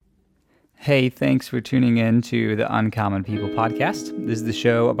Hey, thanks for tuning in to the Uncommon People podcast. This is the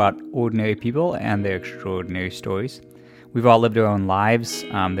show about ordinary people and their extraordinary stories. We've all lived our own lives.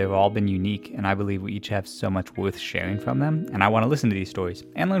 They've all been unique, and I believe we each have so much worth sharing from them, and I want to listen to these stories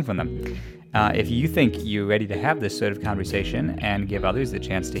and learn from them. If you think you're ready to have this sort of conversation and give others the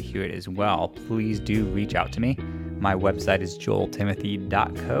chance to hear it as well, please do reach out to me. My website is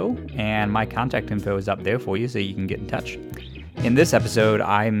joeltimothy.co, and my contact info is up there for you so you can get in touch. In this episode,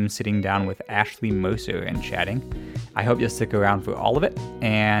 I'm sitting down with Ashley Moser and chatting. I hope you'll stick around for all of it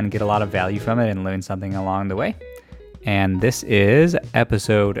and get a lot of value from it and learn something along the way. And this is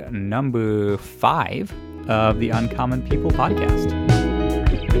episode number 5 of the Uncommon People podcast.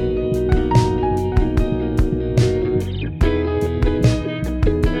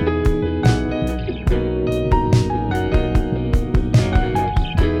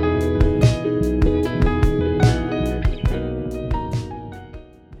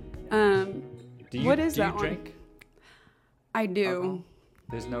 What is that one? Drink? I do. Uh-oh.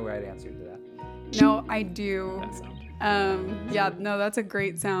 There's no right answer to that. No, I do. That sound. Yeah, no, that's a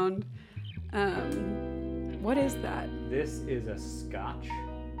great sound. What is that? This is a Scotch,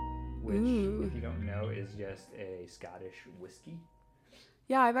 which, Ooh. if you don't know, is just a Scottish whiskey.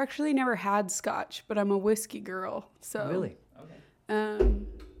 Yeah, I've actually never had Scotch, but I'm a whiskey girl. So Really? Okay.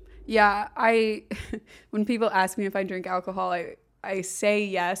 Yeah, when people ask me if I drink alcohol, I say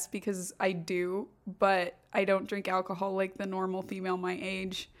yes because I do, but I don't drink alcohol like the normal female my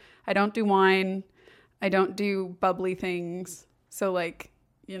age. I don't do wine. I don't do bubbly things. So like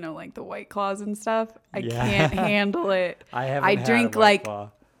the White Claws and stuff. I can't handle it. I drink like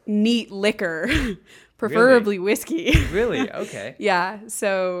neat liquor, preferably whiskey. Really? Okay. Yeah.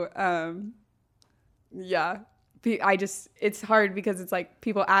 So, yeah. It's hard because it's like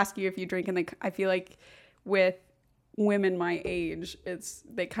people ask you if you drink, and I feel like with women my age,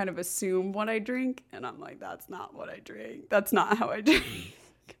 they kind of assume what I drink, and I'm like, that's not what I drink. That's not how I drink.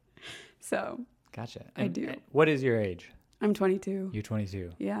 So Gotcha. I do. What is your age? I'm 22. You're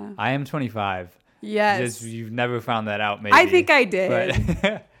 22. Yeah. I am 25. Yes. You've never found that out, maybe. I think I did.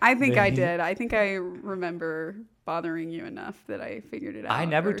 But I think I did. I think I remember bothering you enough that I figured it out. I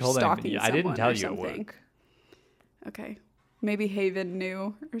never told anybody. I didn't tell you at something. work. Okay. Maybe Haven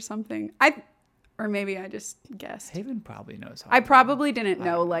knew or something. Or maybe I just guessed. Haven probably knows. I probably didn't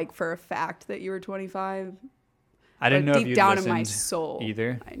know, like, for a fact that you were 25. I didn't know if deep you'd down in listened my soul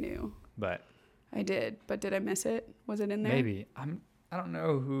either. I knew. But I did. But did I miss it? Was it in there? maybe. I don't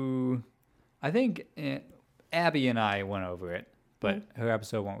know who. I think Abby and I went over it, but her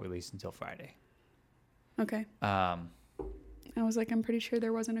episode won't release until Friday. Okay. I was like, I'm pretty sure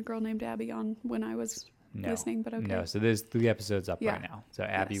there wasn't a girl named Abby on when I was listening, but okay. No, so there's 3 episodes up right now. So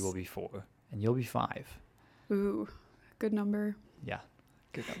Abby will be 4, and you'll be 5. Ooh, good number. Yeah,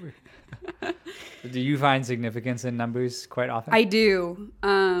 good number. Do you find significance in numbers quite often? I do.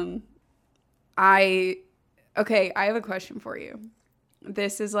 I have a question for you.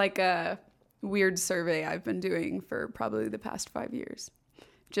 This is like a weird survey I've been doing for probably the past 5 years.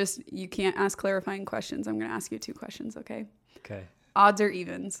 Just, you can't ask clarifying questions. I'm going to ask you 2 questions, okay? Okay. Odds or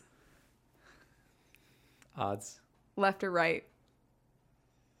evens? Odds. Left or right?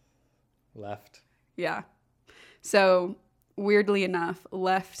 Left. Yeah. So, weirdly enough,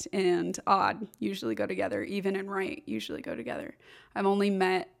 left and odd usually go together. Even and right usually go together. I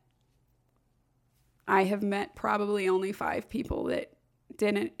have met probably only 5 people that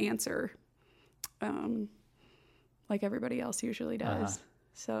didn't answer like everybody else usually does.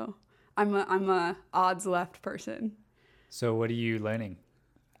 So I'm a odds left person. So what are you learning?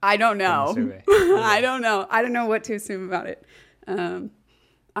 I don't know. I don't know. I don't know what to assume about it.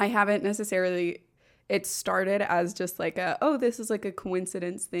 I haven't necessarily. It started as just like this is like a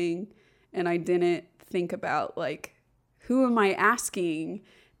coincidence thing, and I didn't think about like who am I asking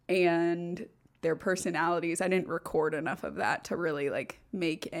and their personalities. I didn't record enough of that to really like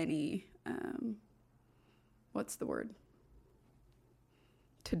make any what's the word?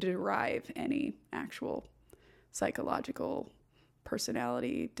 To derive any actual psychological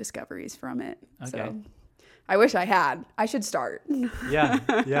personality discoveries from it. Okay. So I wish I had. I should start. Yeah.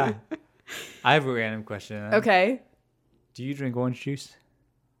 I have a random question. Okay. Do you drink orange juice?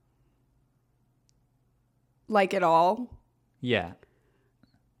 Like it all? Yeah.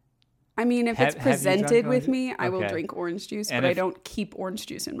 I mean, if it's presented with me, I will Okay. drink orange juice, And but I if- don't keep orange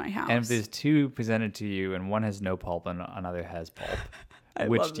juice in my house. And if there's 2 presented to you and one has no pulp and another has pulp,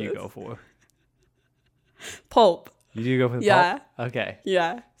 which do you go for? Pulp. You do go for the Yeah. pulp? Okay.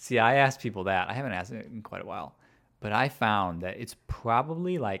 Yeah. See, I asked people that. I haven't asked it in quite a while. But I found that it's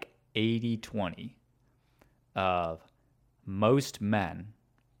probably like 80-20 of most men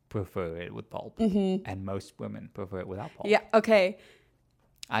prefer it with pulp, and most women prefer it without pulp. Yeah. Okay.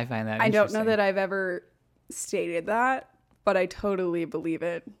 I find that I don't interesting. know that I've ever stated that, but I totally believe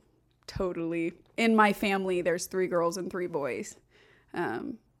it. Totally. In my family, there's 3 girls and 3 boys.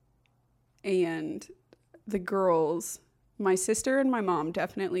 And the girls, my sister and my mom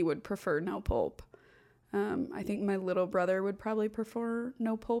definitely would prefer no pulp. I think my little brother would probably prefer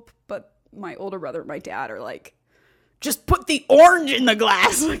no pulp, but my older brother and my dad are like, just put the orange in the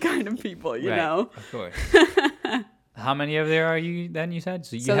glass kind of people, you know? Of course. How many of there are you then, you said?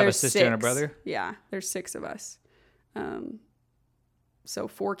 So you have a there's sister and a 6. brother? Yeah, there's 6 of us. So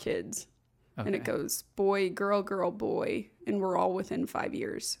 4 kids. Okay. And it goes boy, girl, boy. And we're all within 5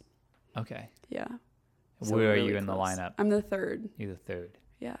 years. Okay. Yeah. So where are you in the lineup? I'm the 3rd. You're the 3rd.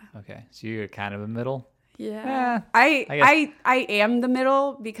 Yeah. Okay. So you're kind of a middle? Yeah. I am the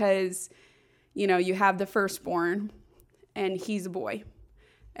middle because, you know, you have the firstborn and he's a boy.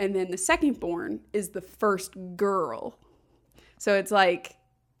 And then the secondborn is the first girl. So it's like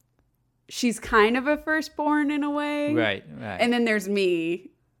she's kind of a firstborn in a way. Right. And then there's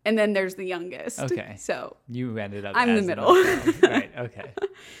me. And then there's the youngest. Okay. So you ended up I'm as the middle. Right. Okay.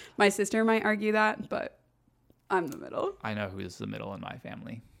 My sister might argue that, but I'm the middle. I know who's the middle in my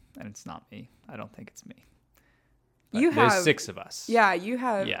family, and it's not me. I don't think it's me. There's 6 of us. Yeah, you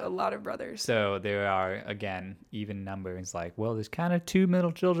have a lot of brothers. So there are, again, even numbers like, well, there's kind of 2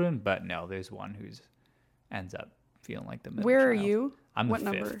 middle children, but no, there's one who's ends up feeling like the middle Where are child. you? I'm the what 5th.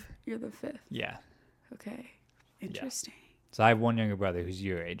 Number? You're the 5th. Yeah. Okay. Interesting. Yeah. So I have one younger brother who's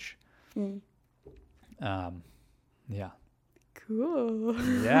your age. Yeah. Cool.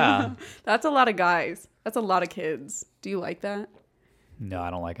 Yeah. That's a lot of guys. That's a lot of kids. Do you like that? No, I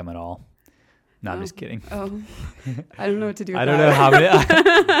don't like them at all. No, I'm just kidding. Oh, I don't know what to do with I don't that. know how many.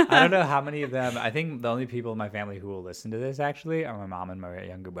 I don't know how many of them. I think the only people in my family who will listen to this actually are my mom and my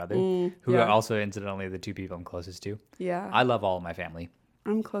younger brother, who are also incidentally the 2 people I'm closest to. Yeah. I love all of my family.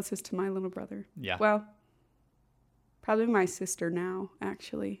 I'm closest to my little brother. Yeah. Well, probably my sister now,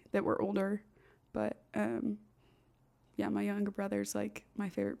 actually, that we're older. But yeah, my younger brother's like my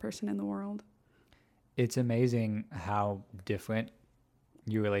favorite person in the world. It's amazing how different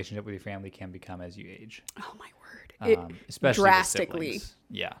your relationship with your family can become as you age. Oh my word! Especially drastically.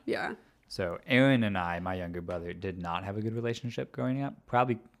 Yeah. Yeah. So Aaron and I, my younger brother, did not have a good relationship growing up.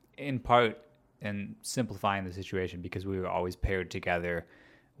 Probably in part in simplifying the situation because we were always paired together.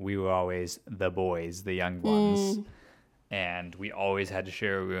 We were always the boys, the young ones. And we always had to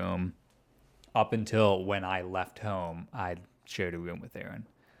share a room. Up until when I left home, I shared a room with Aaron.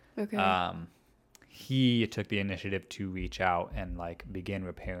 Okay. He took the initiative to reach out and like begin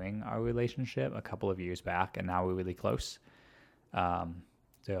repairing our relationship a couple of years back, and now we're really close.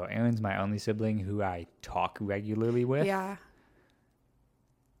 So Aaron's my only sibling who I talk regularly with. Yeah.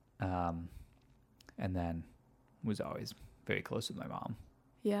 And then was always very close with my mom.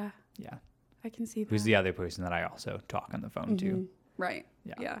 Yeah. Yeah. I can see that. Who's the other person that I also talk on the phone to. Right.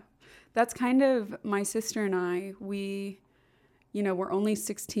 Yeah. That's kind of my sister and I. We're only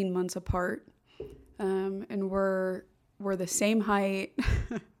 16 months apart. And we're the same height.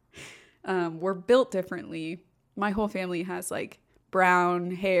 We're built differently. My whole family has like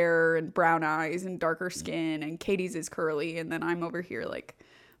brown hair and brown eyes and darker skin, and Katie's is curly, and then I'm over here like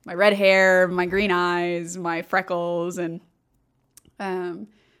my red hair, my green eyes, my freckles, and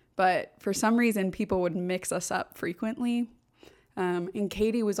but for some reason people would mix us up frequently. And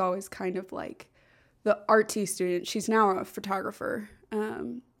Katie was always kind of like the artsy student. She's now a photographer.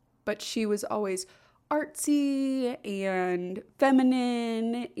 But she was always artsy and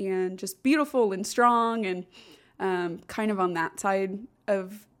feminine and just beautiful and strong and kind of on that side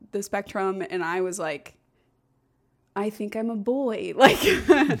of the spectrum. And I was like, I think I'm a boy. Like,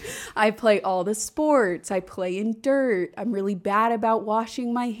 I play all the sports. I play in dirt. I'm really bad about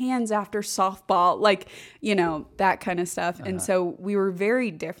washing my hands after softball. Like, that kind of stuff. And so we were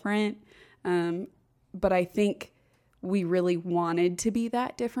very different. But I think we really wanted to be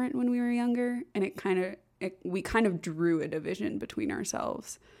that different when we were younger. And we kind of drew a division between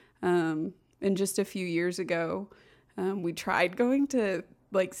ourselves. And just a few years ago, we tried going to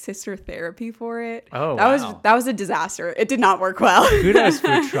like sister therapy for it. Oh, that was a disaster. It did not work well. Kudos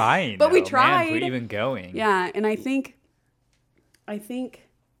for trying, but though, we tried. Man, for even going. Yeah, and I think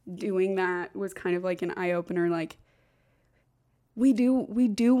doing that was kind of like an eye opener. Like we do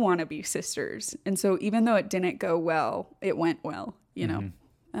want to be sisters, and so even though it didn't go well, it went well.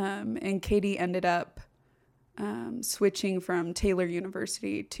 And Katie ended up switching from Taylor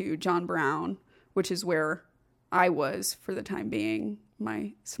University to John Brown, which is where I was for the time being.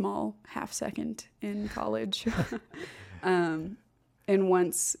 My small half second in college. And And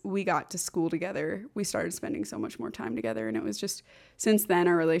once we got to school together, we started spending so much more time together. And it was just, since then,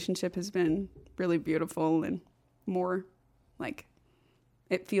 our relationship has been really beautiful and more like,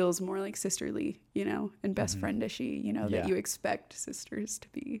 it feels more like sisterly, you know, and best friendishy, you know, that you expect sisters to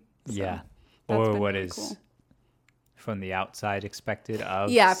be. So yeah. that's Or been what really is cool. from the outside expected of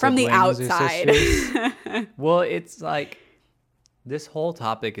from the siblings or outside. sisters. Well, it's like this whole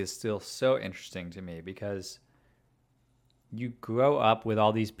topic is still so interesting to me because you grow up with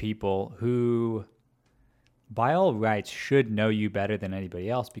all these people who by all rights should know you better than anybody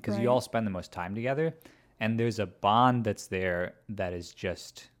else because you all spend the most time together, and there's a bond that's there that is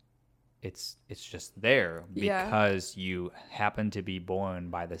just it's just there because you happen to be born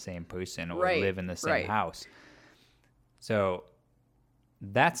by the same person or live in the same house. So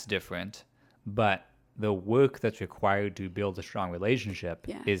that's different, but the work that's required to build a strong relationship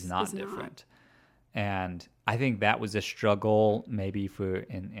is not different. And I think that was a struggle maybe for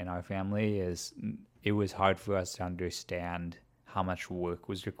in our family, is it was hard for us to understand how much work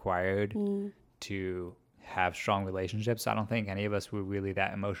was required to have strong relationships. I don't think any of us were really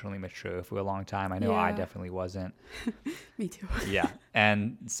that emotionally mature for a long time. I know I definitely wasn't. Me too. Yeah.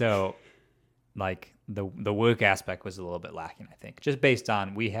 And so like the work aspect was a little bit lacking, I think, just based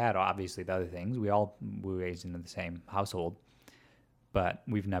on, we had obviously the other things. We all were raised into the same household, but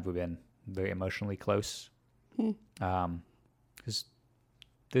we've never been very emotionally close. Because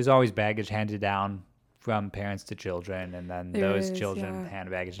there's always baggage handed down from parents to children, and then those children hand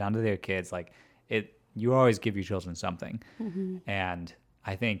baggage down to their kids. Like you always give your children something. And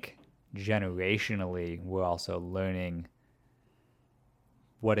I think generationally we're also learning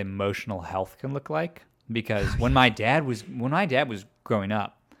what emotional health can look like, because when my dad was growing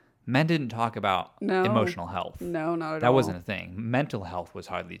up, men didn't talk about emotional health. No, not at all. That wasn't a thing. Mental health was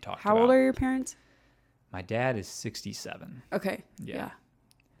hardly talked about. How old are your parents? My dad is 67. Okay. Yeah.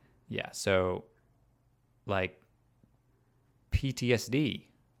 So like PTSD,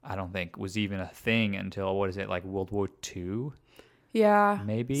 I don't think was even a thing until, what is it, like World War II? Yeah.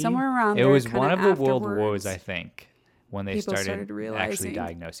 Maybe. Somewhere around there. It was one of the world wars, I think, when they people started realizing actually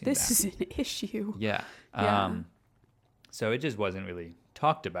diagnosing this that. is an issue. Yeah. So it just wasn't really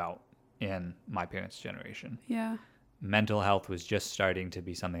talked about in my parents' generation. Yeah. Mental health was just starting to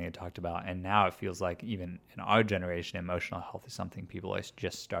be something they talked about, and now it feels like even in our generation, emotional health is something people are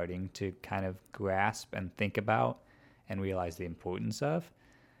just starting to kind of grasp and think about and realize the importance of.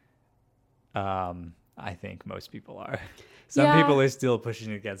 I think most people are. Some people are still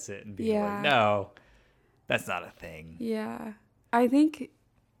pushing against it and being like, no, that's not a thing. Yeah. I think,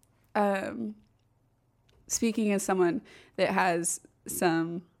 speaking as someone that has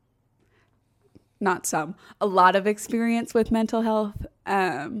a lot of experience with mental health,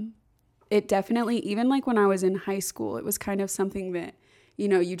 it definitely, even like when I was in high school, it was kind of something that, you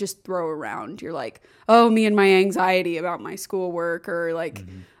know, you just throw around. You're like, oh, me and my anxiety about my schoolwork, or like,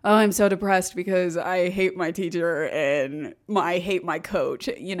 oh, I'm so depressed because I hate my teacher and I hate my coach,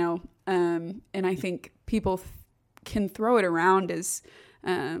 you know? And I think people can throw it around as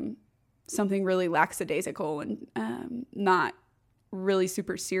something really lackadaisical and not really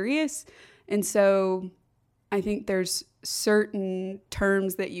super serious. And so I think there's certain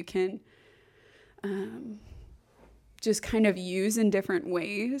terms that you can just kind of use in different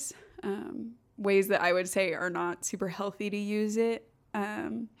ways, ways that I would say are not super healthy to use it.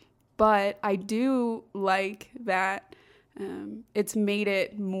 But I do like that it's made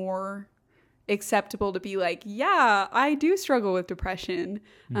it more acceptable to be like, yeah, I do struggle with depression,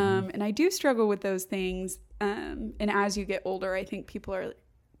 and I do struggle with those things. And as you get older, I think people are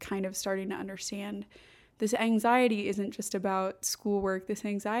kind of starting to understand this anxiety isn't just about schoolwork. This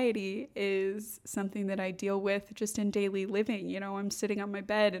anxiety is something that I deal with just in daily living. You know, I'm sitting on my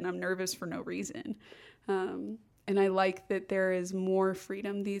bed and I'm nervous for no reason. And I like that there is more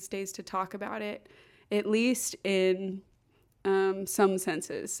freedom these days to talk about it, at least in some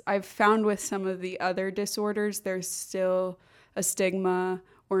senses. I've found with some of the other disorders, there's still a stigma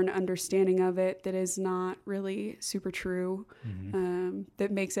or an understanding of it that is not really super true,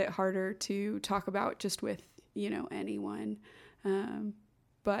 that makes it harder to talk about just with, you know, anyone.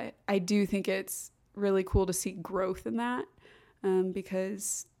 But I do think it's really cool to see growth in that,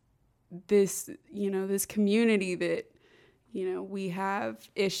 because this, you know, this community that, you know, we have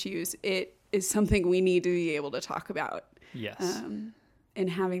issues, it is something we need to be able to talk about. Yes. And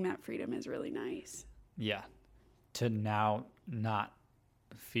having that freedom is really nice. Yeah. To now not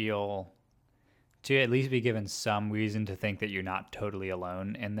feel, to at least be given some reason to think that you're not totally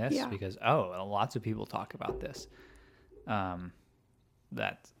alone in this, because lots of people talk about this.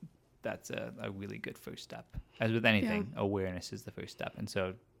 That that's a really good first step. As with anything, awareness is the first step. And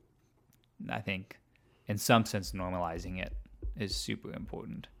so I think in some sense normalizing it is super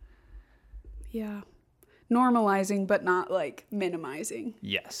important. Yeah. Normalizing, but not like minimizing.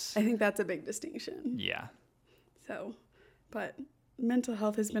 Yes. I think that's a big distinction. Yeah. So, but mental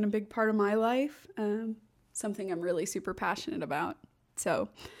health has been a big part of my life. Something I'm really super passionate about. So,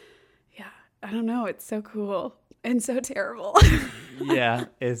 yeah, I don't know. It's so cool and so terrible. Yeah,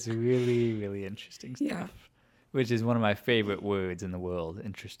 it's really, really interesting stuff. Yeah. Which is one of my favorite words in the world,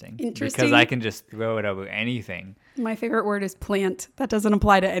 interesting. Interesting. Because I can just throw it over anything. My favorite word is plant. That doesn't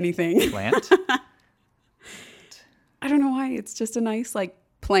apply to anything. Plant? I don't know why. It's just a nice, like,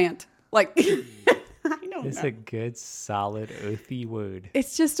 plant. Like, I don't It's know. a good, solid, earthy word.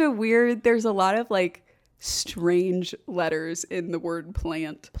 It's just a weird, there's a lot of, like, strange letters in the word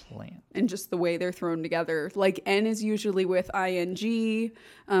plant. Plant. And just the way they're thrown together. Like, N is usually with ing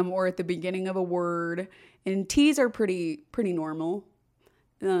or at the beginning of a word. And T's are pretty normal.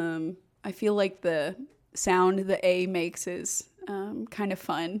 I feel like the sound the A makes is kind of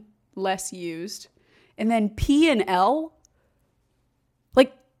fun, less used. And then P and L,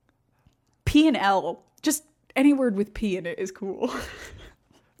 like P and L, just any word with P in it is cool.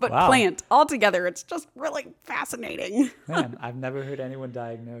 But Wow. plant altogether, it's just really fascinating. Man, I've never heard anyone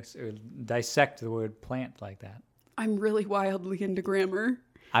diagnose or dissect the word plant like that. I'm really wildly into grammar.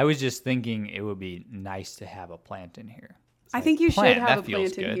 I was just thinking it would be nice to have a plant in here. It's I like, think you plant, should have a that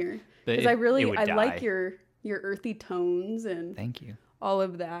feels plant in good, here. but Because it would I die. like your earthy tones and Thank you. all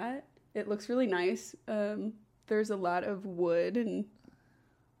of that. It looks really nice. There's a lot of wood and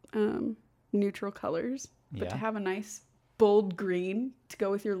neutral colors. But to Yeah. have a nice bold green to go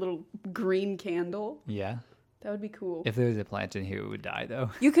with your little green candle, Yeah. that would be cool. If there was a plant in here, it would die,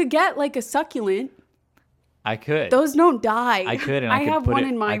 though. You could get like a succulent. I could. Those don't die. I could, and I could have put one it,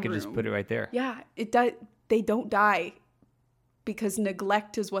 in my I could room. just put it right there. Yeah, it does. They don't die because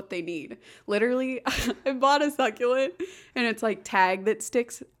neglect is what they need. Literally, I bought a succulent and it's like tag that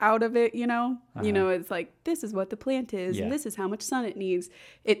sticks out of it, you know? You know, it's like, this is what the plant is Yeah. and this is how much sun it needs.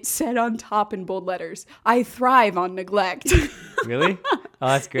 It said on top in bold letters, I thrive on neglect. Really? Oh,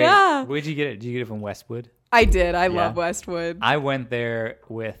 that's great. Yeah. Where'd you get it? Did you get it from Westwood? I did. I love Westwood. I went there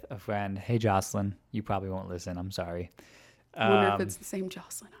with a friend. Hey, Jocelyn. You probably won't listen. I'm sorry. I wonder if it's the same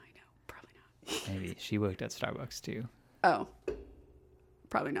Jocelyn I know. Probably not. Maybe. She worked at Starbucks, too. Oh,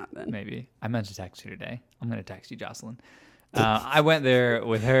 probably not then. Maybe. I meant to text her today. I'm going to text you, Jocelyn. I went there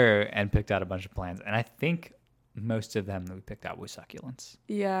with her and picked out a bunch of plants. And I think most of them that we picked out were succulents.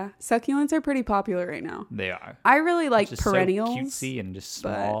 Yeah. Succulents are pretty popular right now. They are. I really like Just perennials. so cutesy and just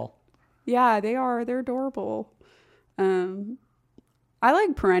but- small. Yeah, they are. They're adorable. I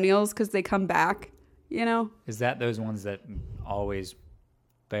like perennials because they come back, you know? Is that those ones that always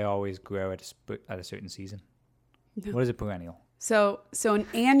grow at a certain season? No. What is a perennial? So an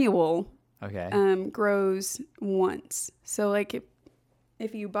annual Okay. grows once. So like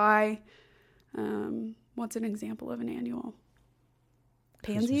if you buy, what's an example of an annual?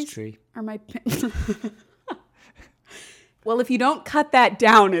 Christmas Pansies? tree. Or my Well, if you don't cut that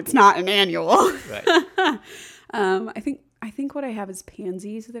down, it's not an annual. Right. I think what I have is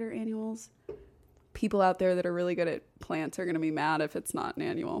pansies that are annuals. People out there that are really good at plants are going to be mad if it's not an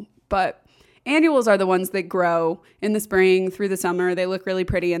annual. But annuals are the ones that grow in the spring through the summer. They look really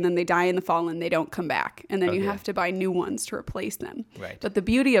pretty and then they die in the fall and they don't come back. And then you Okay. have to buy new ones to replace them. Right. But the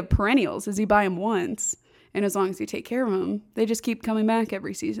beauty of perennials is you buy them once, and as long as you take care of them, they just keep coming back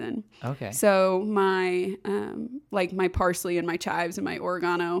every season. Okay. So my like my parsley and my chives and my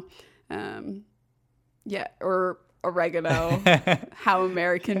oregano, or oregano, how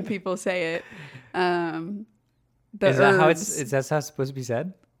American people say it. The Is that how herbs. is that how it's supposed to be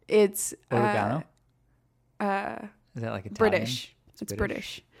said? It's Oregano? Is that like Italian? British. It's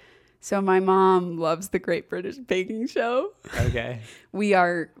British. So my mom loves the Great British Baking Show. Okay. We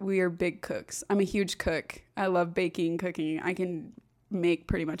are big cooks. I'm a huge cook. I love baking, cooking. I can make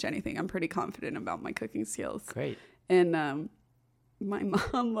pretty much anything. I'm pretty confident about my cooking skills. Great. And my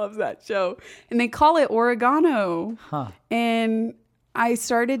mom loves that show. And they call it oregano. Huh. And I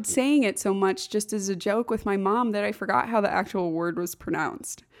started saying it so much just as a joke with my mom that I forgot how the actual word was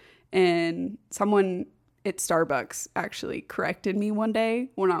pronounced. And someone at Starbucks actually corrected me one day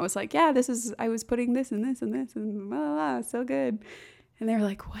when I was like, yeah, I was putting this and this and this and blah, blah, blah, so good. And they were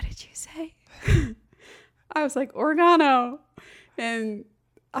like, what did you say? I was like, oregano. And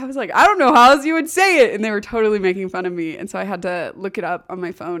I was like, I don't know how else you would say it. And they were totally making fun of me. And so I had to look it up on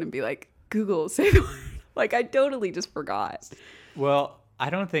my phone and be like, Google, say the word. Like, I totally just forgot. Well, I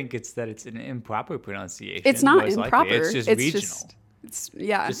don't think it's that it's an improper pronunciation. It's not most likely. improper. It's just It's regional. just-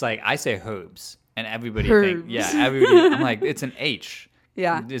 Yeah. Just like I say herbs, and everybody Herbs. everybody. I'm like, it's an H.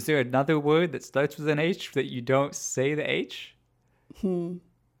 Yeah. Is there another word that starts with an H that you don't say the H?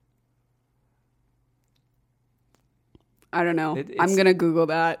 I don't know. It's- I'm going to Google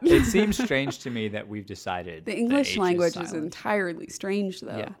that. It seems strange to me that we've decided The that English H language is silent. entirely strange,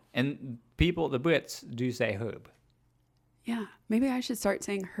 though. Yeah, and people, the Brits, do say herb. Yeah. Maybe I should start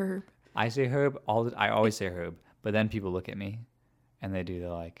saying herb. I say herb I always say herb, but then people look at me, and they do the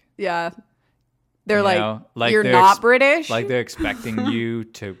like. Yeah. They're You like, know, like you're they're not British? Like they're expecting you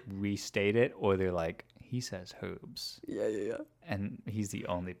to restate it, or they're like, he says herbs, yeah. and he's the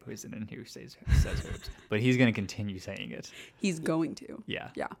only person in here who says herbs, but he's gonna continue saying it. He's going to. Yeah.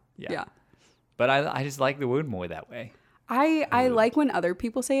 Yeah. But I just like the word more that way. I like when other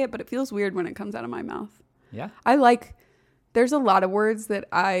people say it, but it feels weird when it comes out of my mouth. Yeah. There's a lot of words that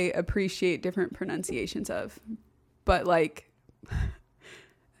I appreciate different pronunciations of, but like,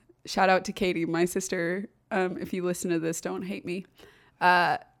 shout out to Katie, my sister. If you listen to this, don't hate me.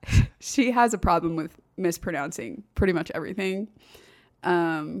 She has a problem with mispronouncing pretty much everything.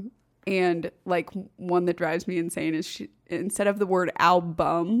 And like one that drives me insane is she, instead of the word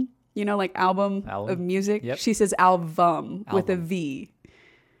album, you know, like album of music, Yep. she says album with a V.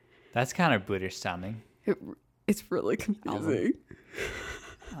 That's kind of British sounding. It's really confusing.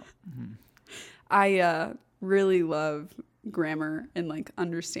 I really love grammar and like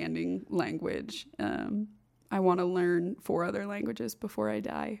understanding language. I want to learn 4 other languages before I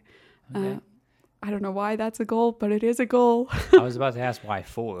die. Okay. I don't know why that's a goal, but it is a goal. I was about to ask why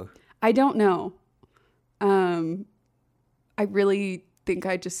 4. I don't know. I really think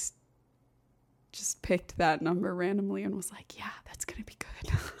I just picked that number randomly and was like, yeah, that's going to be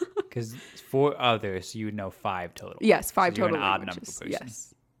good. Because 4 others, you would know 5 total. Yes, 5 so you're total an odd languages. number person.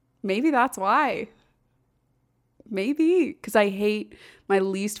 Yes. Maybe that's why. Maybe. Because I hate, my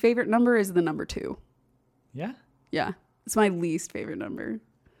least favorite number is the number 2. Yeah? Yeah. It's my least favorite number.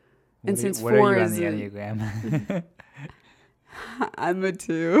 And since what 4 are you is on the Enneagram? I'm a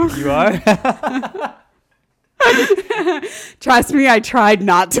 2. You are? Trust me, I tried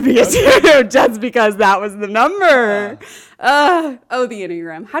not to be a 2 just because that was the number. The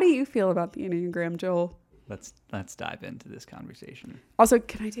Enneagram. How do you feel about the Enneagram, Joel? Let's dive into this conversation. Also,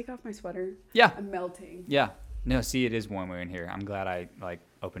 can I take off my sweater? Yeah. I'm melting. Yeah. No, see, it is warmer in here. I'm glad I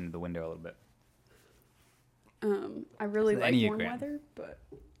opened the window a little bit. I really The like warm Enneagram. weather, but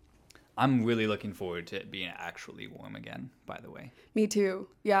I'm really looking forward to it being actually warm again, by the way. me too.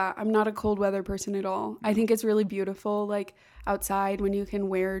 Yeah, I'm not a cold weather person at all. I think it's really beautiful, like outside when you can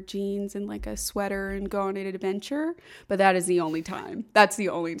wear jeans and like a sweater and go on an adventure. But that is the only time. That's the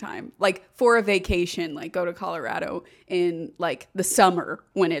only time. Like for a vacation, like go to Colorado in like the summer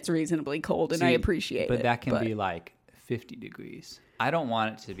when it's reasonably cold, and I appreciate it. But that can be like 50 degrees. I don't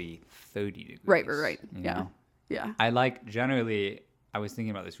want it to be 30 degrees. Right. you Yeah. know? Yeah. I like generally, I was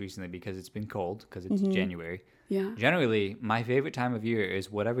thinking about this recently because it's been cold, because it's January. Yeah. Generally, my favorite time of year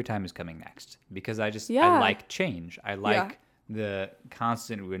is whatever time is coming next, because I Yeah. like change. I like the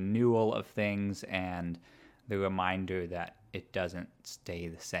constant renewal of things and the reminder that it doesn't stay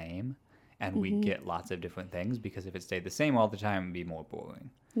the same, and we get lots of different things, because if it stayed the same all the time, it'd be more boring.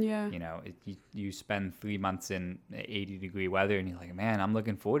 Yeah. You know, you spend 3 months in 80-degree weather and you're like, man, I'm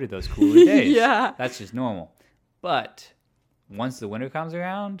looking forward to those cooler days. Yeah. That's just normal. But once the winter comes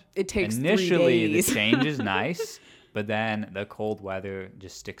around, It takes 3 initially the days. change is nice, but then the cold weather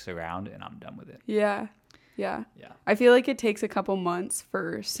just sticks around and I'm done with it. Yeah. Yeah. Yeah. I feel like it takes a couple months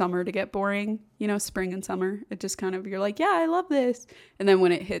for summer to get boring. You know, spring and summer. It just kind of, you're like, yeah, I love this. And then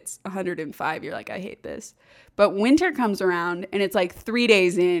when it hits 105, you're like, I hate this. But winter comes around and it's like 3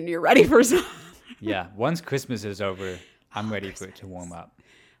 days in, you're ready for summer. Yeah. Once Christmas is over, I'm ready for it to warm up.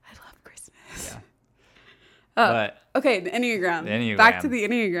 I love Christmas. Yeah. Oh, But okay, the Enneagram. The Enneagram. Back to the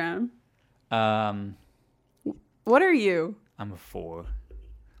Enneagram. What are you? I'm a 4.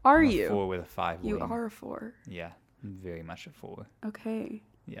 Are I'm a you? 4 with a 5 You wing. are a 4. Yeah. I'm very much a 4. Okay.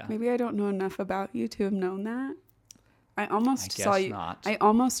 Yeah. Maybe I don't know enough about you to have known that. I almost I saw guess you. not. I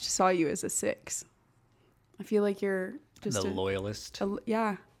almost saw you as a 6. I feel like you're just The loyalist.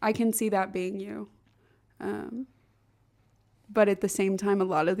 yeah, I can see that being you. But at the same time, a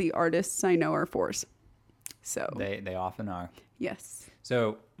lot of the artists I know are 4s. So They often are. yes.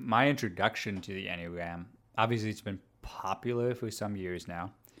 So my introduction to the Enneagram, obviously it's been popular for some years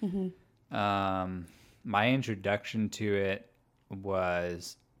now. My introduction to it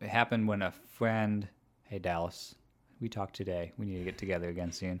happened when a friend, hey Dallas, we talked today. We need to get together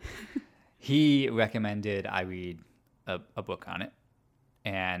again soon. He recommended I read a book on it.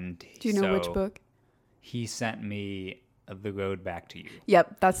 And Do you know which book? He sent me The Road Back to You.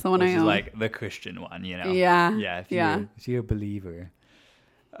 Yep, that's the one which I is own. like the Christian one, you know? Yeah. Yeah, Yeah. if you're a believer.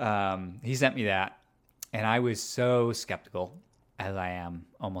 He sent me that, and I was so skeptical, as I am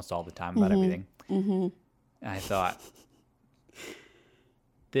almost all the time about everything. And I thought,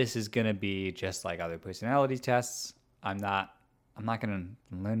 this is going to be just like other personality tests. I'm not going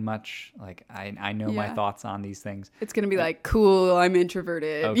to learn much. Like, I know my Yeah. thoughts on these things. It's going to be like, cool, I'm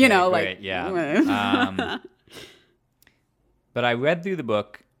introverted. Okay, you know, great, like. yeah. But I read through the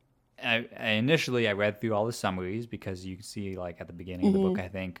book. Initially, I read through all the summaries because you can see, like, at the beginning of the book, I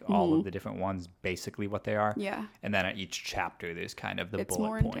think, all of the different ones, basically what they are. Yeah. And then at each chapter, there's kind of the It's bullet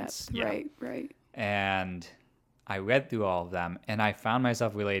more in points. depth. Yeah. Right. And I read through all of them, and I found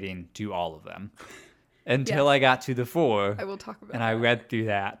myself relating to all of them until Yes. I got to the 4. I will talk about and that. I read through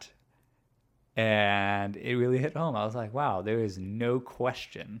that, and it really hit home. I was like, wow, there is no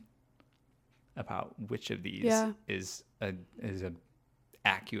question about which of these Yeah. is a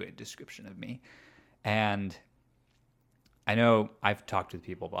accurate description of me. And I know I've talked with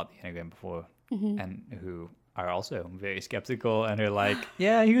people about the Enneagram before, and who are also very skeptical and are like,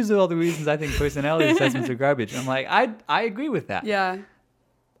 yeah, here's all the reasons I think personality assessments are garbage. And I'm like, I agree with that. Yeah.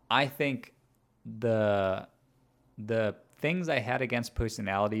 I think the things I had against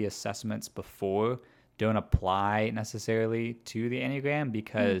personality assessments before don't apply necessarily to the Enneagram,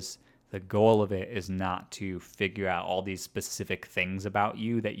 because the goal of it is not to figure out all these specific things about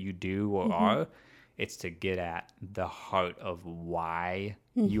you that you do or are. It's to get at the heart of why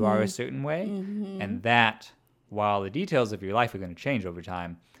you are a certain way. And that, while the details of your life are going to change over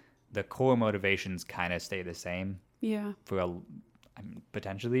time, the core motivations kind of stay the same Yeah. for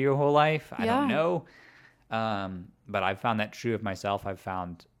potentially your whole life. I don't Yeah. know. But I've found that true of myself. I've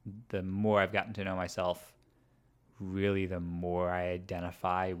found the more I've gotten to know myself, really the more I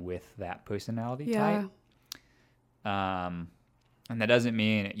identify with that personality Yeah. type. And that doesn't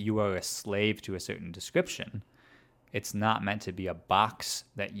mean you are a slave to a certain description. It's not meant to be a box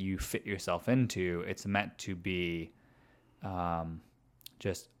that you fit yourself into. It's meant to be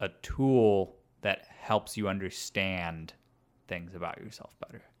just a tool that helps you understand things about yourself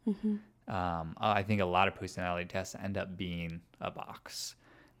better. I think a lot of personality tests end up being a box.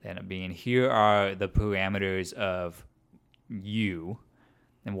 They end up being, here are the parameters of you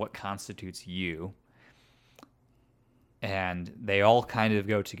and what constitutes you. And they all kind of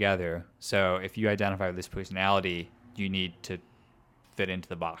go together. So if you identify with this personality, you need to fit into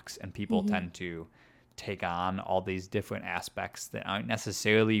the box. And people tend to take on all these different aspects that aren't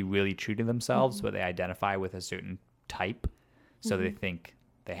necessarily really true to themselves, but they identify with a certain type. So they think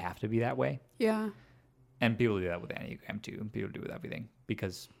they have to be that way. Yeah. And people do that with Enneagram too. And people do it with everything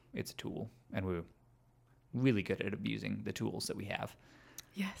because it's a tool. And we're really good at abusing the tools that we have.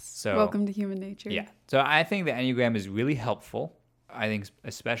 Yes. So, welcome to human nature. Yeah. So I think the Enneagram is really helpful. I think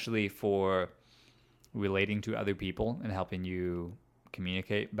especially for relating to other people and helping you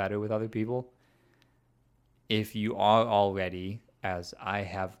communicate better with other people. If you are already, as I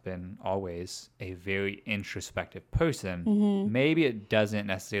have been always, a very introspective person, maybe it doesn't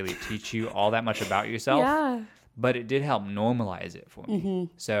necessarily teach you all that much about yourself, Yeah. but it did help normalize it for me.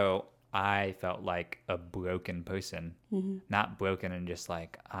 So I felt like a broken person, not broken and just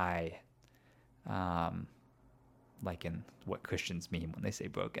like like in what Christians mean when they say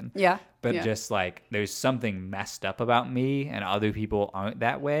broken. Yeah. But yeah. just like there's something messed up about me and other people aren't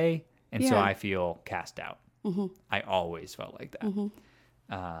that way. And so Yeah. I feel cast out. I always felt like that.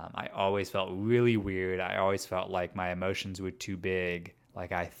 I always felt really weird. I always felt like my emotions were too big,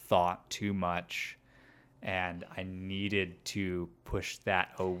 like I thought too much. And I needed to push that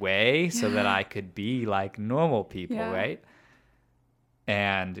away so that I could be like normal people, Yeah. right?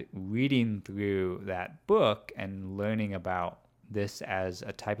 And reading through that book and learning about this as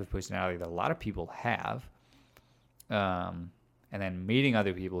a type of personality that a lot of people have, and then meeting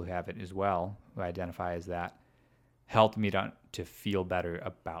other people who have it as well, who identify as that, helped me to feel better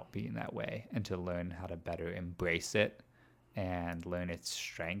about being that way and to learn how to better embrace it and learn its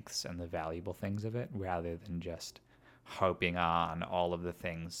strengths and the valuable things of it, rather than just harping on all of the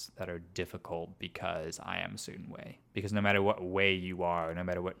things that are difficult because I am a certain way. Because no matter what way you are, no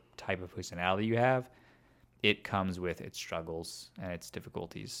matter what type of personality you have, it comes with its struggles and its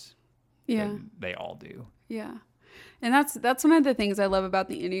difficulties. Yeah. And they all do. Yeah. And that's one of the things I love about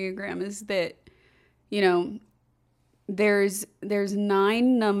the Enneagram is that, you know, there's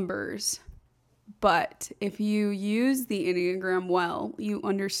 9 numbers, but if you use the Enneagram well, you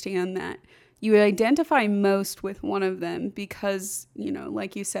understand that you identify most with one of them because, you know,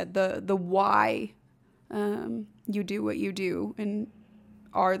 like you said, the why you do what you do and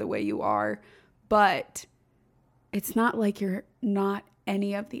are the way you are. But it's not like you're not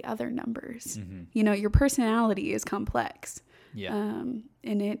any of the other numbers. You know, your personality is complex. Yeah. And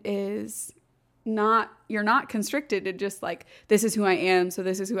it is not, you're not constricted to just like, this is who I am, so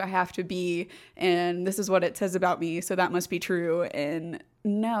this is who I have to be, and this is what it says about me, so that must be true. And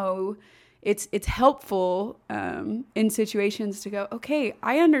no, it's helpful in situations to go, okay,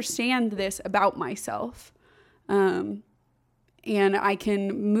 I understand this about myself. And I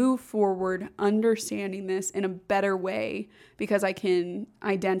can move forward understanding this in a better way because I can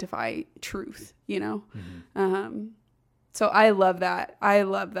identify truth, you know? So I love that. I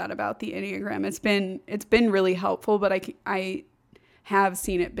love that about the Enneagram. It's been really helpful, but I have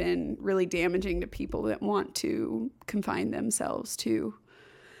seen it been really damaging to people that want to confine themselves to,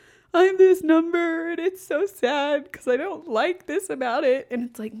 I'm this number and it's so sad because I don't like this about it. And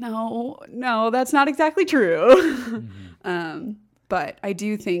it's like, no, that's not exactly true. But I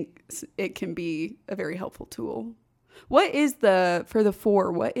do think it can be a very helpful tool. What is for the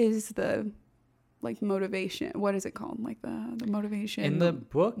 4, what is the like motivation? What is it called? Like the motivation in the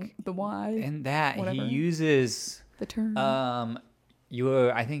book, the why, in that whatever. He uses the term.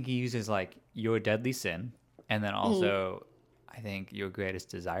 I think he uses like your deadly sin, and then also I think your greatest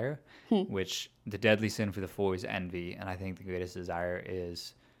desire, which the deadly sin for the 4 is envy, and I think the greatest desire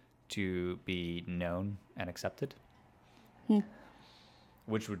is to be known and accepted.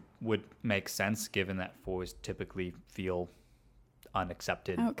 Which would make sense given that 4s typically feel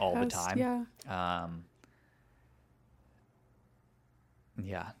unaccepted all the time.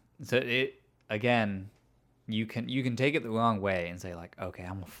 So it, again, you can take it the wrong way and say like, okay,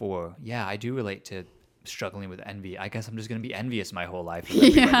 I'm a 4. Yeah, I do relate to struggling with envy. I guess I'm just going to be envious my whole life.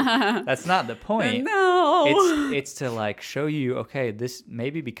 That's not the point. No. It's to like show you, okay, this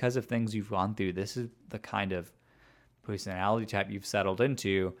maybe because of things you've gone through, this is the kind of personality type you've settled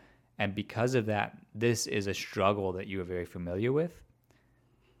into, and because of that, this is a struggle that you are very familiar with.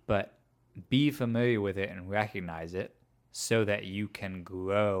 But be familiar with it and recognize it so that you can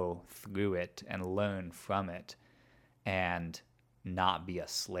grow through it and learn from it and not be a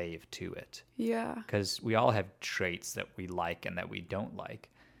slave to it. Yeah. Because we all have traits that we like and that we don't like.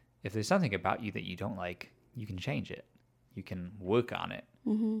 If there's something about you that you don't like, you can change it. You can work on it,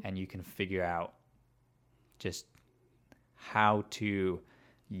 and you can figure out just how to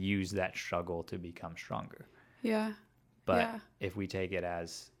use that struggle to become stronger. Yeah. But if we take it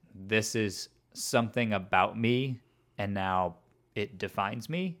as this is something about me and now it defines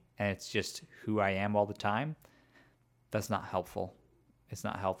me and it's just who I am all the time, that's not helpful. It's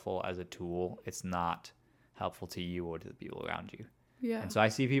not helpful as a tool. It's not helpful to you or to the people around you. Yeah. And so I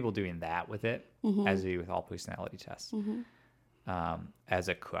see people doing that with it, as they do with all personality tests, as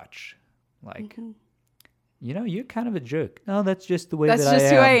a crutch. Like, you know, you're kind of a jerk. No, that's just the way that I am. That's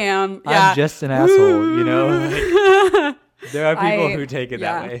just who I am. Yeah. I'm just an asshole, you know? Like, there are people who take it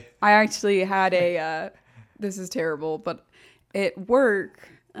that way. I actually had this is terrible, but at work,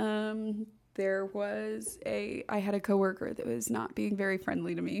 I had a coworker that was not being very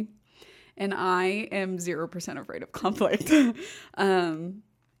friendly to me. And I am 0% afraid of conflict.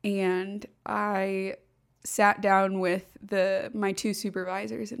 And I sat down with my 2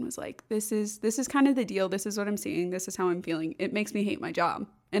 supervisors and was like, this is kind of the deal. This is what I'm seeing. This is how I'm feeling. It makes me hate my job.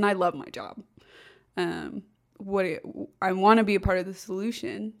 And I love my job. I want to be a part of the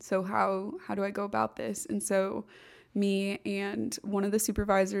solution. So how do I go about this? And so me and one of the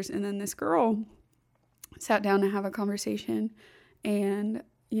supervisors and then this girl sat down to have a conversation. And,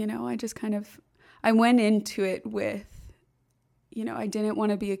 you know, I went into it with, you know, I didn't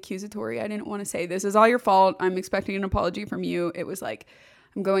want to be accusatory. I didn't want to say, this is all your fault. I'm expecting an apology from you. It was like,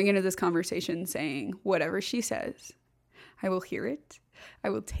 I'm going into this conversation saying, whatever she says, I will hear it. I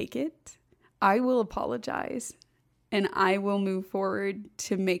will take it. I will apologize. And I will move forward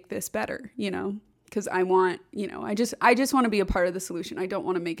to make this better, you know, because I want, you know, I just want to be a part of the solution. I don't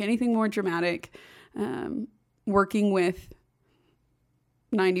want to make anything more dramatic. Working with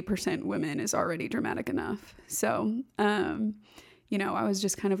 90% women is already dramatic enough. So, you know, I was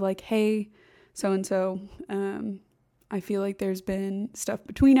just kind of like, hey, so-and-so, I feel like there's been stuff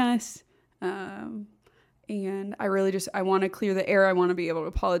between us. And I really I want to clear the air. I want to be able to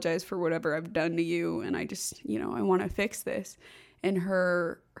apologize for whatever I've done to you. And I just, you know, I want to fix this. And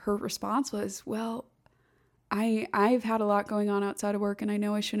her response was, well, I've had a lot going on outside of work and I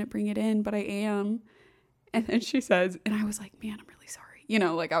know I shouldn't bring it in, but I am. And then she says, and I was like, man, I'm really sorry. You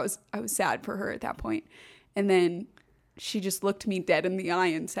know, like I was sad for her at that point. And then she just looked me dead in the eye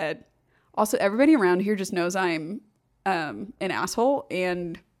and said, also, everybody around here just knows I'm an asshole,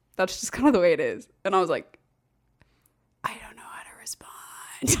 and that's just kind of the way it is. And I was like, I don't know how to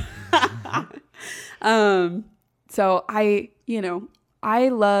respond. So I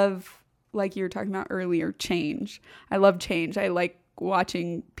love, like you were talking about earlier, change. I love change. I like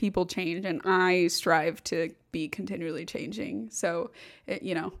watching people change, and I strive to be continually changing. So,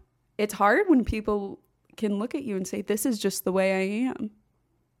 it's hard when people can look at you and say, this is just the way I am.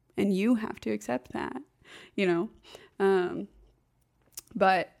 And you have to accept that,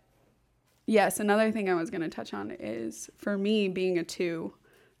 But yes, another thing I was going to touch on is, for me, being a 2,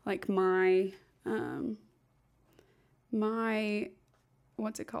 like my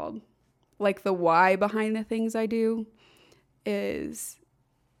what's it called? Like the why behind the things I do is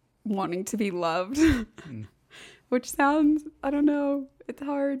wanting to be loved, which sounds, I don't know, it's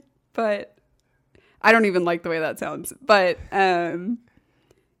hard, but I don't even like the way that sounds. But,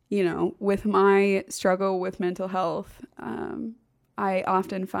 with my struggle with mental health, I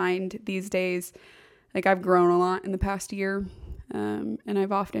often find these days, like I've grown a lot in the past year. And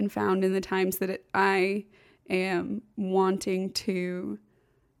I've often found in the times that I am wanting to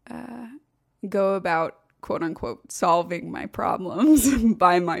go about, quote unquote, solving my problems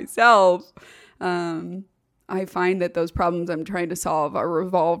by myself, I find that those problems I'm trying to solve are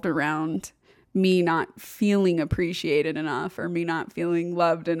revolved around me not feeling appreciated enough, or me not feeling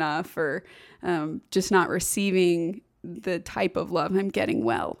loved enough, or just not receiving the type of love I'm getting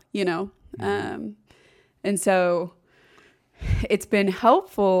well, And so it's been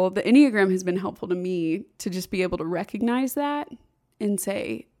helpful. The Enneagram has been helpful to me to just be able to recognize that and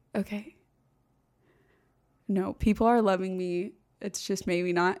say, okay, no, people are loving me. It's just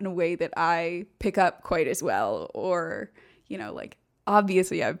maybe not in a way that I pick up quite as well. Or,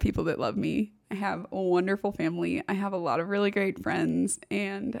 obviously I have people that love me. I have a wonderful family. I have a lot of really great friends.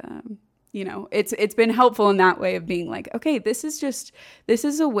 And, it's been helpful in that way of being like, okay, this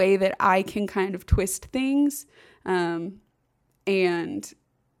is a way that I can kind of twist things, and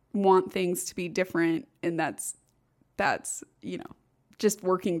want things to be different. And that's, just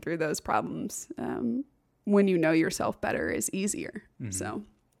working through those problems, when you know yourself better is easier. Mm-hmm. So,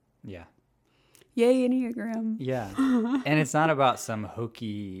 yeah. Yay, Enneagram. Yeah. And it's not about some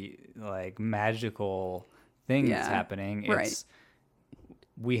hokey, like magical thing that's happening. It's,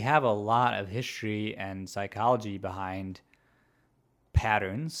 we have a lot of history and psychology behind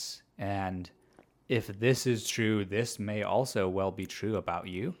patterns. And if this is true, this may also well be true about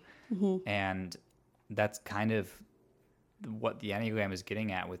you. Mm-hmm. And that's kind of what the Enneagram is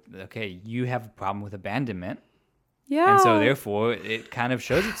getting at with, okay, you have a problem with abandonment. Yeah. And so therefore it kind of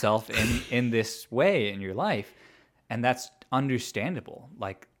shows itself in this way in your life. And that's understandable.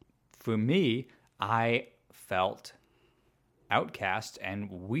 Like for me, I felt outcast and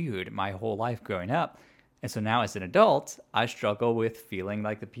weird my whole life growing up. And so now as an adult, I struggle with feeling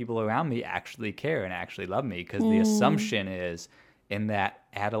like the people around me actually care and actually love me, because the assumption is in that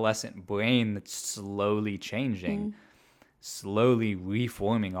adolescent brain that's slowly changing, slowly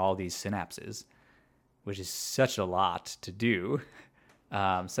reforming all these synapses, which is such a lot to do,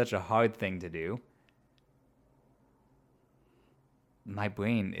 such a hard thing to do. My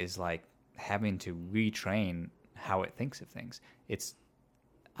brain is like having to retrain how it thinks of things.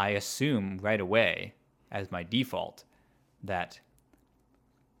 I assume right away as my default that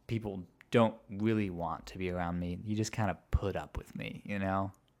people don't really want to be around me. You just kind of put up with me,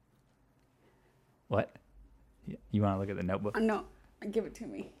 What? You want to look at the notebook? No, give it to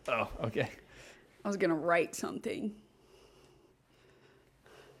me. Oh, okay. I was going to write something.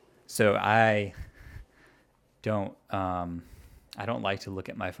 So I don't like to look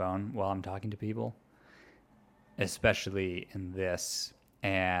at my phone while I'm talking to people, especially in this.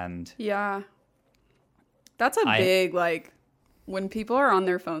 And yeah, that's a big, like, when people are on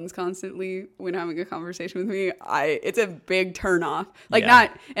their phones constantly when having a conversation with me, it's a big turn off. Like,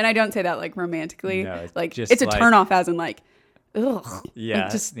 not, and I don't say that like romantically. No, like it's a turn off as in like, ugh. Yeah.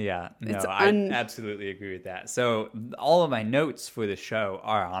 No, I absolutely agree with that. So all of my notes for the show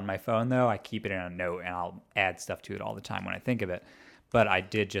are on my phone though. I keep it in a note and I'll add stuff to it all the time when I think of it. But I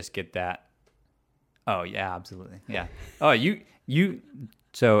did just get that. Oh yeah, absolutely. Yeah. Oh,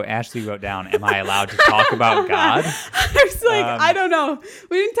 so Ashley wrote down, am I allowed to talk about God? I was like, I don't know.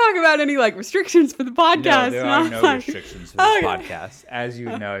 We didn't talk about any like restrictions for the podcast. No, there are no restrictions for this podcast. As you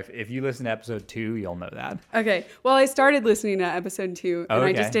know, if you listen to episode 2, you'll know that. Okay. Well, I started listening to episode 2 and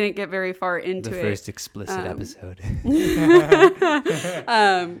I just didn't get very far into it. The first explicit episode.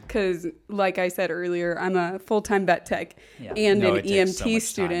 Because like I said earlier, I'm a full-time vet tech and an EMT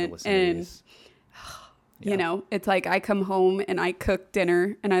student. And you know, it's like I come home and I cook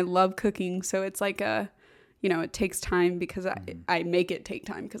dinner and I love cooking. So it's like it takes time because I make it take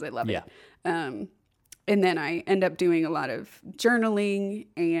time because I love it. And then I end up doing a lot of journaling,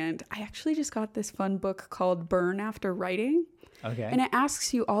 and I actually just got this fun book called Burn After Writing. Okay. And it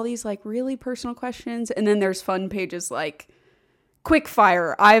asks you all these like really personal questions. And then there's fun pages like quick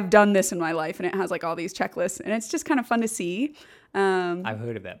fire. I've done this in my life. And it has like all these checklists, and it's just kind of fun to see. I've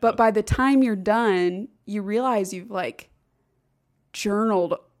heard of that But book. by the time you're done, you realize you've like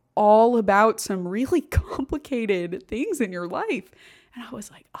journaled all about some really complicated things in your life. And I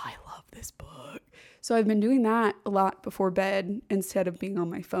was like, I love this book. So I've been doing that a lot before bed instead of being on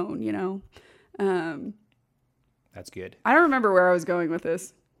my phone, you know? That's good. I don't remember where I was going with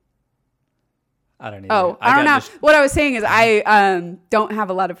this. I don't either. Oh, I don't know. What I was saying is I don't have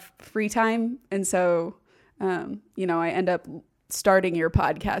a lot of free time. And so, you know, I end up starting your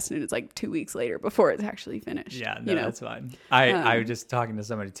podcast and it's like 2 weeks later before it's actually finished. Yeah, no, you know? that's fine. I was just talking to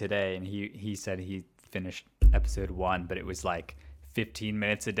somebody today, and he said he finished episode 1, but it was like 15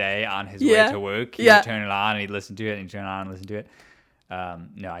 minutes a day on his way to work. He would turn it on and he'd listen to it, and he'd turn it on and listen to it.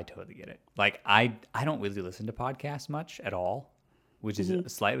 No, I totally get it. Like I don't really listen to podcasts much at all, which is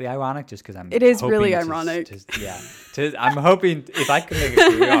slightly ironic, just because It is really ironic. I'm hoping if I could make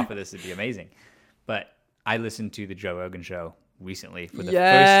a career off of this, it'd be amazing. But I listened to the Joe Rogan show recently for the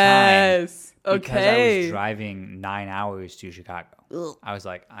first time because I was driving 9 hours to Chicago. Ugh. I was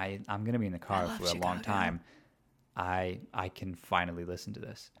like, I'm gonna be in the car for a long time. I can finally listen to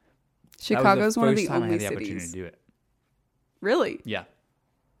this. Chicago's one of the only only cities. I had the opportunity cities. to do it. Really? Yeah.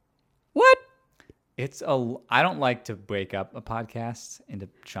 What? I don't like to break up a podcast into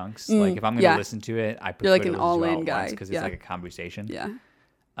chunks. Like if I'm going to listen to it, I prefer You're like to an listen to it all-in all guy. because it's like a conversation. Yeah.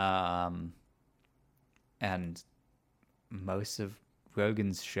 And most of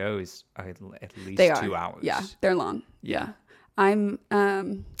Rogan's shows are at least They are. 2 hours. Yeah, they're long. Yeah. I'm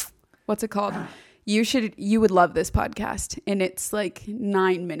what's it called? You would love this podcast, and it's like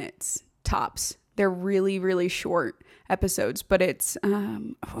 9 minutes tops. They're really, really short episodes, but it's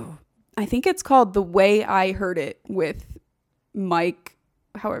I think it's called The Way I Heard It with Mike,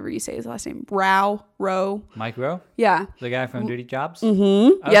 however you say his last name, Rowe. Mike Rowe? Yeah. The guy from Dirty Jobs?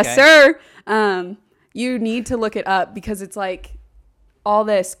 Mm-hmm. Okay. Yes, sir. You need to look it up because it's like all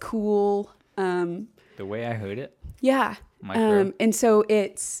this cool The Way I Heard It? Yeah. Mike Rowe. And so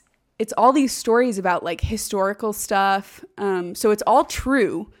it's all these stories about like historical stuff. So it's all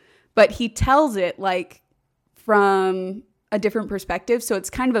true, but he tells it like from a different perspective. So it's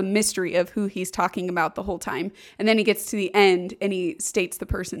kind of a mystery of who he's talking about the whole time. And then he gets to the end and he states the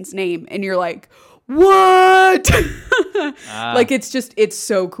person's name and you're like, what? Like it's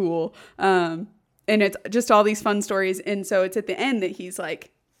so cool. And it's just all these fun stories. And so it's at the end that he's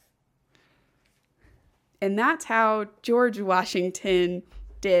like, and that's how George Washington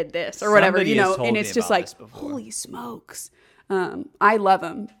did this or whatever, Somebody you know, has told and me it's just about like, this before. holy smokes. I love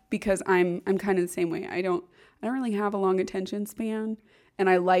them because I'm kind of the same way. I don't really have a long attention span, and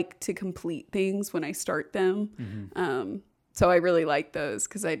I like to complete things when I start them. Mm-hmm. So I really like those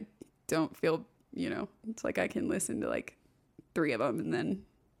because I don't feel, you know, it's like I can listen to like 3 of them and then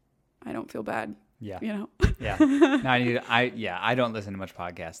I don't feel bad. Yeah. You know? Yeah. No, I don't listen to much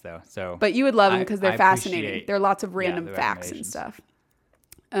podcasts though. So But you would love them because they're I fascinating. appreciate, There are lots of random the facts and recommendations. stuff.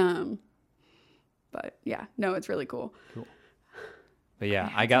 But yeah, no, it's really cool. Cool. But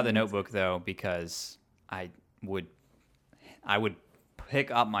yeah, I got the notebook though because I would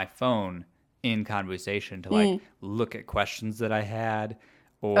pick up my phone in conversation to like look at questions that I had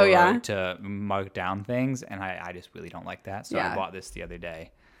or to mark down things, and I just really don't like that. So I bought this the other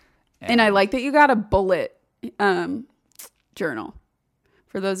day. And I like that you got a bullet journal.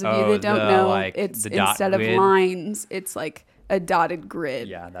 For those of you that don't know, like it's the dot instead grid. of lines, it's like a dotted grid.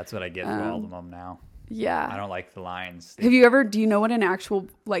 Yeah, that's what I get through all of them now. Yeah. I don't like the lines. Do you know what an actual,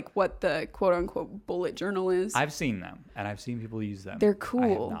 like what the quote unquote bullet journal is? I've seen them and I've seen people use them. They're I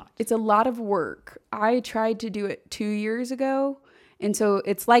have cool. not. It's a lot of work. I tried to do it 2 years ago. And so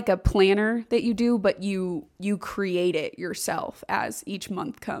it's like a planner that you do, but you create it yourself as each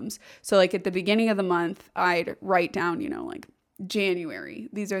month comes. So like at the beginning of the month, I'd write down, you know, like January.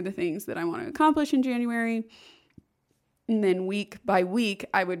 These are the things that I want to accomplish in January. And then week by week,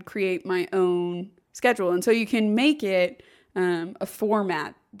 I would create my own schedule. And so you can make it a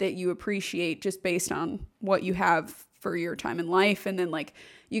format that you appreciate just based on what you have for your time in life. And then like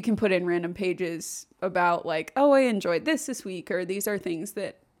you can put in random pages about like, oh, I enjoyed this week, or these are things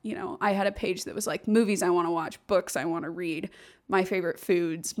that, you know, I had a page that was like movies I want to watch, books I want to read, my favorite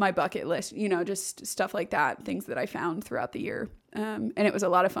foods, my bucket list, you know, just stuff like that, things that I found throughout the year. And it was a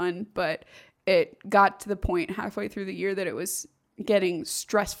lot of fun, but it got to the point halfway through the year that it was getting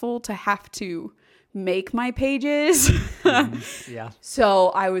stressful to have to make my pages. Yeah. So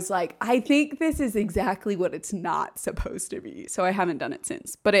I was like, I think this is exactly what it's not supposed to be. So I haven't done it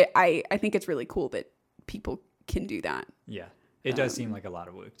since. But I think it's really cool that people can do that. Yeah. It does seem like a lot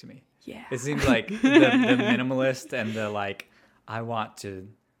of work to me. Yeah. It seems like the minimalist and the like, I want to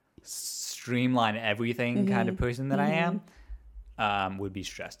streamline everything kind of person that I am would be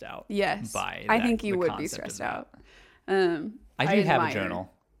stressed out. Yes. By I that, think you the would be concept of stressed that. out. I do have a admire.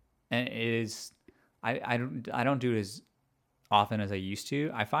 journal, and it is I don't do it as often as I used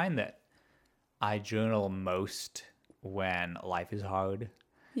to. I find that I journal most when life is hard,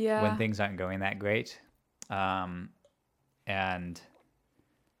 Yeah. when things aren't going that great, and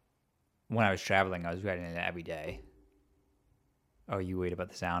when I was traveling, I was writing it every day. Oh, you worried about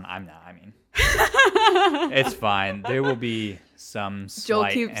the sound? I'm not. I mean, it's fine. There will be some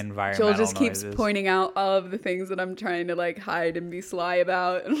slight environmental Joel just noises. keeps pointing out all of the things that I'm trying to like hide and be sly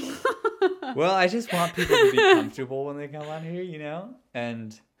about. Well, I just want people to be comfortable when they come on here, you know?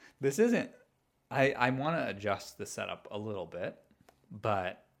 And this isn't... I want to adjust the setup a little bit,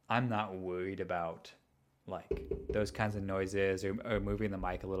 but I'm not worried about, like, those kinds of noises or moving the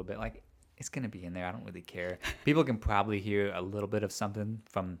mic a little bit. Like, it's going to be in there. I don't really care. People can probably hear a little bit of something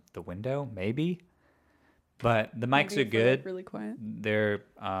from the window, maybe. But the mics are good. Like really quiet. They're,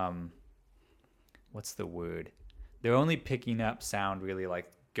 what's the word? They're only picking up sound really,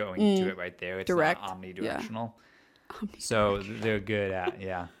 like, going to it right there. It's Direct. not omnidirectional. Yeah. So they're good at,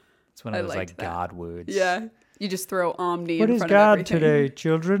 yeah. It's one of I those, like, liked that. God words. Yeah. You just throw omni What in is front God of everything. today,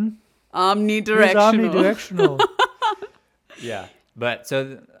 children? Omnidirectional. Omnidirectional. Yeah. But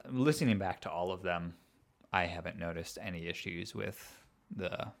so listening back to all of them, I haven't noticed any issues with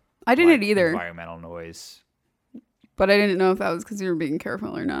the I didn't either, environmental noise. but I didn't know if that was because you were being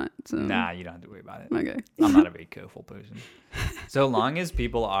careful or not. So. Nah, you don't have to worry about it. Okay. I'm not a very careful person. So long as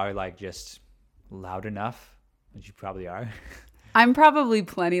people are like just loud enough, which you probably are. I'm probably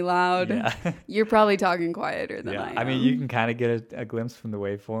plenty loud. Yeah. You're probably talking quieter than Yeah. I am. I mean, you can kind of get a glimpse from the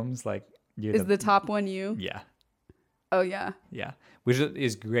waveforms. Like, you're Is the top one you? yeah. Oh, yeah. Yeah, which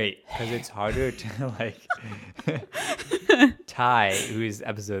is great because it's harder to like Ty, who's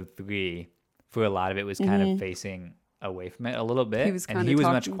episode 3, for a lot of it was kind of facing away from it a little bit, He was and kinda he was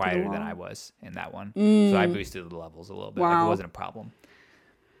much talking to the quieter than wall. I was in that one. So I boosted the levels a little bit. Like, Wow. it wasn't a problem,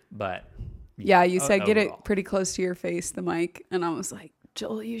 but Yeah, you said get it overall. pretty close to your face, the mic. And I was like,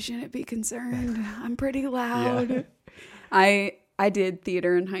 Joel, you shouldn't be concerned. I'm pretty loud. Yeah. I did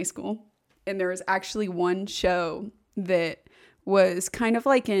theater in high school. And there was actually one show that was kind of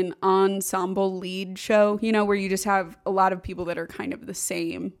like an ensemble lead show, you know, where you just have a lot of people that are kind of the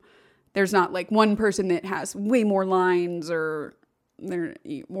same. There's not like one person that has way more lines or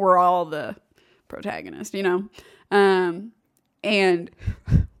we're all the protagonist, you know? And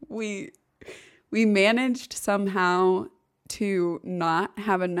we managed somehow to not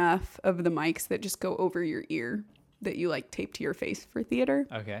have enough of the mics that just go over your ear that you like tape to your face for theater.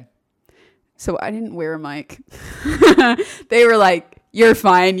 Okay. So I didn't wear a mic. They were like, you're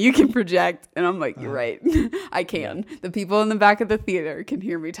fine. You can project. And I'm like, you're right. I can. Yeah. The people in the back of the theater can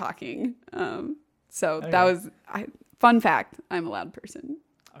hear me talking. So okay. That was fun fact. I'm a loud person.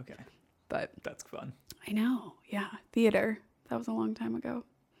 Okay. But that's fun. I know. Yeah. Theater. That was a long time ago.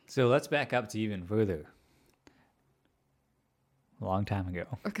 So let's back up to even further. A long time ago.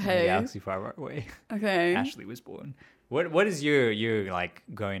 Okay. In a galaxy far, far away. Okay. Ashley was born. What is your like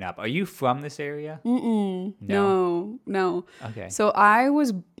growing up? Are you from this area? No. Okay. So I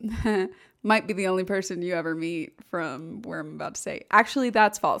was might be the only person you ever meet from where I'm about to say. Actually,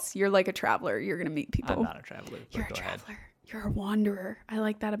 that's false. You're like a traveler. You're gonna meet people. I'm not a traveler. You're a traveler. You're a wanderer. I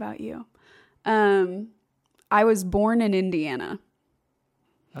like that about you. I was born in Indiana.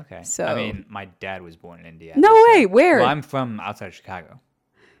 Okay. So I mean, my dad was born in Indiana. No way. Where? Well, I'm from outside of Chicago.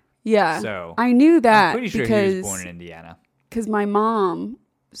 Yeah. So I knew that. I'm pretty sure he was born in Indiana. Because my mom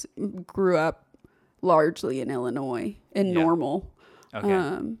grew up largely in Illinois, in Normal. Okay.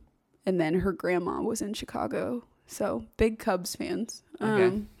 And then her grandma was in Chicago. So big Cubs fans.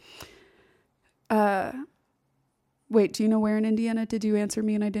 Okay. Wait, do you know where in Indiana? Did you answer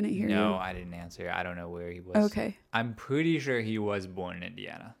me and I didn't hear you? No, I didn't answer. I don't know where he was. Okay. I'm pretty sure he was born in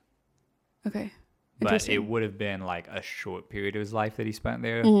Indiana. Okay. But it would have been like a short period of his life that he spent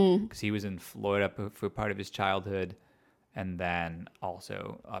there because he was in Florida for part of his childhood and then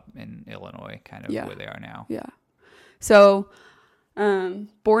also up in Illinois, kind of where they are now. Yeah. So,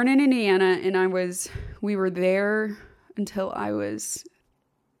 born in Indiana, and we were there until I was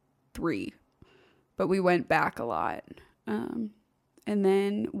 3, but we went back a lot. And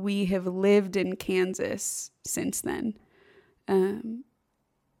then we have lived in Kansas since then. And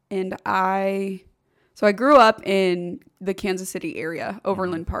I So I grew up in the Kansas City area,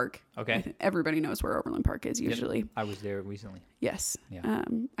 Overland Park. Okay. Everybody knows where Overland Park is usually. Yep. I was there recently. Yes. Yeah.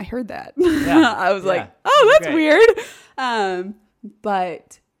 I heard that. Yeah. I was Yeah. like, oh, that's Great. weird.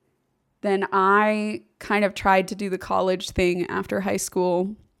 But then I kind of tried to do the college thing after high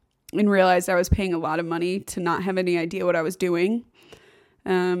school and realized I was paying a lot of money to not have any idea what I was doing.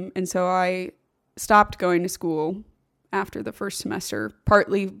 And so I stopped going to school after the first semester,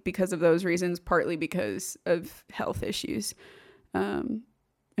 partly because of those reasons, partly because of health issues. And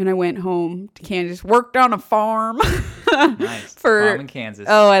I went home to Kansas, worked on a farm. Nice. Farm in Kansas.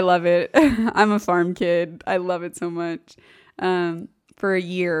 Oh, I love it. I'm a farm kid. I love it so much. For a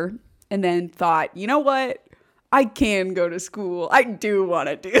year, and then thought, you know what? I can go to school. I do want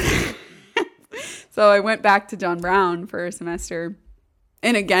to do that. So I went back to John Brown for a semester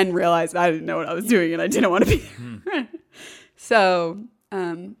and again realized I didn't know what I was doing and I didn't want to be there. So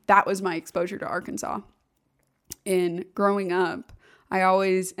that was my exposure to Arkansas. In growing up, I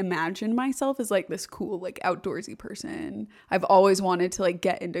always imagined myself as like this cool, like outdoorsy person. I've always wanted to like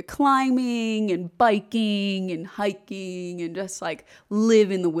get into climbing and biking and hiking and just like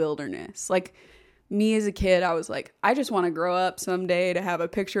live in the wilderness. Like me as a kid, I was like, I just want to grow up someday to have a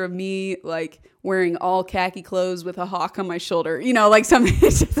picture of me like wearing all khaki clothes with a hawk on my shoulder. You know, like something.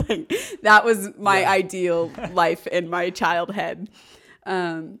 It's just like that was my ideal life in my child head.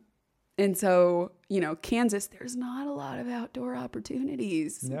 And so, you know, Kansas, there's not a lot of outdoor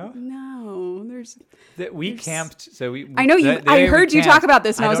opportunities. No, there's. We camped. So we. I know you. I heard you talk about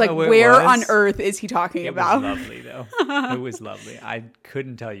this, and I was like, "Where on earth is he talking about?" It was lovely, though. It was lovely. I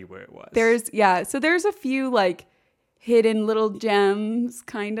couldn't tell you where it was. So there's a few like hidden little gems,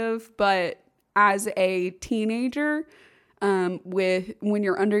 kind of. But as a teenager, when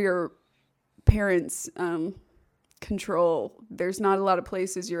you're under your parents' control, there's not a lot of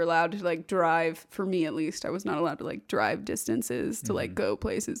places you're allowed to like drive. For me at least, I was not allowed to like drive distances to like go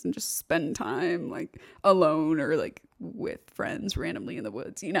places and just spend time like alone or like with friends randomly in the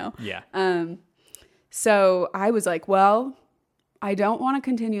woods, you know. So I was like, well, I don't want to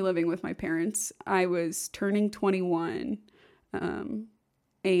continue living with my parents. I was turning 21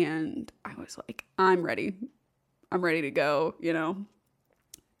 and I was like, I'm ready to go, you know.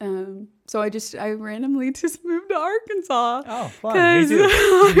 So I randomly just moved to Arkansas. Oh, fun. Me too.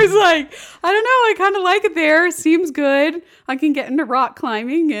 I was like, I don't know. I kind of like it there. Seems good. I can get into rock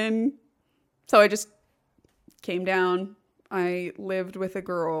climbing. And so I just came down. I lived with a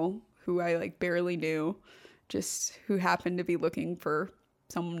girl who I like barely knew, just who happened to be looking for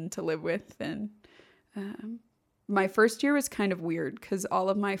someone to live with. And, my first year was kind of weird because all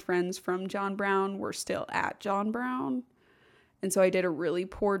of my friends from John Brown were still at John Brown. And so I did a really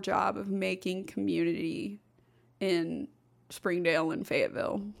poor job of making community in Springdale and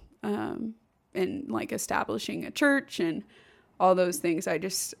Fayetteville, and like establishing a church and all those things. I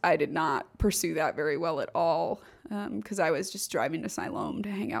did not pursue that very well at all, because I was just driving to Siloam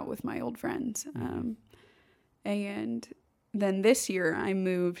to hang out with my old friends. And then this year I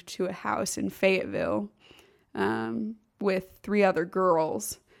moved to a house in Fayetteville with 3 other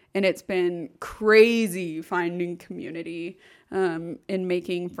girls. And it's been crazy finding community and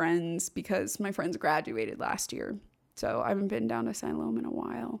making friends because my friends graduated last year. So I haven't been down to Siloam in a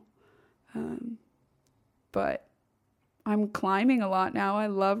while. But I'm climbing a lot now. I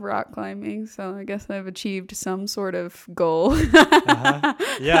love rock climbing. So I guess I've achieved some sort of goal.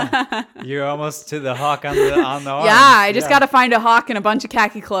 Yeah. You're almost to the hawk on the arm. Yeah, I just got to find a hawk in a bunch of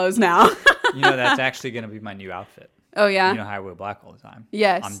khaki clothes now. You know, that's actually going to be my new outfit. Oh, yeah? You know how I wear black all the time?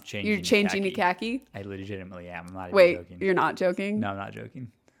 Yes. I'm changing You're changing to khaki? I legitimately am. I'm not even joking. Wait, you're not joking? No, I'm not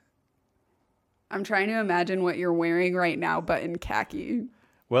joking. I'm trying to imagine what you're wearing right now, but in khaki.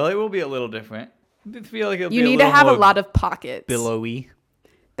 Well, it will be a little different. I feel like it'll You be need a to have a more lot of pockets. billowy.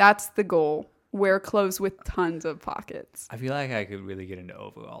 That's the goal. Wear clothes with tons of pockets. I feel like I could really get into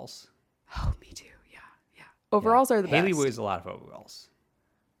overalls. Oh, me too. Yeah. Overalls are the Haley best. wears a lot of overalls.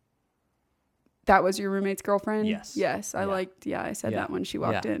 That was your roommate's girlfriend? Yes. Yes. I said Yeah. that when she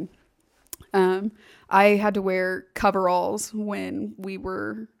walked in. I had to wear coveralls when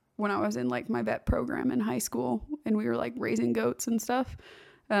I was in like my vet program in high school and we were like raising goats and stuff.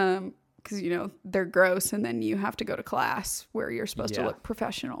 Cause you know, they're gross and then you have to go to class where you're supposed to look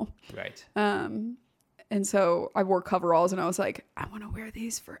professional. Right. And so I wore coveralls and I was like, I want to wear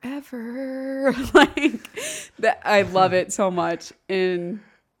these forever. Like that. I love it so much. And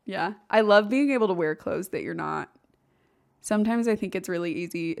yeah, I love being able to wear clothes that you're not. Sometimes I think it's really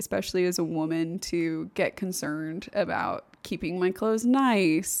easy, especially as a woman, to get concerned about keeping my clothes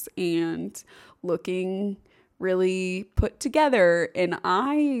nice and looking really put together. And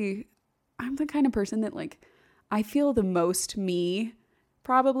I I'm the kind of person that like I feel the most me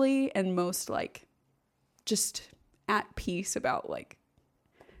probably, and most like just at peace about like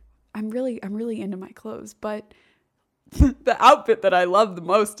I'm really into my clothes, but the outfit that I love the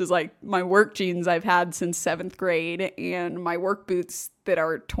most is like my work jeans I've had since 7th grade, and my work boots that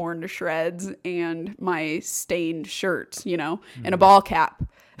are torn to shreds, and my stained shirts, you know, and a ball cap.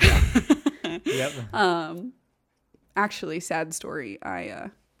 Yep. Actually, sad story. I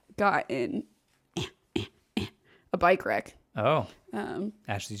got in a bike wreck. Oh.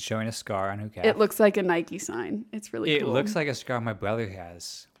 Ashley's showing a scar on her calf. It looks like a Nike sign. It's really cool. It looks like a scar my brother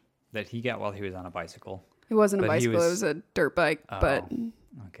has that he got while he was on a bicycle. It wasn't a But he bicycle, it was- was a dirt bike, but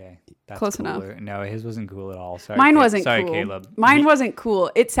Okay. That's Close cooler. No, his wasn't cool at all. Sorry. mine wasn't Sorry, cool. Caleb. Mine wasn't cool.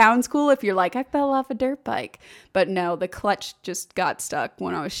 It sounds cool if you're like, I fell off a dirt bike. But no, the clutch just got stuck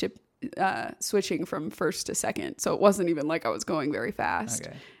when I was switching from first to second. So it wasn't even like I was going very fast.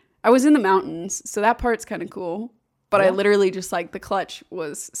 Okay. I was in the mountains, so that part's kind of cool. But I Yeah. literally just like the clutch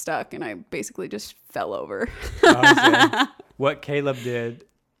was stuck and I basically just fell over. Honestly, what Caleb did,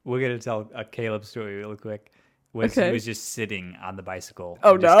 we're going to tell a Caleb story real quick, was Okay. he was just sitting on the bicycle.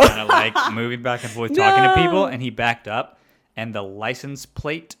 Oh, and no. Just kind of like moving back and forth, talking to No. people, and he backed up, and the license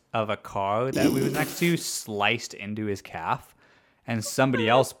plate of a car that we was next to sliced into his calf, and somebody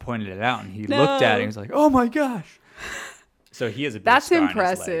else pointed it out, and he looked at it and he was like, oh my gosh. So he has a big That's scar on his leg.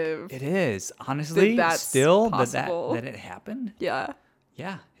 impressive. It is. Honestly, that's still possible. that it happened. Yeah.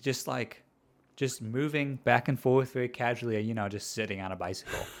 Yeah, just moving back and forth very casually, you know, just sitting on a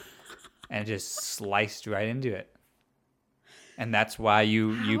bicycle, and just sliced right into it. And that's why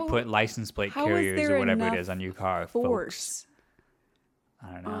you put license plate how is carriers there or whatever it enough is on your car, folks. Force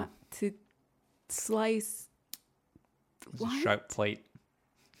I don't know. to slice. It's a What? sharp plate.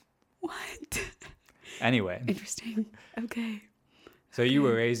 What? Anyway, Interesting. Okay. so you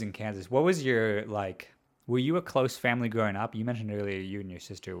were raised in Kansas. What was your were you a close family growing up? You mentioned earlier you and your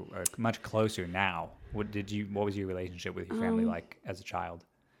sister are much closer now. What was your relationship with your family like as a child?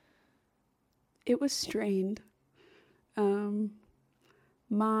 It was strained. My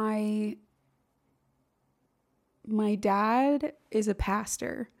dad is a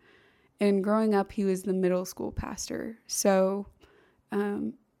pastor, and growing up he was the middle school pastor. So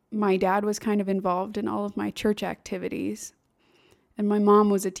my dad was kind of involved in all of my church activities, and my mom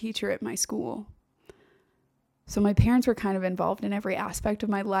was a teacher at my school. So my parents were kind of involved in every aspect of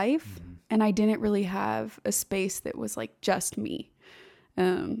my life, and I didn't really have a space that was like just me.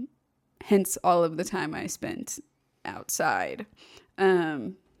 Hence all of the time I spent outside.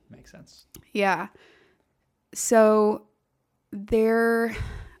 Makes sense. Yeah. So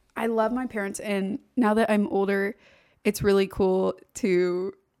I love my parents, and now that I'm older, it's really cool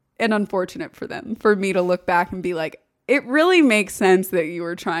and unfortunate for me to look back and be like, it really makes sense that you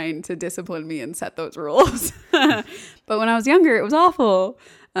were trying to discipline me and set those rules. But when I was younger, it was awful.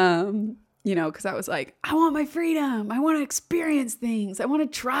 You know, because I was like, I want my freedom. I want to experience things. I want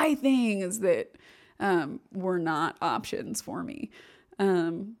to try things that were not options for me.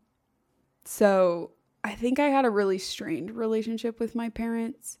 So I think I had a really strained relationship with my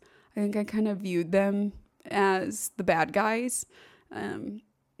parents. I think I kind of viewed them as the bad guys.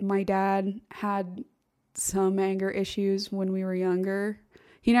 My dad had some anger issues when we were younger.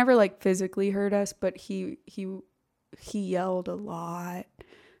 He never like physically hurt us, but he yelled a lot.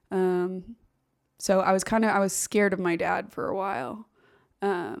 So I was scared of my dad for a while.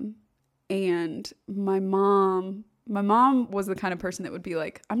 And my mom was the kind of person that would be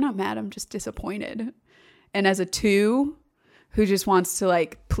like, I'm not mad, I'm just disappointed. And as a 2 who just wants to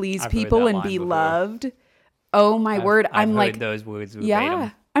like please I've heard people that and line be before. loved. Oh my word. I've I'm heard like, those words verbatim. yeah,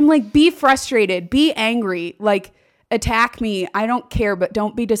 I'm like, be frustrated, be angry, like attack me. I don't care, but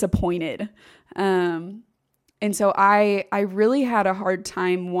don't be disappointed. And so I really had a hard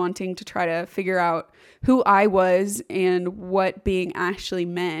time wanting to try to figure out who I was and what being Ashley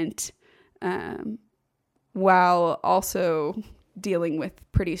meant, while also dealing with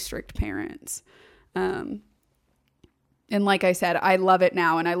pretty strict parents. And like I said, I love it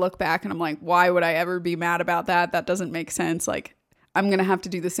now, and I look back and I'm like, why would I ever be mad about that? That doesn't make sense. Like, I'm going to have to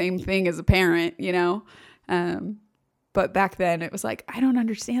do the same thing as a parent, you know? But back then it was like, I don't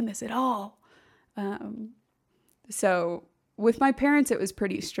understand this at all. So with my parents, it was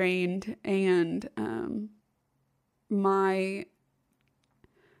pretty strained, and my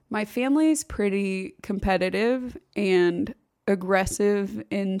family's pretty competitive and aggressive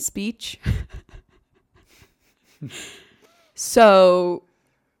in speech. So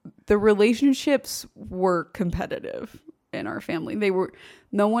the relationships were competitive in our family.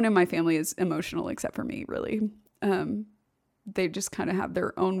 No one in my family is emotional except for me, really. they just kind of have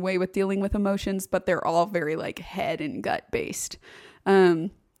their own way with dealing with emotions, but they're all very like head and gut based.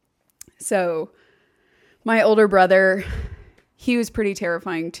 So my older brother, he was pretty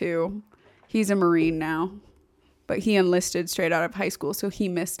terrifying too. He's a Marine now, but he enlisted straight out of high school. So he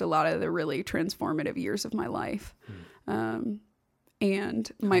missed a lot of the really transformative years of my life. And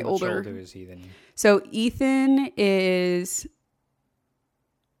my How much older is he than you? So Ethan is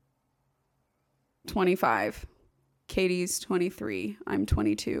 25. Katie's 23. I'm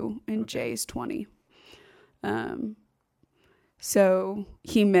 22. And Jay's 20. So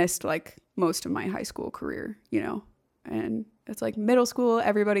he missed like most of my high school career, you know, and it's like middle school,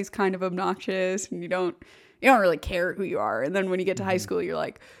 everybody's kind of obnoxious and you don't really care who you are. And then when you get to high school, you're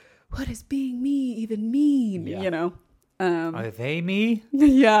like, what does being me even mean? Yeah. You know? Are they me?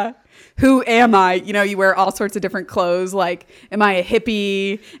 Yeah. Who am I? You know, you wear all sorts of different clothes. Like, am I a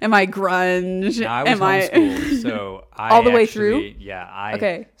hippie? Am I grunge? No, I was homeschooled, so I all the way through? Yeah.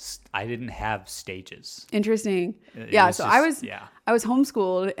 I didn't have stages. Interesting. It Yeah. was So just- I was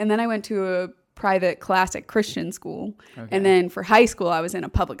homeschooled, and then I went to a private classic Christian school. Okay. And then for high school, I was in a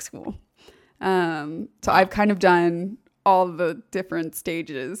public school. So I've kind of done all the different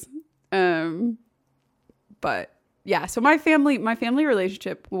stages. But yeah, so my family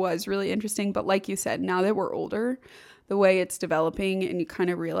relationship was really interesting. But like you said, now that we're older, the way it's developing and you kind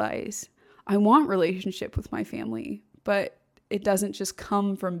of realize I want relationship with my family, but it doesn't just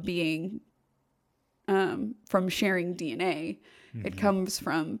come from being, from sharing DNA. Mm-hmm. It comes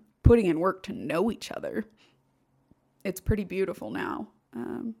from putting in work to know each other. It's pretty beautiful now.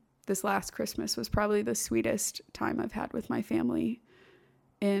 This last Christmas was probably the sweetest time I've had with my family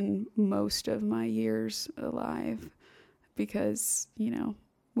in most of my years alive, because, you know,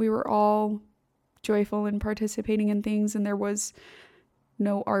 we were all joyful and participating in things, and there was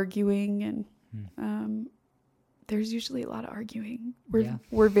no arguing, and there's usually a lot of arguing.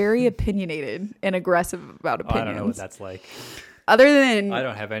 We're very opinionated and aggressive about opinions. I don't know what that's like. Other than I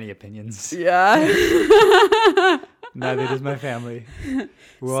don't have any opinions. Yeah. Neither does my family.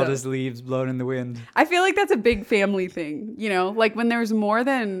 We're all just leaves blown in the wind. I feel like that's a big family thing, you know, like when there's more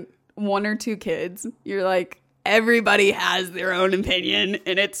than one or two kids, you're like, everybody has their own opinion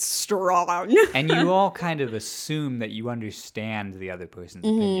and it's strong. And you all kind of assume that you understand the other person's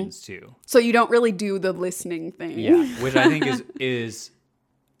opinions too. So you don't really do the listening thing. Yeah, which I think is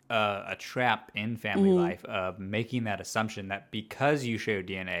a trap in family life of making that assumption that because you share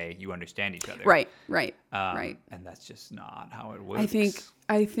DNA, you understand each other. Right. And that's just not how it works.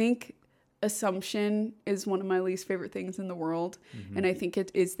 I think assumption is one of my least favorite things in the world. And I think it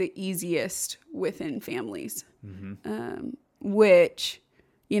is the easiest within families, which,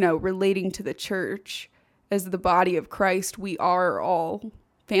 you know, relating to the church as the body of Christ, we are all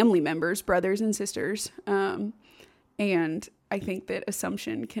family members, brothers and sisters. And I think that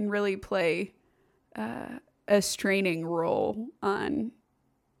assumption can really play a straining role on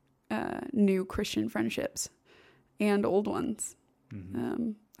new Christian friendships and old ones.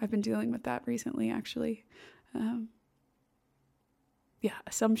 I've been dealing with that recently, actually.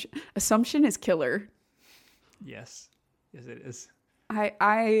 Assumption is killer. Yes, it is.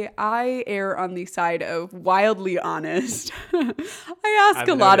 I err on the side of wildly honest. I ask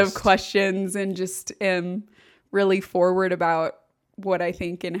a lot of questions and just am really forward about what I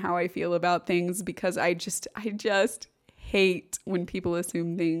think and how I feel about things, because I just hate when people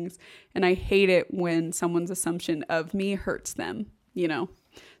assume things, and I hate it when someone's assumption of me hurts them, you know?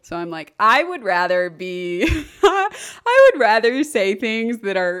 So I'm like, I would rather say things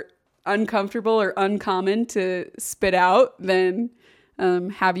that are uncomfortable or uncommon to spit out than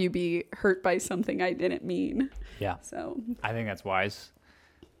have you be hurt by something I didn't mean. Yeah. So I think that's wise.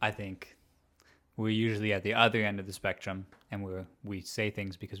 I think we're usually at the other end of the spectrum, and we say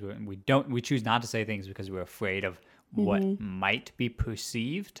things because we choose not to say things because we're afraid of what might be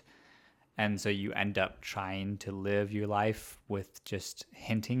perceived. And so you end up trying to live your life with just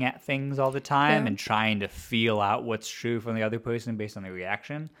hinting at things all the time and trying to feel out what's true from the other person based on the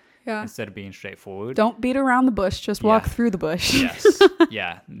reaction instead of being straightforward. Don't beat around the bush, just walk through the bush. Yes.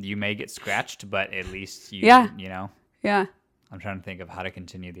 Yeah. You may get scratched, but at least you know. Yeah. I'm trying to think of how to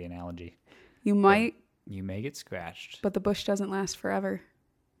continue the analogy. You might. You may get scratched. But the bush doesn't last forever.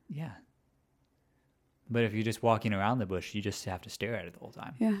 Yeah. But if you're just walking around the bush, you just have to stare at it the whole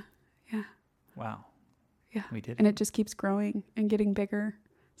time. Yeah. Yeah. Wow. Yeah. We did. And it just keeps growing and getting bigger.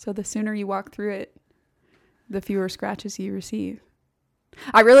 So the sooner you walk through it, the fewer scratches you receive.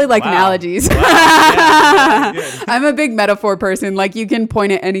 I really like analogies. Wow. Yeah, I'm a big metaphor person. Like, you can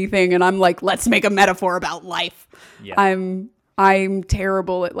point at anything and I'm like, let's make a metaphor about life. Yeah. I'm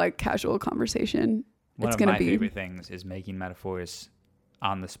terrible at like casual conversation. One it's of gonna my be favorite things is making metaphors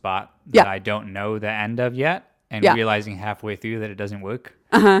on the spot that I don't know the end of yet, and realizing halfway through that it doesn't work,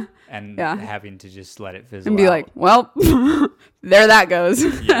 and having to just let it fizzle and be out. like, well, there that goes.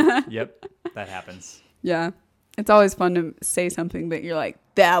 Yep, that happens. Yeah. It's always fun to say something that you're like,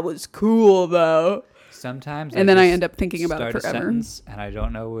 that was cool though. Sometimes and then I end up thinking about it start forever. a sentence and I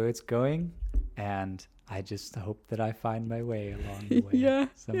don't know where it's going, and I just hope that I find my way along the way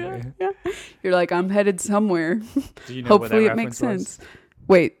somewhere. Yeah. You're like, I'm headed somewhere. Do you know Hopefully what that it makes reference sense.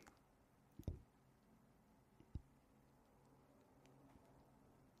 Wait.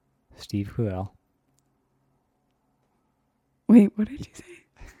 Steve Carell. Wait, what did you say?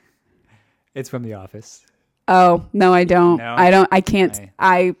 It's from The Office. Oh, no, I don't. No? I can't.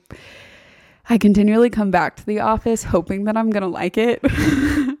 I continually come back to The Office hoping that I'm going to like it.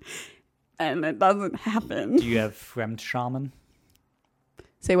 And it doesn't happen. Do you have Fremdschämen?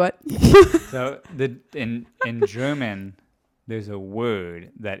 Say what? So in German, there's a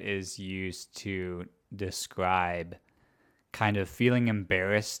word that is used to describe kind of feeling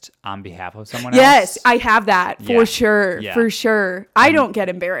embarrassed on behalf of someone else. Yes, I have that for sure. Yeah. For sure. I don't get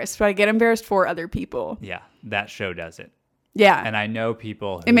embarrassed, but I get embarrassed for other people. Yeah, that show does it. Yeah. And I know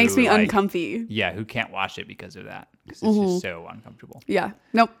people who, it makes me uncomfy. Yeah, who can't watch it because of that. Because it's just so uncomfortable. Yeah.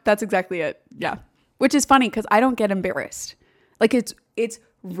 Nope, that's exactly it. Yeah. Which is funny because I don't get embarrassed. Like it's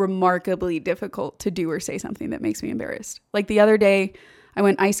remarkably difficult to do or say something that makes me embarrassed. Like the other day, I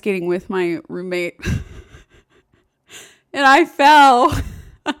went ice skating with my roommate and I fell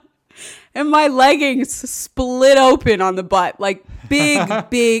and my leggings split open on the butt. Like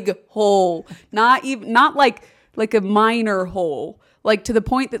big hole. Not like a minor hole. Like to the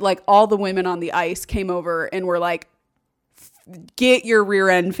point that like all the women on the ice came over and were like, get your rear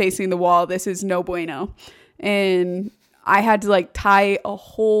end facing the wall. This is no bueno. And I had to like tie a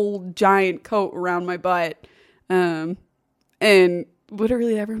whole giant coat around my butt. And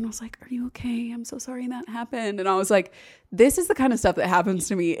literally everyone was like, are you okay? I'm so sorry that happened. And I was like, this is the kind of stuff that happens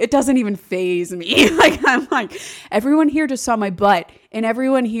to me. It doesn't even faze me. Like, I'm like, everyone here just saw my butt. And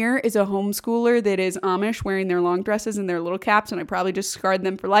everyone here is a homeschooler that is Amish wearing their long dresses and their little caps. And I probably just scarred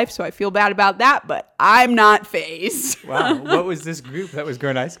them for life. So I feel bad about that, but I'm not fazed. Wow. What was this group that was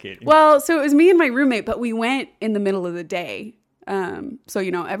going ice skating? Well, so it was me and my roommate, but we went in the middle of the day. So,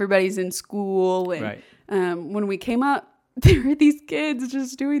 everybody's in school. And when we came up, there were these kids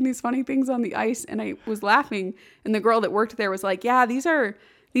just doing these funny things on the ice, and I was laughing. And the girl that worked there was like, yeah, these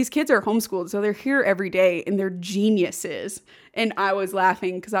kids are homeschooled, so they're here every day, and they're geniuses. And I was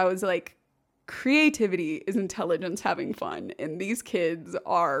laughing because I was like, creativity is intelligence having fun, and these kids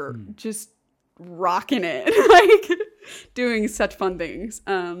are just rocking it, like doing such fun things.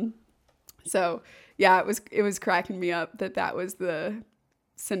 So yeah, it was cracking me up that was the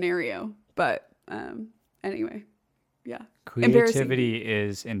scenario. But anyway. Yeah. Creativity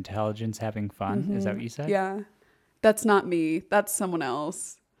is intelligence having fun. Is that what you said? Yeah. That's not me. That's someone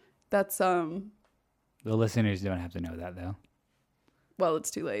else. That's The listeners don't have to know that though. Well, it's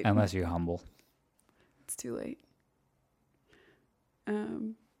too late. Unless you're humble. It's too late.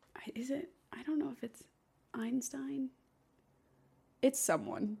 Is it? I don't know if it's Einstein. It's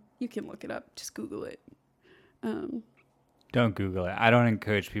someone. You can look it up. Just Google it. Don't Google it. I don't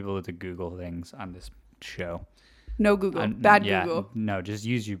encourage people to Google things on this show. No Google. Bad Google. No, just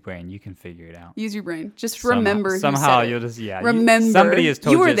use your brain. You can figure it out. Use your brain. Just remember. Somehow who said you'll it. just remember. Somebody has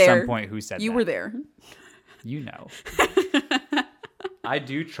told you at there. some point who said that. You were there. You know. I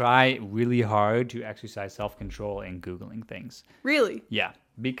do try really hard to exercise self-control in Googling things. Really? Yeah,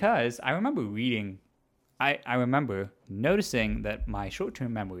 because I remember reading. I remember noticing that my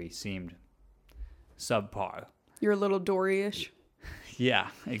short-term memory seemed subpar. You're a little Dory-ish. Yeah,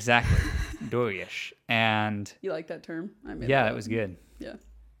 exactly. Dory-ish. And you like that term? That was good. Yeah.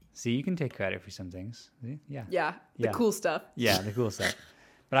 See, you can take credit for some things. Yeah. Yeah. The cool stuff. Yeah, the cool stuff.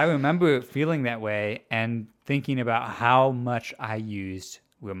 But I remember feeling that way and thinking about how much I used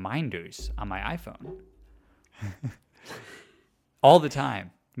reminders on my iPhone. All the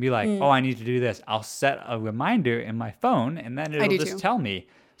time. Be like, oh, I need to do this. I'll set a reminder in my phone and then it'll just tell me.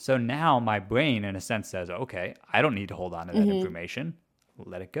 So now my brain, in a sense, says, okay, I don't need to hold on to that information.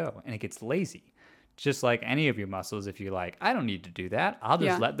 Let it go. And it gets lazy. Just like any of your muscles, if you're like, I don't need to do that. I'll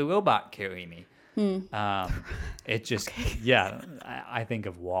just let the robot carry me. It just, I think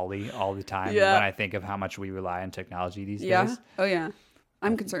of WALL-E all the time when I think of how much we rely on technology these days. Oh, yeah.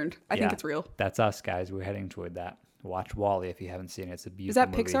 I'm concerned. I think it's real. That's us, guys. We're heading toward that. Watch WALL-E if you haven't seen it. It's a beautiful Is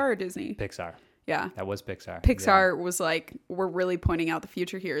that movie. Pixar or Disney? Pixar. Yeah. That was Pixar. Pixar was like, we're really pointing out the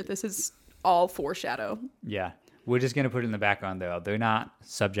future here. This is all foreshadow. Yeah. We're just going to put it in the background, though. They're not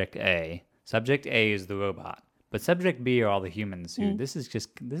subject A. Subject A is the robot, but subject B are all the humans who this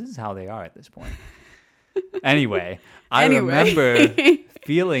is how they are at this point. Anyway, I remember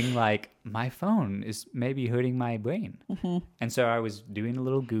feeling like my phone is maybe hurting my brain. And so I was doing a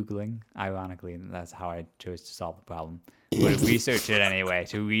little Googling, ironically, and that's how I chose to solve the problem. But research it anyway,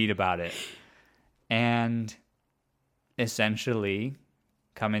 to read about it. And essentially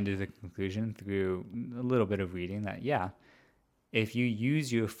come to the conclusion through a little bit of reading that, if you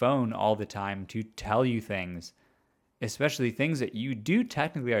use your phone all the time to tell you things, especially things that you do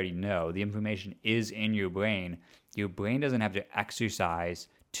technically already know, the information is in your brain doesn't have to exercise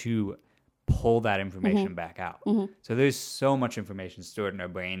to pull that information back out. So there's so much information stored in our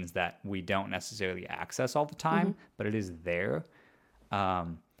brains that we don't necessarily access all the time, but it is there.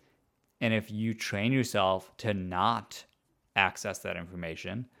 And if you train yourself to not access that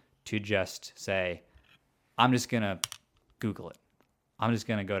information, to just say, I'm just going to Google it. I'm just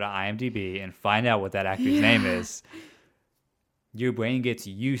going to go to IMDb and find out what that actor's name is. Your brain gets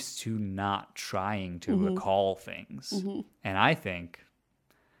used to not trying to recall things. And I think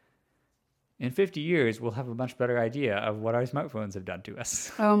in 50 years, we'll have a much better idea of what our smartphones have done to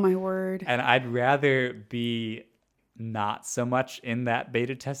us. Oh, my word. And I'd rather be not so much in that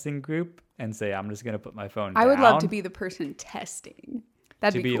beta testing group and say, I'm just going to put my phone down. I would love to be the person testing.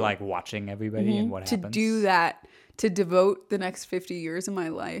 That'd be cool. like watching everybody and what happens. To do that, to devote the next 50 years of my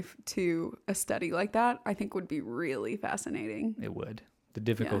life to a study like that, I think would be really fascinating. It would. The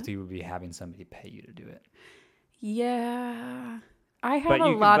difficulty would be having somebody pay you to do it. Yeah. I have a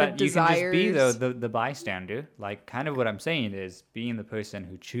lot of desires. You can just be the bystander. Like, kind of what I'm saying is being the person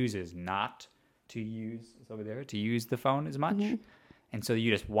who chooses not to use, it's over there, to use the phone as much. And so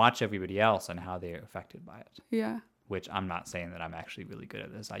you just watch everybody else and how they're affected by it. Yeah. Which I'm not saying that I'm actually really good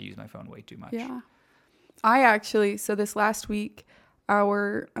at this. I use my phone way too much. Yeah. So this last week,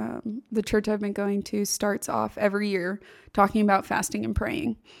 the church I've been going to starts off every year talking about fasting and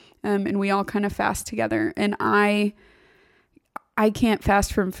praying. And we all kind of fast together. And I can't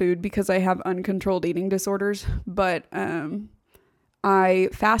fast from food because I have uncontrolled eating disorders, but I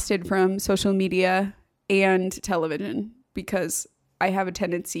fasted from social media and television because I have a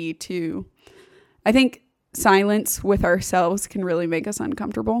tendency to, I think silence with ourselves can really make us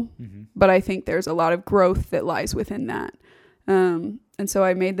uncomfortable, but I think there's a lot of growth that lies within that. And so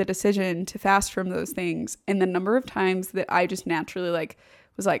I made the decision to fast from those things. And the number of times that I just naturally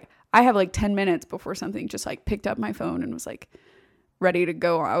was like, I have 10 minutes before something just picked up my phone and was ready to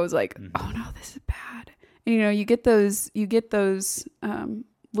go. I was like, oh no, this is bad. And you get those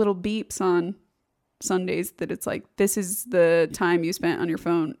little beeps on Sundays that it's this is the time you spent on your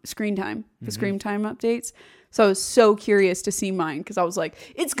phone, screen time, the screen time updates. So I was so curious to see mine because I was like,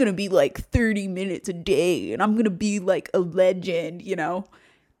 it's going to be 30 minutes a day and I'm going to be a legend,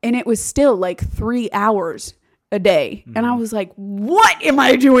 and it was still 3 hours a day. And I was like, what am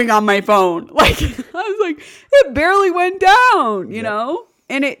I doing on my phone? I was like, it barely went down, you know?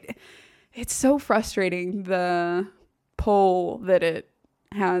 And it's so frustrating, the pull that it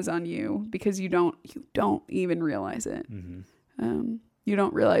has on you, because you don't even realize it. You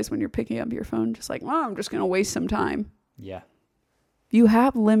don't realize when you're picking up your phone, just I'm just going to waste some time. Yeah. You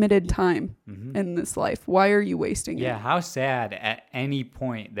have limited time in this life. Why are you wasting it? Yeah. How sad at any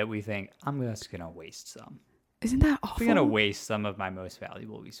point that we think, I'm just going to waste some. Isn't that awful? I'm going to waste some of my most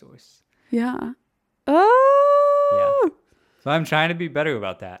valuable resource. Yeah. Oh. Yeah. So I'm trying to be better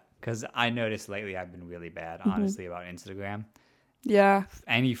about that, because I noticed lately I've been really bad, honestly, about Instagram. Yeah.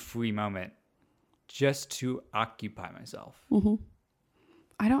 Any free moment just to occupy myself.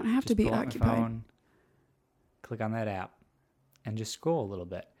 I don't have to be occupied. My phone, click on that app and just scroll a little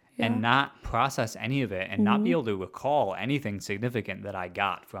bit and not process any of it and not be able to recall anything significant that I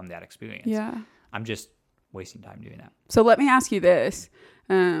got from that experience. Yeah. I'm just wasting time doing that. So let me ask you this.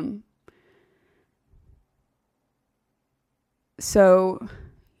 So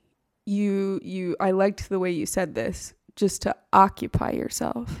I liked the way you said this, just to occupy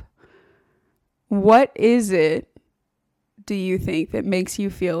yourself. What is it, do you think, that makes you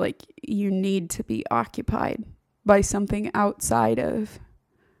feel like you need to be occupied by something outside of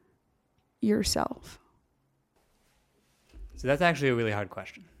yourself? So that's actually a really hard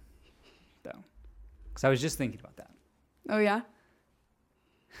question, though, because I was just thinking about that. Oh, yeah?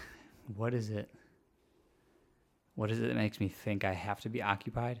 What is it? What is it that makes me think I have to be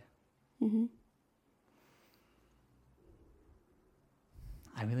occupied?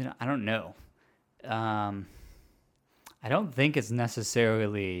 I don't know. I don't think it's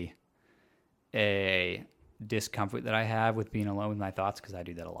necessarily a discomfort that I have with being alone with my thoughts, because I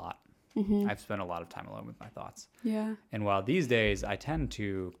do that a lot. I've spent a lot of time alone with my thoughts. Yeah. And while these days I tend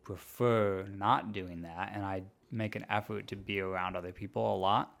to prefer not doing that, and I make an effort to be around other people a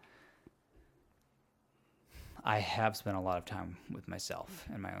lot, I have spent a lot of time with myself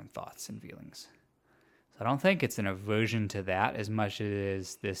and my own thoughts and feelings. So I don't think it's an aversion to that as much as it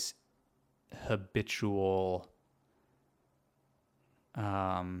is this habitual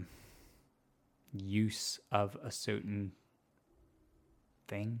use of a certain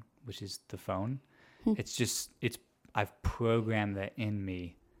thing, which is the phone. I've programmed that in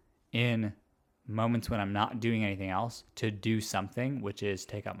me in moments when I'm not doing anything else to do something, which is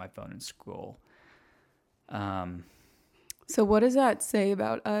take out my phone and scroll. So what does that say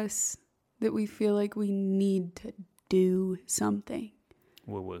about us that we feel like we need to do something?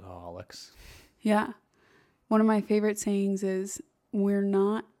 We're workaholics. Yeah. One of my favorite sayings is, we're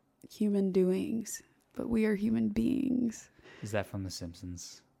not human doings, but we are human beings. Is that from The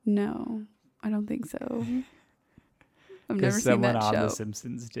Simpsons? No, I don't think so. I've never seen someone that on show. The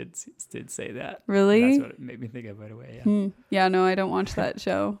Simpsons did say that. Really? That's what it made me think of right away. Yeah. Yeah, no, I don't watch that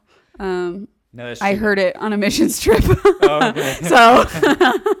show. No, that's I true. heard it on a missions trip. Oh, okay. So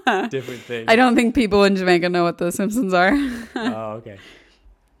Different thing. I don't think people in Jamaica know what the Simpsons are Oh, okay.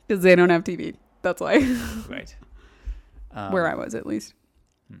 because they don't have TV. That's why. Right. Where I was, at least.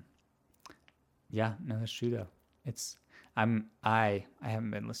 Yeah, no, that's true though. I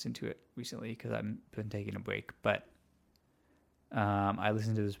haven't been listening to it recently because I've been taking a break, but I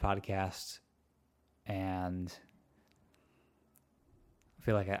listened to this podcast and I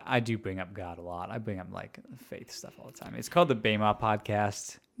feel like I do bring up God a lot. I bring up like faith stuff all the time. It's called the Bema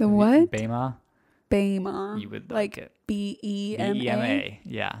podcast. The what? Bema. Bema. You would like it. BEMA. BEMA.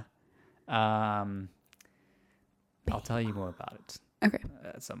 Yeah. I'll tell you more about it. Okay.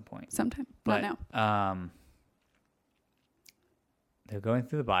 At some point. Sometime. But, Not now. They're going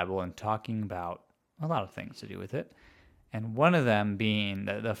through the Bible and talking about a lot of things to do with it. And one of them being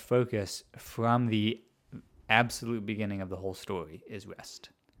the focus from the absolute beginning of the whole story is rest.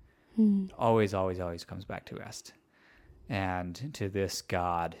 Always, always, always comes back to rest. And to this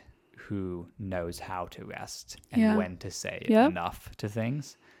God who knows how to rest and when to say enough to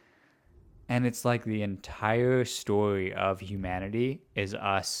things. And it's like the entire story of humanity is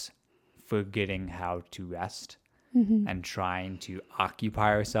us forgetting how to rest and trying to occupy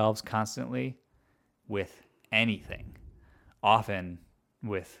ourselves constantly with anything, often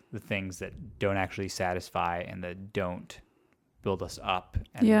with the things that don't actually satisfy and that don't build us up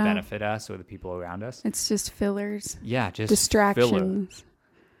and benefit us or the people around us. It's just fillers. Yeah, just distractions. Filler.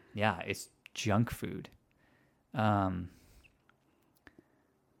 Yeah, it's junk food. So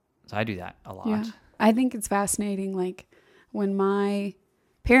I do that a lot. Yeah. I think it's fascinating, like when my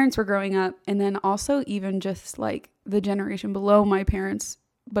parents were growing up, and then also even just like the generation below my parents,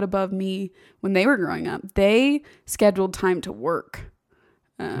 but above me, when they were growing up, they scheduled time to work.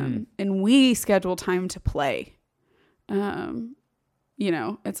 And we schedule time to play.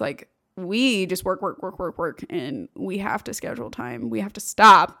 It's like we just work, and we have to schedule time. We have to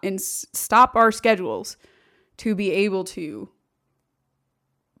stop our schedules to be able to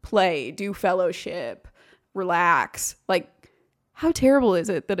play, do fellowship, relax. Like, how terrible is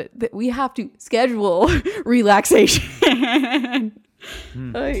it that we have to schedule relaxation?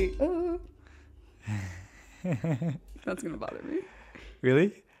 That's gonna bother me.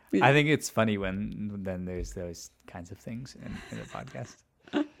 Really? Yeah. I think it's funny when then there's those kinds of things in a podcast.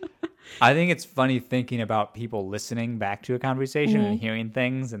 I think it's funny thinking about people listening back to a conversation and hearing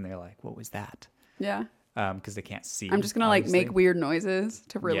things, and they're like, "What was that?" Yeah. Because they can't see. I'm just gonna obviously. make weird noises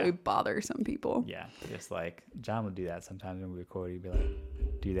to really bother some people. Yeah, just like John would do that sometimes when we record. He'd be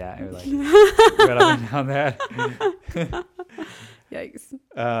like, "Do that," and we're like, "Right up and down that." Yikes.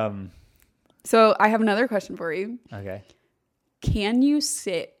 So I have another question for you. Okay. Can you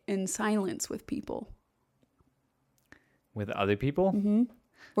sit in silence with people? With other people? Mm-hmm.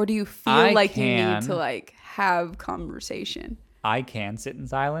 Or do you feel you need to like have conversation? I can sit in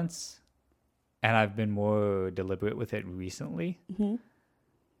silence. And I've been more deliberate with it recently.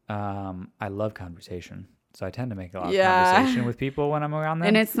 I love conversation. So I tend to make a lot of conversation with people when I'm around them.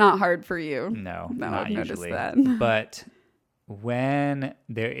 And it's not hard for you. No, I've usually. noticed that. But when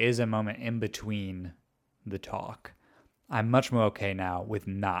there is a moment in between the talk, I'm much more okay now with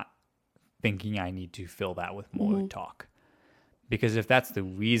not thinking I need to fill that with more talk. Because if that's the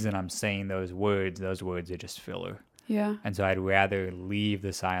reason I'm saying those words are just filler. Yeah. And so I'd rather leave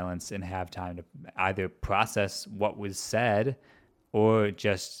the silence and have time to either process what was said or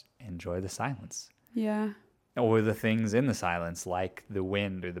just enjoy the silence. Yeah. Or the things in the silence, like the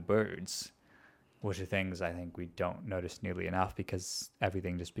wind or the birds. which are things I think we don't notice nearly enough because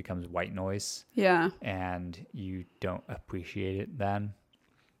everything just becomes white noise. Yeah. And you don't appreciate it then.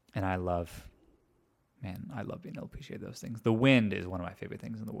 And I love being able to appreciate those things. The wind is one of my favorite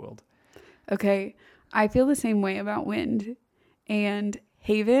things in the world. Okay. I feel the same way about wind. And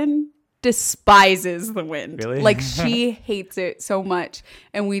Haven despises the wind. Really? Like, she hates it so much.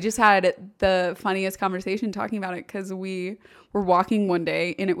 And we just had the funniest conversation talking about it because we were walking one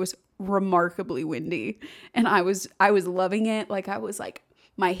day and it was remarkably windy. And I was loving it. Like, I was like,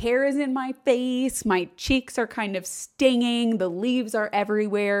 my hair is in my face. My cheeks are kind of stinging. The leaves are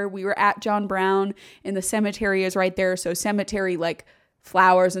everywhere. We were at John Brown and the cemetery is right there. So cemetery, like,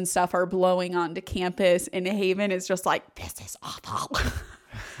 flowers and stuff are blowing onto campus. And Haven is just like, this is awful.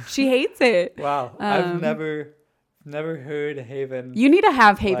 She hates it. Wow. I've never heard Haven. You need to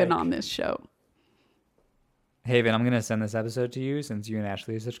have Haven on this show. Haven, I'm going to send this episode to you since you and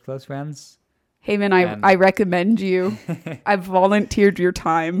Ashley are such close friends. Haven, I recommend you. I've volunteered your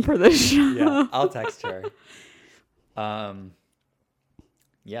time for this show. Yeah, I'll text her.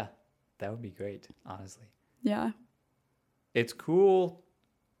 Yeah, that would be great, honestly. Yeah. It's cool.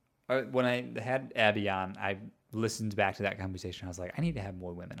 When I had Abby on, I listened back to that conversation. I was like, I need to have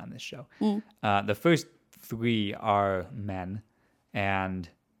more women on this show. The first 3 are men, and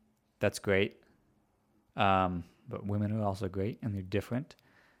that's great. But women are also great, and they're different.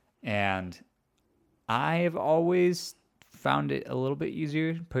 And I've always found it a little bit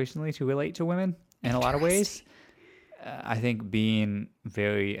easier personally to relate to women in a lot of ways. I think being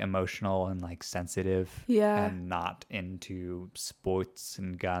very emotional and like sensitive and not into sports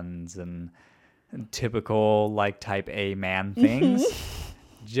and guns and typical like type A man things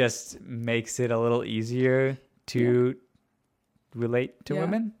just makes it a little easier to relate to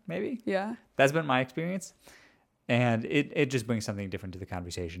women, maybe. Yeah. That's been my experience. And it just brings something different to the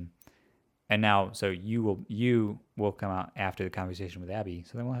conversation. And now, so you will come out after the conversation with Abby.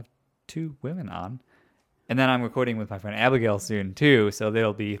 So then we'll have 2 women on. And then I'm recording with my friend Abigail soon too. So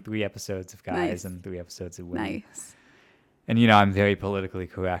there'll be 3 episodes of guys and 3 episodes of women. Nice. And you know, I'm very politically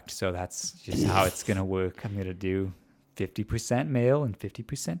correct. So that's just how it's going to work. I'm going to do 50% male and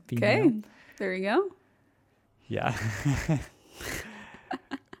 50% female. Okay. There you go. Yeah.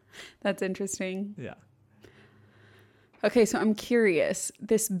 That's interesting. Yeah. Okay, so I'm curious.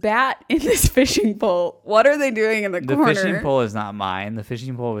 This bat in this fishing pole, what are they doing in the corner? The fishing pole is not mine. The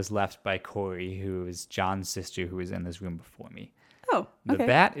fishing pole was left by Corey, who is John's sister, who was in this room before me. Oh, okay. The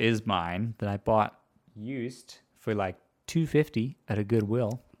bat is mine that I bought used for like $250 at a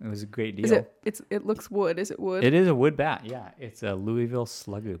Goodwill. It was a great deal. It looks wood. Is it wood? It is a wood bat. Yeah, it's a Louisville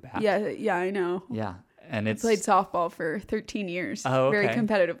Slugger bat. Yeah, I know. Yeah, and I played softball for 13 years. Oh, okay. Very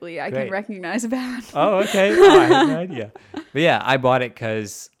competitively. I can recognize a bat. Oh, okay. Oh, I had no idea. But yeah, I bought it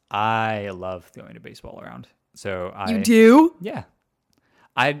because I love throwing a baseball around. So You do? Yeah.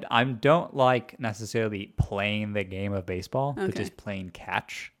 I don't like necessarily playing the game of baseball, but just playing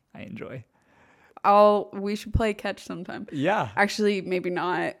catch. I enjoy. We should play catch sometime. Yeah. Actually, maybe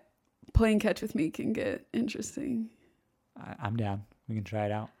not. Playing catch with me can get interesting. I'm down. We can try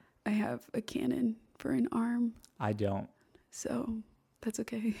it out. I have a cannon for an arm. I don't. So that's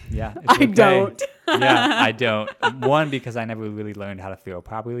okay. Yeah. I don't. Yeah, I don't. One, because I never really learned how to throw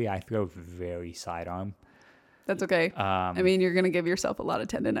properly. I throw very sidearm. That's okay. I mean, you're going to give yourself a lot of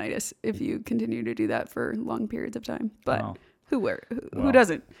tendonitis if you continue to do that for long periods of time. But who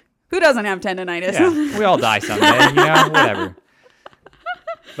doesn't? Who doesn't have tendonitis? Yeah, we all die someday, whatever.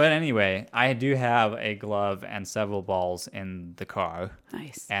 But anyway, I do have a glove and several balls in the car.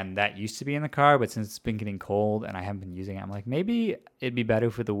 Nice. And that used to be in the car, but since it's been getting cold and I haven't been using it, I'm like, maybe it'd be better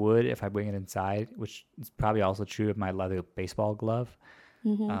for the wood if I bring it inside, which is probably also true of my leather baseball glove.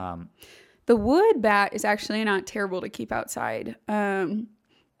 Mm-hmm. The wood bat is actually not terrible to keep outside.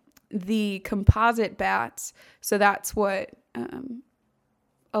 The composite bats, so that's what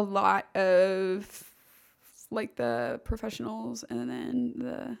a lot of like the professionals and then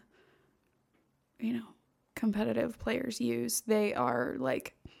the competitive players use. They are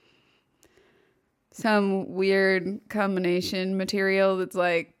like some weird combination material that's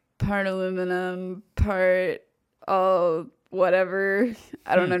like part aluminum, part whatever.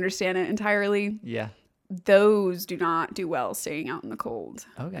 I don't understand it entirely. Yeah. Those do not do well staying out in the cold.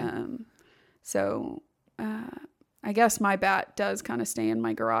 Okay. So I guess my bat does kind of stay in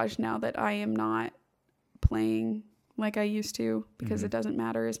my garage now that I am not playing like I used to because it doesn't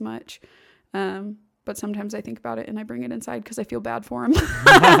matter as much. But sometimes I think about it and I bring it inside because I feel bad for him.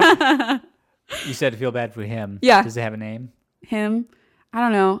 You said feel bad for him. Yeah. Does it have a name? Him? I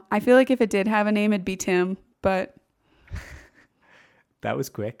don't know. I feel like if it did have a name, it'd be Tim, but... That was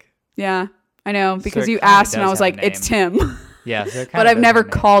quick. Yeah. I know, because it you kinda asked and I does was have a like, it's name. Tim. Yeah, so it But kinda I've does never have a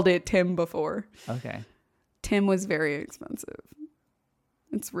name. called it Tim before. Okay. Tim was very expensive.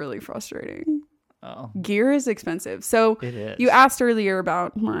 It's really frustrating. Oh, Gear is expensive. So it is. you asked earlier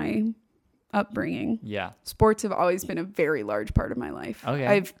about my upbringing. Yeah. Sports have always been a very large part of my life. Okay.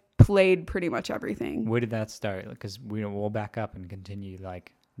 I've played pretty much everything. Where did that start? Because we'll back up and continue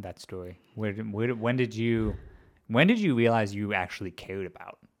like that story. When did you realize you actually cared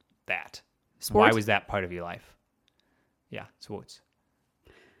about that? Sports? Why was that part of your life? Yeah, sports.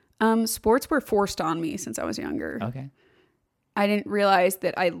 Sports were forced on me since I was younger. Okay. I didn't realize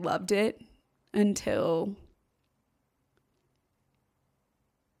that I loved it until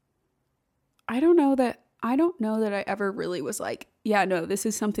I don't know that I ever really was like, yeah, no, this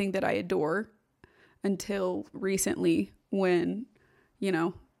is something that I adore, until recently when,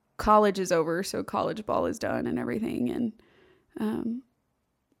 college is over, so college ball is done and everything, and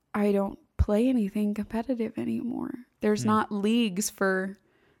I don't play anything competitive anymore. There's not leagues for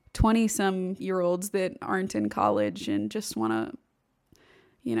 20-some-year-olds that aren't in college and just want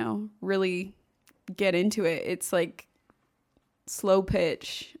to, really get into it. It's like slow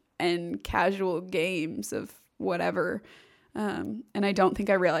pitch and casual games of whatever. And I don't think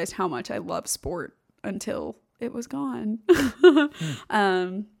I realized how much I love sport until it was gone.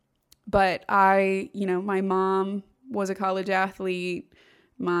 But my mom was a college athlete.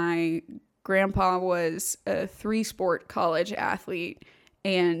 My grandpa was a 3-sport college athlete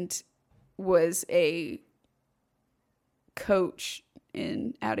and was a coach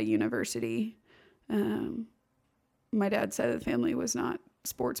at a university. My dad's side of the family was not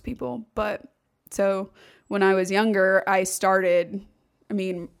sports people, but so when I was younger,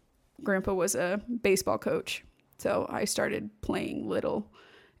 Grandpa was a baseball coach, so I started playing little,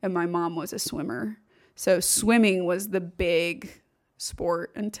 and my mom was a swimmer. So swimming was the big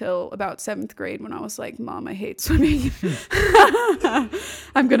sport until about 7th grade, when I was like, Mom, I hate swimming.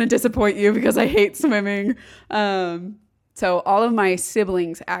 I'm going to disappoint you because I hate swimming. So all of my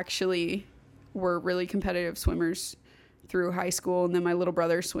siblings actually were really competitive swimmers through high school. And then my little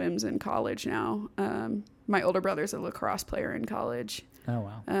brother swims in college now. My older brother's a lacrosse player in college. Oh,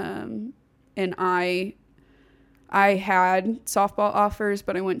 wow. And I had softball offers,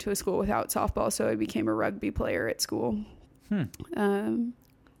 but I went to a school without softball, so I became a rugby player at school.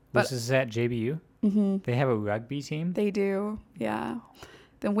 This is at JBU? Mm-hmm. They have a rugby team? They do, yeah.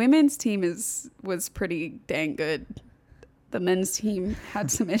 The women's team was pretty dang good. The men's team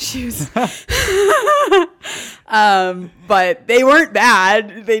had some issues. But they weren't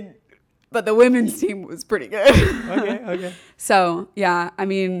bad. But the women's team was pretty good. Okay. So, yeah,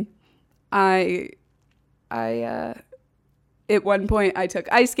 I at one point I took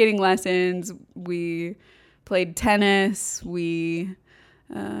ice skating lessons. We played tennis. We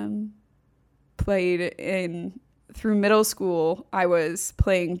played through middle school. I was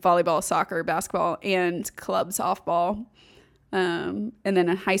playing volleyball, soccer, basketball, and club softball. And then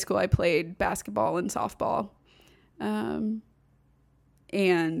in high school I played basketball and softball. And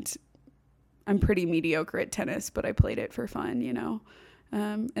I'm pretty mediocre at tennis, but I played it for fun,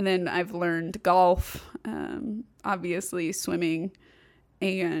 And then I've learned golf, obviously swimming,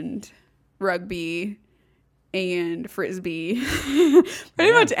 and rugby, and frisbee.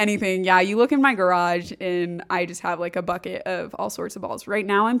 Pretty much anything. Yeah, you look in my garage and I just have like a bucket of all sorts of balls. Right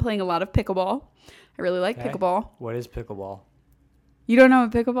now I'm playing a lot of pickleball. I really like pickleball. What is pickleball? You don't know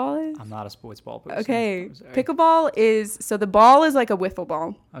what pickleball is? I'm not a sports ball person. Okay. Pickleball so the ball is like a wiffle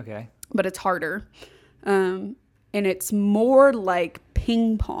ball. Okay. But it's harder. And it's more like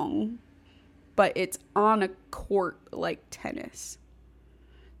ping pong, but it's on a court like tennis.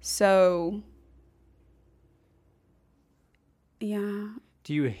 So, yeah.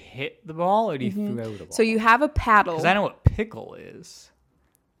 Do you hit the ball or do you throw the ball? So you have a paddle. Because I know what pickle is.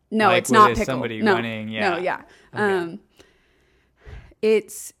 No, like, it's not pickle. Somebody no, running. Yeah. No, yeah. Okay.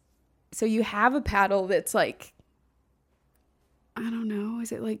 So you have a paddle that's like, I don't know,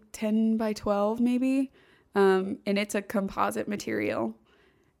 is it like 10 by 12 maybe? And it's a composite material,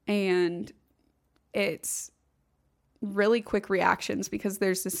 and it's really quick reactions because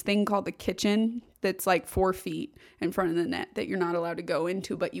there's this thing called the kitchen that's like 4 feet in front of the net that you're not allowed to go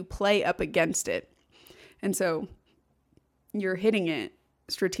into, but you play up against it. And so you're hitting it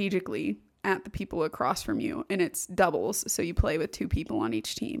strategically at the people across from you, and it's doubles. So you play with 2 people on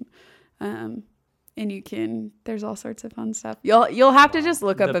each team. there's all sorts of fun stuff. You'll have to just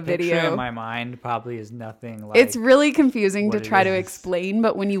look up a video. The picture in my mind probably is nothing like. It's really confusing to try to explain,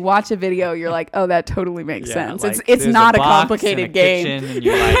 but when you watch a video, you're like, oh, that totally makes sense. Like, it's not a complicated game. And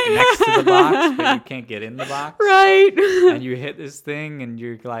you're like next to the box, but you can't get in the box. Right. And you hit this thing, and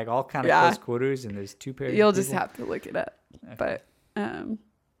you're like all kind of close quarters, and there's two pairs. You'll just have to look it up. Okay. But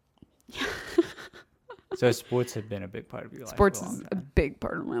so sports have been a big part of your life. Sports is a big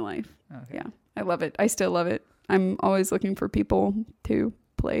part of my life. Okay. Yeah, I love it. I still love it. I'm always looking for people to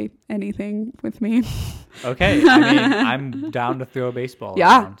play anything with me. Okay, I mean, I'm down to throw a baseball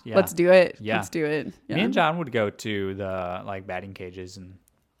around. Yeah, let's do it. Yeah. Let's do it. Yeah. Me and John would go to the like batting cages and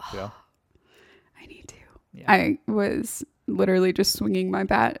go. I need to. Yeah. I was literally just swinging my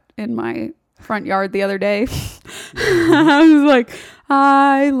bat in my front yard the other day. I was like,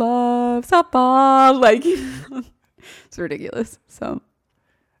 I love softball. Like, it's ridiculous. So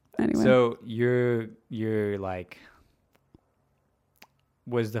anyway. So you're like,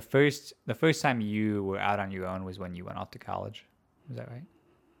 was the first time you were out on your own was when you went off to college? Is that right?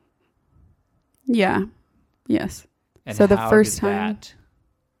 Yeah. Yes. And so the first time.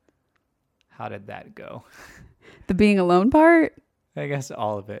 How did that go? The being alone part? I guess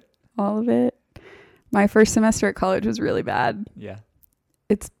all of it. All of it. My first semester at college was really bad. Yeah.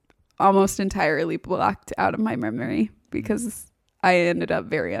 It's almost entirely blocked out of my memory because I ended up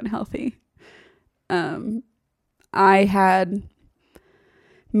very unhealthy. I had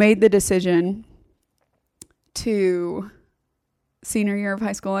made the decision to, senior year of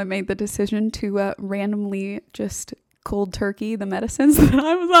high school, I made the decision to randomly just cold turkey the medicines that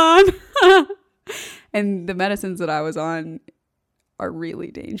I was on. And the medicines that I was on are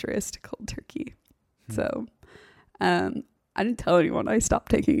really dangerous to cold turkey. So I didn't tell anyone I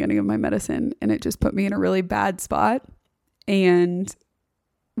stopped taking any of my medicine, and it just put me in a really bad spot. And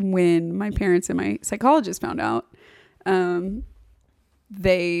when my parents and my psychologist found out,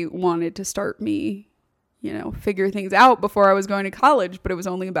 they wanted to start me, figure things out before I was going to college, but it was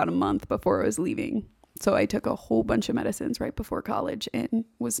only about a month before I was leaving. So I took a whole bunch of medicines right before college and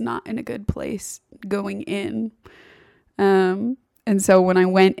was not in a good place going in. And so when I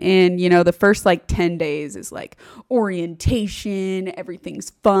went in, the first 10 days is like orientation, everything's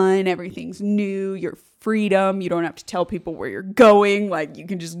fun, everything's new, your freedom. You don't have to tell people where you're going. Like you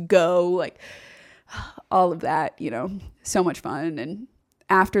can just go, all of that, so much fun. And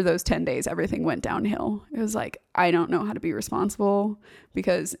after those 10 days, everything went downhill. It was like, I don't know how to be responsible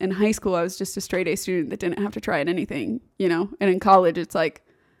because in high school, I was just a straight A student that didn't have to try at anything, and in college, it's like,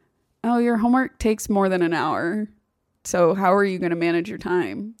 oh, your homework takes more than an hour. So how are you going to manage your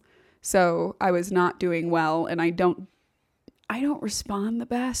time? So I was not doing well, and I don't respond the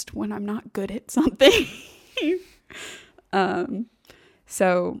best when I'm not good at something.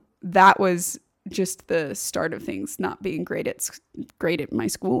 So that was just the start of things not being great at my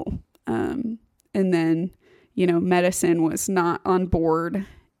school. And then, medicine was not on board,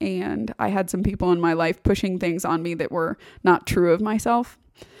 and I had some people in my life pushing things on me that were not true of myself.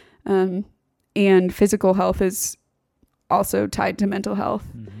 And physical health is also tied to mental health.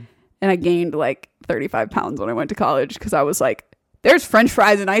 Mm-hmm. And I gained 35 pounds when I went to college because I was like, there's French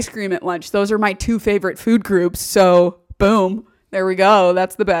fries and ice cream at lunch. Those are my two favorite food groups. So boom, there we go.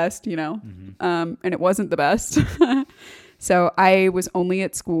 That's the best, Mm-hmm. And it wasn't the best. So I was only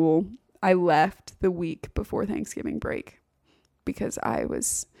at school. I left the week before Thanksgiving break because I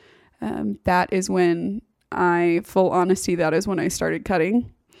was, that is when full honesty, that is when I started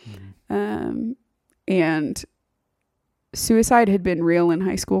cutting. Mm-hmm. And suicide had been real in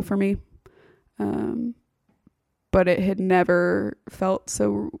high school for me. But it had never felt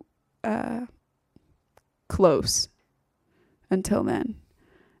so close until then.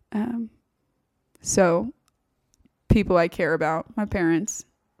 So people I care about, my parents,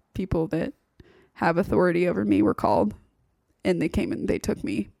 people that have authority over me were called, and they came and they took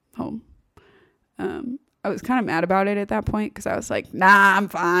me home. I was kind of mad about it at that point because I was like, nah, I'm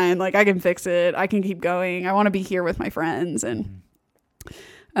fine. I can fix it. I can keep going. I want to be here with my friends. And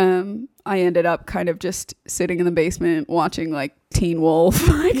I ended up kind of just sitting in the basement watching Teen Wolf,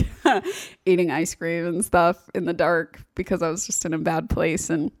 eating ice cream and stuff in the dark because I was just in a bad place.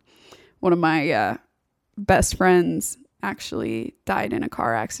 And one of my best friends actually died in a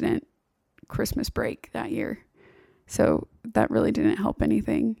car accident Christmas break that year. So that really didn't help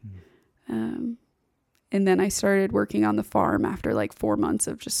anything. And then I started working on the farm after 4 months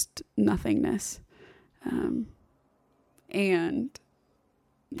of just nothingness. And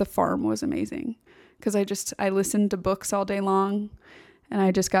the farm was amazing because I listened to books all day long, and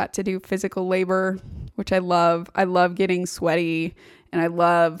I just got to do physical labor, which I love. I love getting sweaty, and I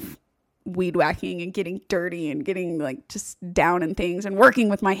love weed whacking and getting dirty and getting like just down in things and working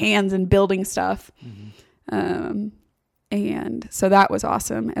with my hands and building stuff. And so that was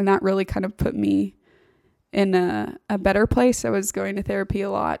awesome. And that really kind of put me in a better place. I was going to therapy a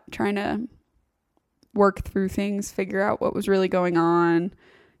lot, trying to work through things, figure out what was really going on,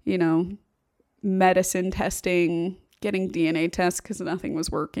 you know, medicine testing, getting DNA tests because nothing was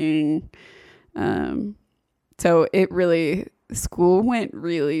working. So it really, school went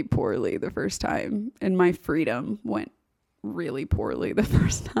really poorly the first time, and my freedom went really poorly the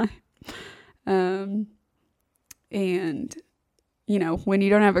first time. And, you know, when you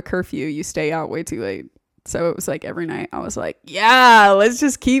don't have a curfew, you stay out way too late. So it was like every night I was like, yeah, let's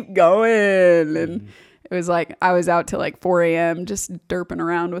just keep going. And it was like I was out till like 4 a.m. just derping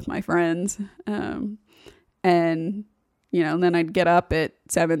around with my friends. And, you know, and then I'd get up at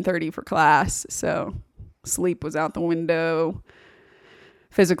 7:30 for class. So sleep was out the window.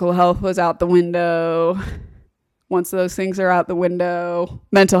 Physical health was out the window. Once those things are out the window,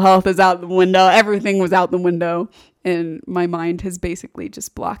 mental health is out the window. Everything was out the window. And my mind has basically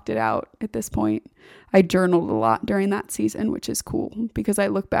just blocked it out at this point. I journaled a lot during that season, which is cool because I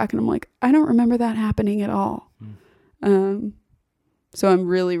look back and I'm like, I don't remember that happening at all. So I'm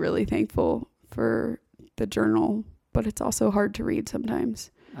really, really thankful for the journal, but it's also hard to read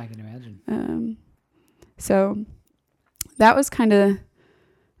sometimes. I can imagine. So that was kind of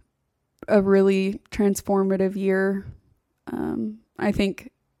a really transformative year. I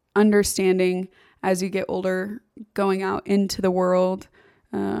think understanding as you get older, going out into the world,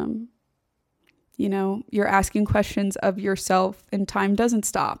 you know, you're asking questions of yourself, and time doesn't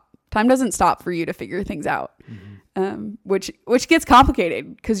stop. Time doesn't stop for you to figure things out, which gets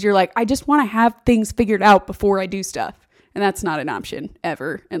complicated because you're like, I just want to have things figured out before I do stuff. And that's not an option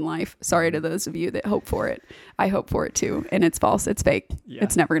ever in life. Sorry to those of you that hope for it. I hope for it too. And it's false. It's fake. Yeah.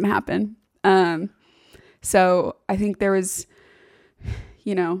 It's never going to happen. So I think there was,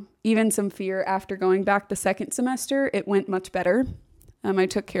 you know, even some fear after going back the second semester. It went much better. I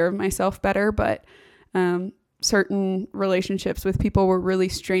took care of myself better, but certain relationships with people were really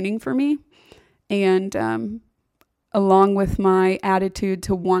straining for me. And along with my attitude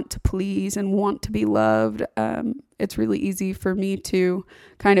to want to please and want to be loved, it's really easy for me to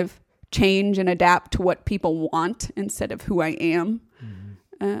kind of change and adapt to what people want instead of who I am.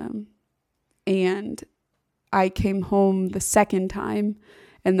 And I came home the second time,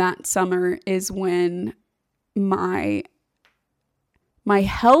 and that summer is when my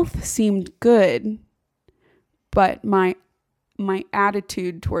health seemed good, but my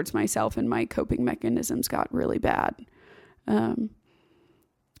attitude towards myself and my coping mechanisms got really bad,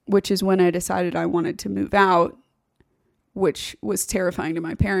 which is when I decided I wanted to move out, which was terrifying to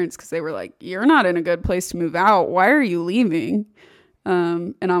my parents because they were like, you're not in a good place to move out. Why are you leaving?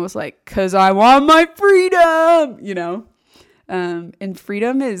 And I was like, because I want my freedom, you know. And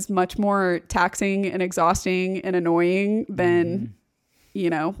freedom is much more taxing and exhausting and annoying than, you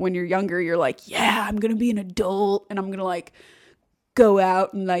know, when you're younger, you're like, yeah, I'm going to be an adult and I'm going to like go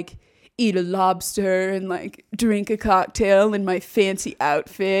out and like eat a lobster and like drink a cocktail in my fancy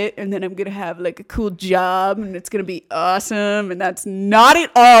outfit. And then I'm going to have like a cool job and it's going to be awesome. And that's not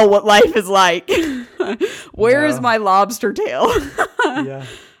at all what life is like. Where is my lobster tail? Yeah.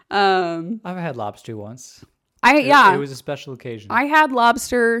 I've had lobster once. It was a special occasion. I had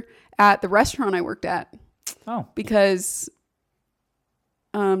lobster at the restaurant I worked at. Oh. Because,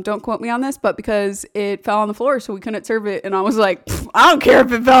 don't quote me on this, but because it fell on the floor, so we couldn't serve it. And I was like, I don't care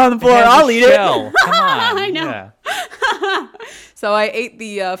if it fell on the floor. I'll eat it. Come on. I know. Yeah. So I ate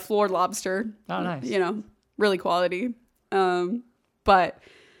the floor lobster. Oh, nice. You know, really quality. But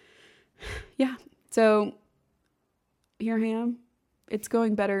yeah, so here I am. It's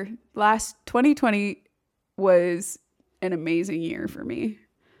going better. 2020 was an amazing year for me.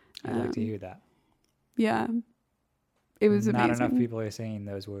 I'd like to hear that. Yeah. It was amazing. Not enough people are saying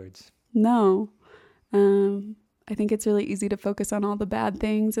those words. No. I think it's really easy to focus on all the bad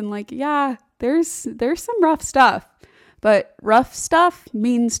things and like, yeah, there's some rough stuff, but rough stuff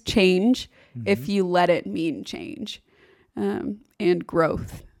means change if you let it mean change, and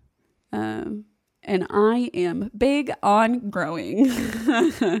growth. And I am big on growing.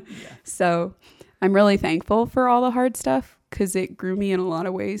 So I'm really thankful for all the hard stuff because it grew me in a lot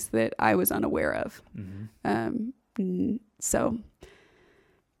of ways that I was unaware of. So,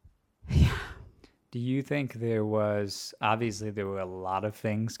 yeah. Do you think obviously there were a lot of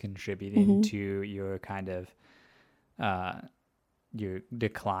things contributing to your kind of, your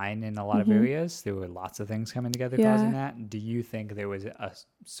decline in a lot of areas? There were lots of things coming together causing that. Do you think there was a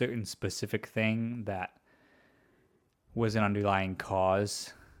certain specific thing that was an underlying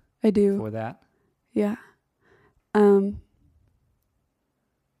cause I do. for that? Yeah.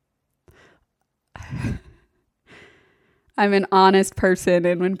 I'm an honest person,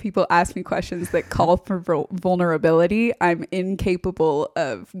 and when people ask me questions that call for vulnerability, I'm incapable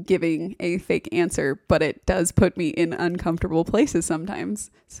of giving a fake answer, but it does put me in uncomfortable places sometimes.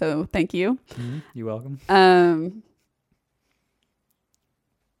 So thank you. Mm-hmm. You're welcome.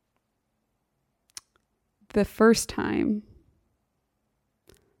 The first time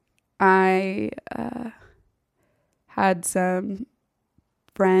I had some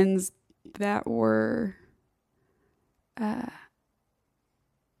friends that were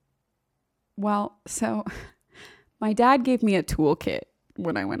so my dad gave me a toolkit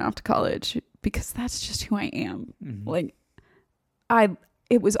when I went off to college because that's just who I am. Mm-hmm. Like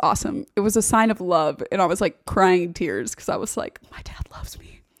it was awesome. It was a sign of love, and I was like crying tears because I was like, my dad loves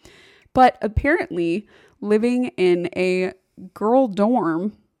me. But apparently living in a girl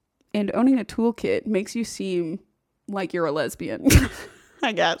dorm and owning a toolkit makes you seem like you're a lesbian,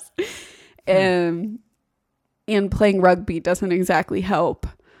 I guess. And playing rugby doesn't exactly help.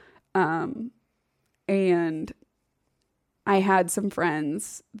 And I had some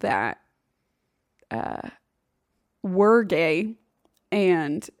friends that were gay,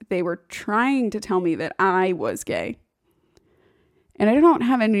 and they were trying to tell me that I was gay. And I don't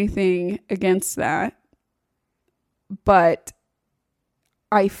have anything against that, but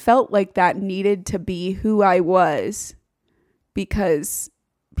I felt like that needed to be who I was because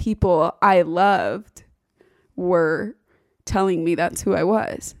people I loved were telling me that's who I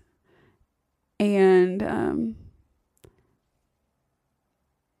was. And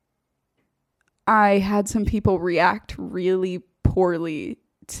I had some people react really poorly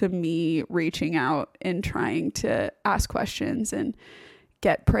to me reaching out and trying to ask questions and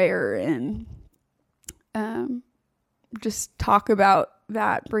get prayer and just talk about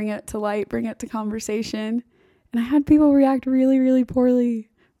that, bring it to light, bring it to conversation. And I had people react really, really poorly,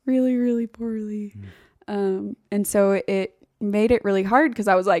 really, really poorly. And so it made it really hard because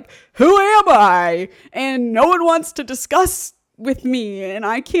I was like, who am I? And no one wants to discuss with me, and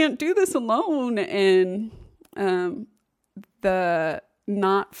I can't do this alone. And the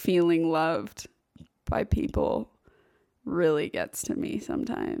not feeling loved by people really gets to me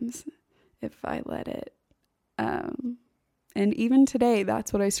sometimes if I let it. And even today,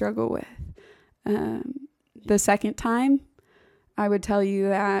 that's what I struggle with. The second time, I would tell you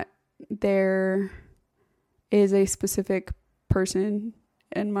that there is a specific person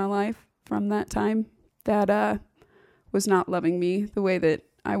in my life from that time that was not loving me the way that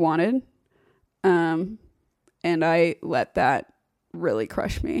I wanted. And I let that really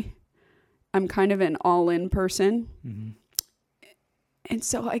crush me. I'm kind of an all-in person. Mm-hmm. And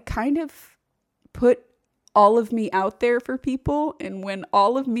so I kind of put all of me out there for people. And when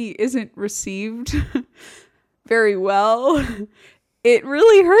all of me isn't received very well, it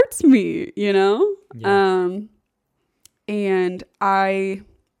really hurts me, you know? Yeah. And I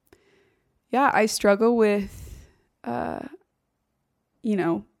struggle with, I'm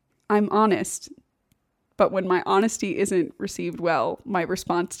honest, but when my honesty isn't received well, my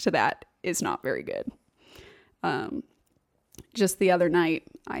response to that is not very good. Just the other night,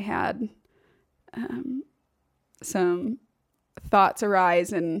 I had some thoughts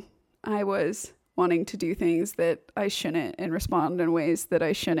arise, and I was wanting to do things that I shouldn't and respond in ways that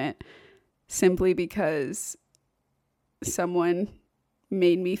I shouldn't, simply because someone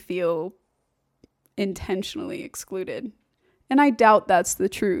made me feel intentionally excluded. And I doubt that's the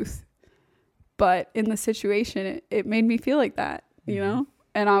truth. But in the situation, it made me feel like that, you know?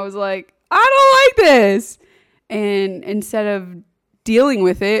 And I was like, I don't like this. And instead of dealing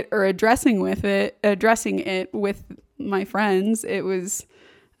with it or addressing it with my friends, it was,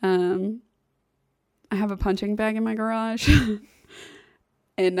 I have a punching bag in my garage.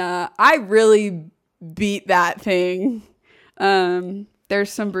 And I really beat that thing.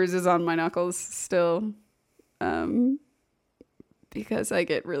 There's some bruises on my knuckles still. Because I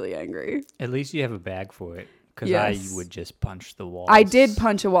get really angry. At least you have a bag for it. Because yes. I would just punch the wall. I did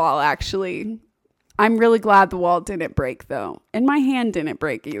punch a wall, actually. I'm really glad the wall didn't break, though. And my hand didn't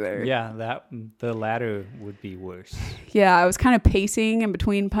break either. Yeah, the latter would be worse. Yeah, I was kind of pacing in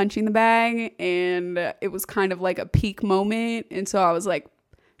between punching the bag. And it was kind of like a peak moment. And so I was like,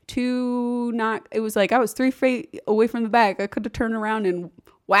 it was like I was 3 feet away from the bag. I could have turned around and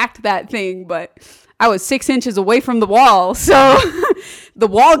whacked that thing, but I was 6 inches away from the wall, so the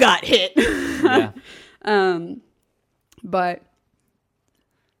wall got hit. Yeah. But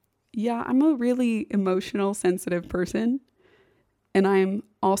yeah, I'm a really emotional, sensitive person, and I'm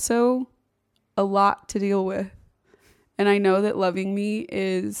also a lot to deal with. And I know that loving me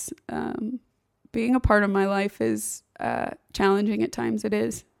is, being a part of my life is challenging at times. It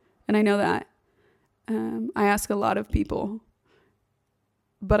is. And I know that. I ask a lot of people.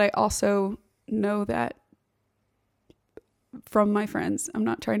 But I also know that from my friends, I'm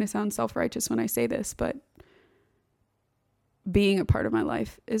not trying to sound self-righteous when I say this, but being a part of my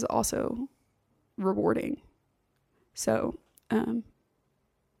life is also rewarding. So,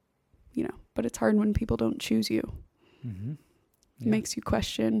 but it's hard when people don't choose you. Mm-hmm. It makes you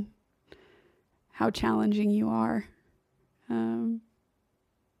question how challenging you are,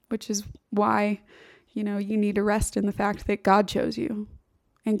 which is why, you need to rest in the fact that God chose you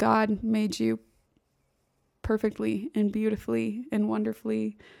and God made you perfectly and beautifully and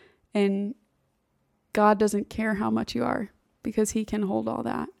wonderfully. And God doesn't care how much you are because he can hold all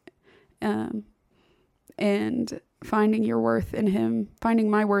that. And finding your worth in him,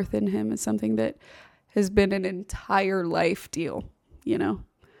 finding my worth in him is something that has been an entire life deal,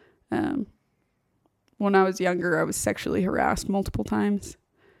 When I was younger, I was sexually harassed multiple times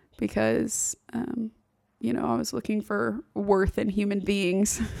because, I was looking for worth in human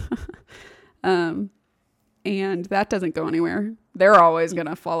beings. And that doesn't go anywhere. They're always going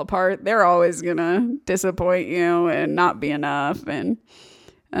to fall apart. They're always going to disappoint you and not be enough. And,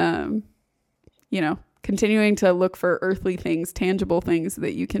 continuing to look for earthly things, tangible things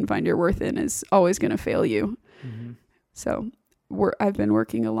that you can find your worth in is always going to fail you. Mm-hmm. So I've been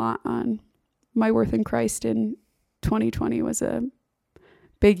working a lot on my worth in Christ, and 2020 was a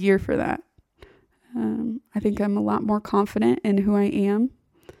big year for that. I think I'm a lot more confident in who I am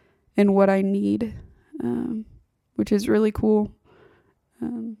and what I need, which is really cool.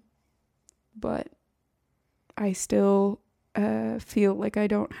 But I still feel like I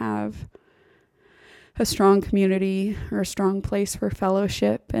don't have a strong community or a strong place for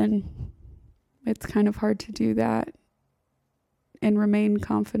fellowship, and it's kind of hard to do that and remain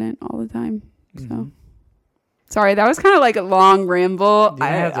confident all the time. Mm-hmm. So sorry, that was kind of like a long ramble. You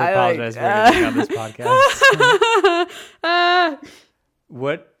have to apologize for getting on this podcast.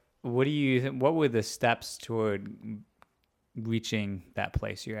 What were the steps toward reaching that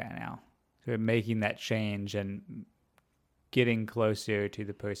place you're at now? So making that change and getting closer to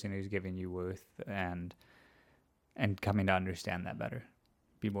the person who's giving you worth and coming to understand that better.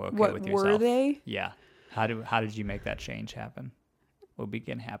 Be more okay with yourself. What were they? Yeah. How did you make that change happen? Or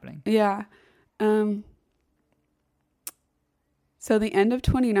begin happening? Yeah. So the end of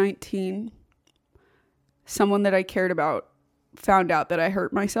 2019, someone that I cared about found out that I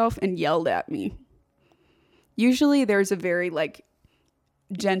hurt myself and yelled at me. Usually there's a very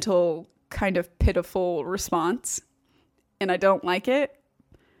gentle, kind of pitiful response, and I don't like it.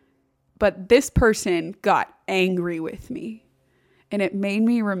 But this person got angry with me, and it made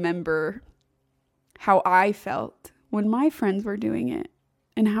me remember how I felt when my friends were doing it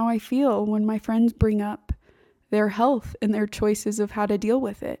and how I feel when my friends bring up their health and their choices of how to deal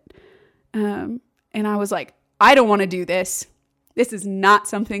with it. And I was like, I don't want to do this. This is not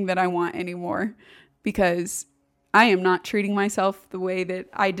something that I want anymore, because I am not treating myself the way that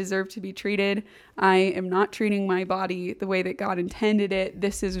I deserve to be treated. I am not treating my body the way that God intended it.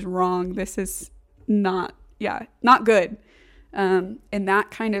 This is wrong. This is not good. And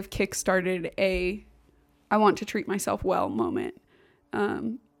that kind of kickstarted I want to treat myself well moment.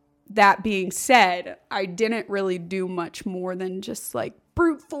 That being said, I didn't really do much more than just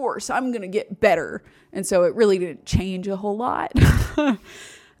brute force. I'm going to get better. And so it really didn't change a whole lot.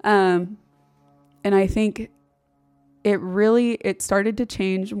 And I think it started to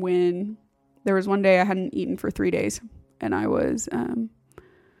change when there was one day I hadn't eaten for 3 days, and I was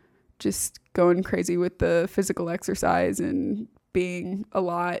just going crazy with the physical exercise and being a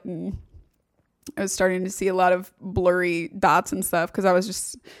lot, and I was starting to see a lot of blurry dots and stuff because I was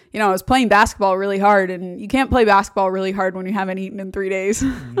just, I was playing basketball really hard, and you can't play basketball really hard when you haven't eaten in 3 days.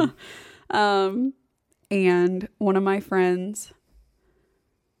 Mm-hmm. And one of my friends,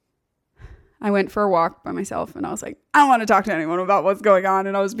 I went for a walk by myself, and I was like, I don't want to talk to anyone about what's going on.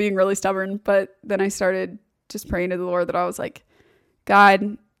 And I was being really stubborn. But then I started just praying to the Lord that I was like,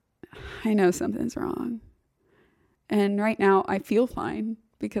 God, I know something's wrong. And right now I feel fine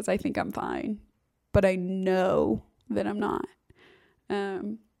because I think I'm fine, but I know that I'm not.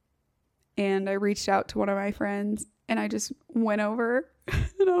 And I reached out to one of my friends, and I just went over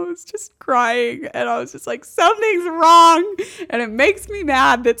and I was just crying, and I was just like, something's wrong, and it makes me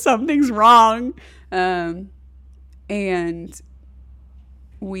mad that something's wrong. And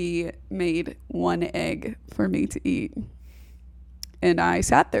we made one egg for me to eat, and I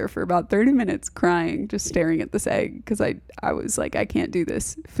sat there for about 30 minutes crying, just staring at this egg, because I was like, I can't do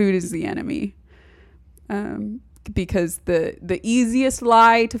this. Food is the enemy. because the easiest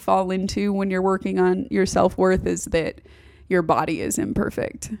lie to fall into when you're working on your self-worth is that your body is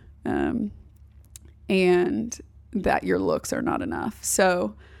imperfect, and that your looks are not enough.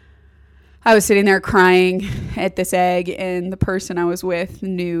 So I was sitting there crying at this egg, and the person I was with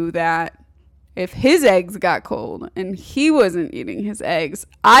knew that if his eggs got cold and he wasn't eating his eggs,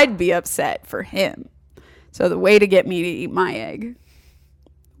 I'd be upset for him. So the way to get me to eat my egg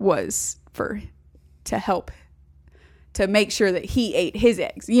was to help, to make sure that he ate his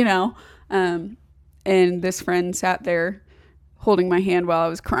eggs, you know? And this friend sat there holding my hand while I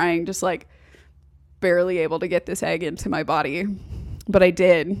was crying, just like barely able to get this egg into my body. But I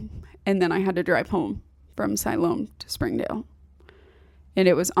did. And then I had to drive home from Siloam to Springdale. And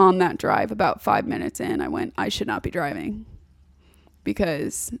it was on that drive, about 5 minutes in, I went, I should not be driving,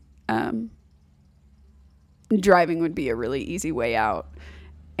 because driving would be a really easy way out.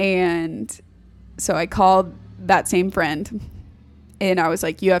 And so I called that same friend, and I was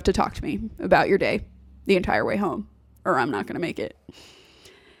like, you have to talk to me about your day the entire way home, or I'm not going to make it.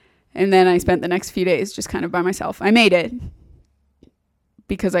 And then I spent the next few days just kind of by myself. I made it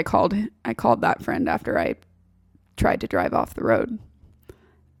because I called that friend after I tried to drive off the road.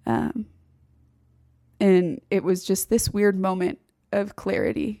 And it was just this weird moment of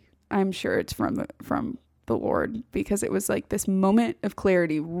clarity. I'm sure it's from the Lord, because it was like this moment of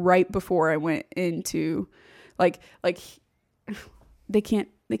clarity right before I went into like they can't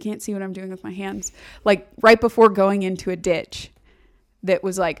see what I'm doing with my hands. Like right before going into a ditch that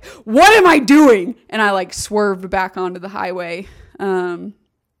was like, what am I doing? And I like swerved back onto the highway. Then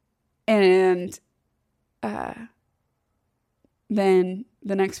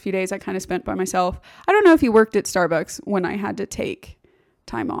the next few days I kind of spent by myself. I don't know if he worked at Starbucks when I had to take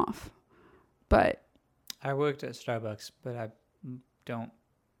time off, but I worked at Starbucks, but I don't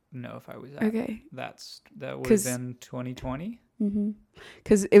know if I was at. Okay. That would have been 2020. Mm-hmm.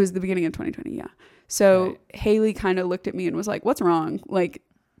 Because it was the beginning of 2020, yeah. So right. Haley kind of looked at me and was like, what's wrong? Like,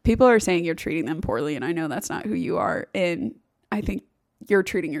 people are saying you're treating them poorly, and I know that's not who you are, and I think you're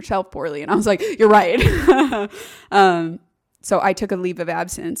treating yourself poorly. And I was like, you're right. So I took a leave of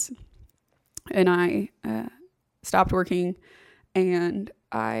absence, and I stopped working, and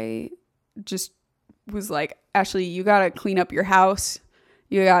I just was like, Ashley, you got to clean up your house.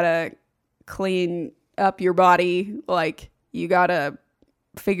 You got to clean up your body. Like, you got to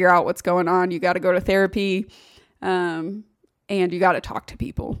figure out what's going on. You got to go to therapy, and you got to talk to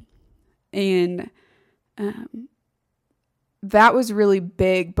people. And that was really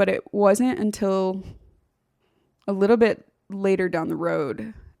big, but it wasn't until a little bit later down the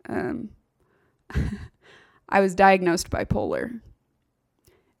road, I was diagnosed bipolar,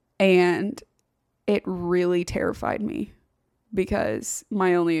 and it really terrified me, because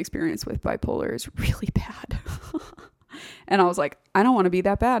my only experience with bipolar is really bad. And I was like, I don't want to be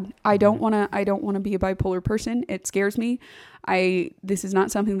that bad. I don't want to be a bipolar person. It scares me. This is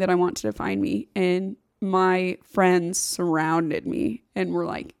not something that I want to define me. And my friends surrounded me and were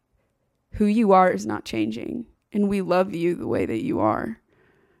like, who you are is not changing. And we love you the way that you are.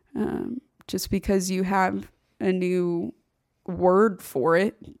 Just because you have a new word for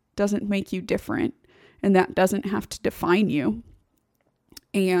it doesn't make you different. And that doesn't have to define you.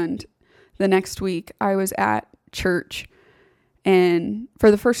 And the next week I was at church, and for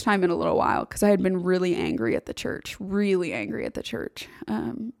the first time in a little while, because I had been really angry at the church,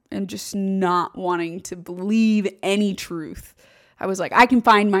 and just not wanting to believe any truth. I was like, I can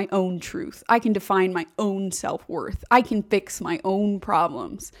find my own truth. I can define my own self-worth. I can fix my own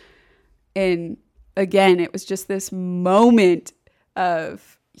problems. And again, it was just this moment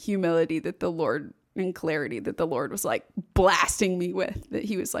of humility that the Lord, and clarity that the Lord was like blasting me with, that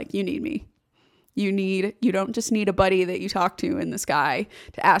he was like, you need me. You don't just need a buddy that you talk to in the sky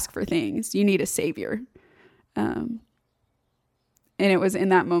to ask for things. You need a savior. And it was in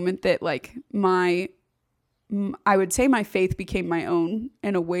that moment that like I would say my faith became my own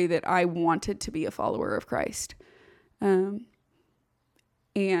in a way that I wanted to be a follower of Christ. And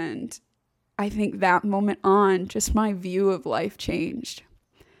I think that moment on, just my view of life changed.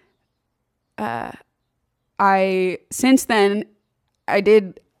 Since then,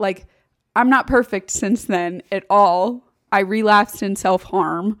 I'm not perfect since then at all. I relapsed in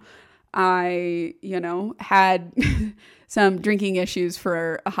self-harm. I, had some drinking issues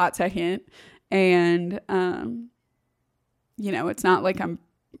for a hot second. And, it's not like I'm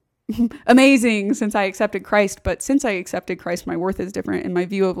amazing since I accepted Christ, but since I accepted Christ, my worth is different and my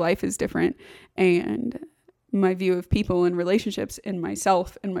view of life is different. And my view of people and relationships and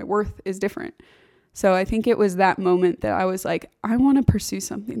myself and my worth is different. So I think it was that moment that I was like, I want to pursue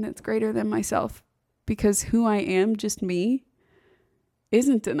something that's greater than myself. because who I am, just me,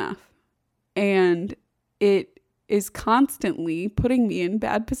 isn't enough. And it is constantly putting me in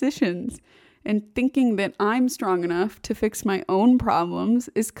bad positions. And thinking that I'm strong enough to fix my own problems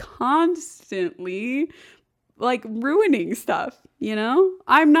is constantly like ruining stuff, you know?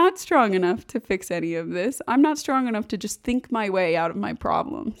 I'm not strong enough to fix any of this. I'm not strong enough to just think my way out of my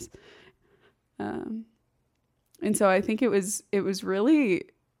problems. And so I think it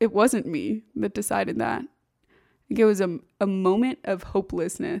wasn't me that decided that. I think it was a moment of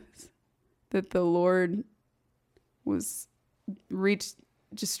hopelessness that the Lord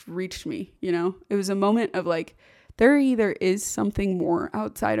just reached me, you know? It was a moment of like, there either is something more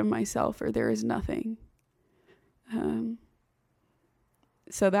outside of myself or there is nothing.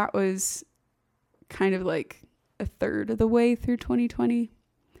 So that was kind of like a third of the way through 2020.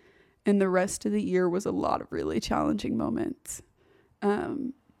 And the rest of the year was a lot of really challenging moments.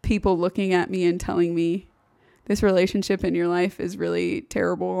 People looking at me and telling me, this relationship in your life is really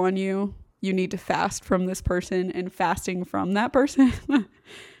terrible on you. You need to fast from this person, and fasting from that person,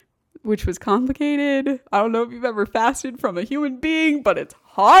 which was complicated. I don't know if you've ever fasted from a human being, but it's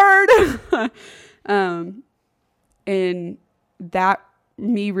hard. And that,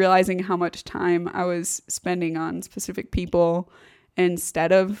 me realizing how much time I was spending on specific people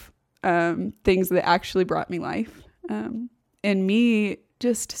instead of things that actually brought me life. And me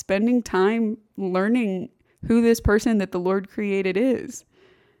just spending time learning who this person that the Lord created is.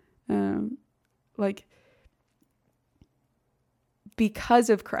 Like, because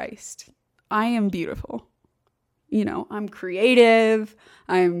of Christ, I am beautiful. You know, I'm creative,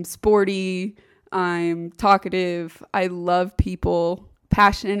 I'm sporty, I'm talkative, I love people.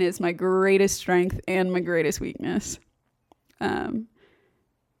 Passion is my greatest strength and my greatest weakness.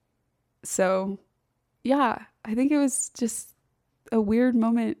 So yeah, I think it was just a weird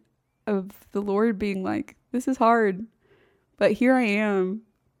moment of the Lord being like, this is hard, but here I am.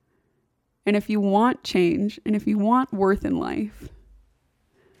 And if you want change and if you want worth in life,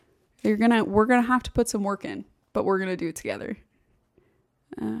 we're gonna have to put some work in, but we're gonna do it together.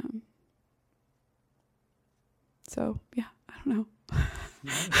 So yeah, I don't know.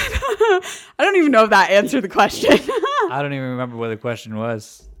 I don't even know if that answered the question. I don't even remember what the question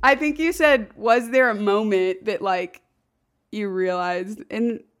was. I think you said, was there a moment that like you realized?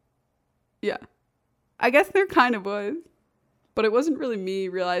 And yeah, I guess there kind of was, but it wasn't really me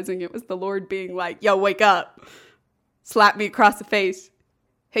realizing, it was the Lord being like, yo, wake up, slap me across the face.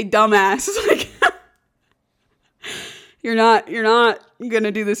 Hey, dumbass. Like, you're not going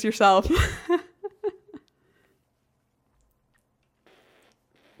to do this yourself.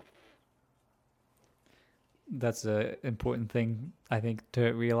 That's an important thing, I think,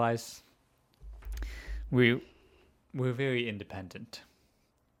 to realize. We're very independent.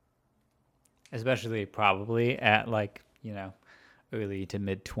 Especially probably at like, you know, early to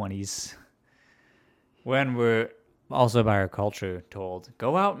mid 20s. When we're also by our culture told,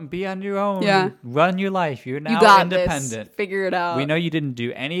 go out and be on your own. Yeah. Run your life. You're now you got independent. This. Figure it out. We know you didn't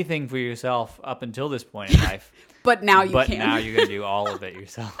do anything for yourself up until this point in life. But now you can. But now you're going to do all of it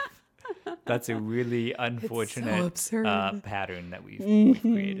yourself. That's a really unfortunate pattern that we've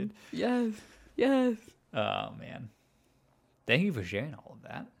created. Yes. Yes. Oh, man. Thank you for sharing all of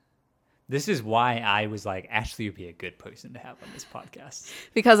that. This is why I was like, Ashley would be a good person to have on this podcast.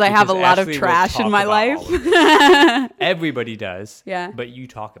 Because I have a lot of trash in my life. Everybody does. Yeah. But you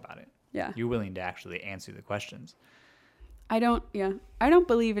talk about it. Yeah. You're willing to actually answer the questions. I don't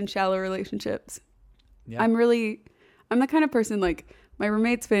believe in shallow relationships. Yeah. I'm the kind of person, like, my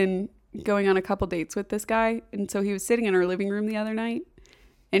roommate's been going on a couple dates with this guy. And so he was sitting in our living room the other night.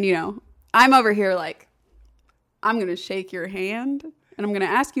 And, you know, I'm over here like, I'm going to shake your hand. And I'm going to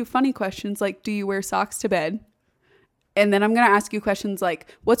ask you funny questions like, do you wear socks to bed? And then I'm going to ask you questions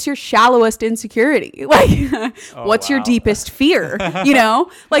like, what's your shallowest insecurity? Like, what's your deepest fear? You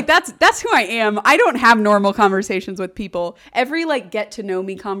know, like that's who I am. I don't have normal conversations with people. Every like get to know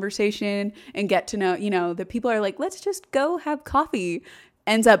me conversation and get to know, you know, the people are like, let's just go have coffee,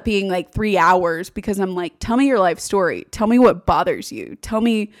 ends up being like 3 hours because I'm like, tell me your life story. Tell me what bothers you. Tell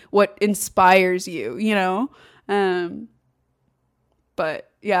me what inspires you, you know?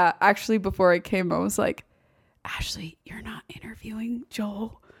 But yeah, actually before I came, I was like, Ashley, you're not interviewing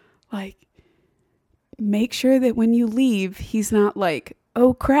Joel. Like, make sure that when you leave, he's not like,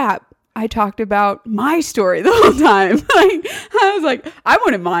 oh crap, I talked about my story the whole time. Like, I was like, I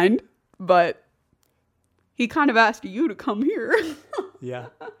wouldn't mind, but he kind of asked you to come here. Yeah.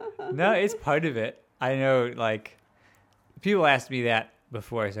 No, it's part of it. I know, like, people asked me that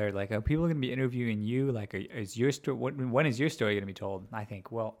before I started, like, are people going to be interviewing you? Like, is your story, when is your story going to be told? And I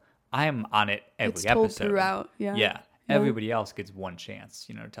think, well, I am on it every It's told episode. throughout. Yeah. Yeah. Everybody else gets one chance,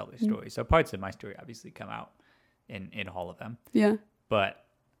 to tell their story. So parts of my story obviously come out in all of them. Yeah. But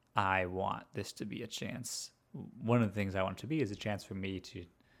I want this to be a chance. One of the things I want it to be is a chance for me to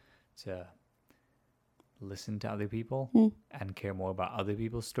listen to other people and care more about other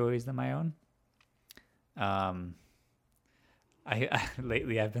people's stories than my own. I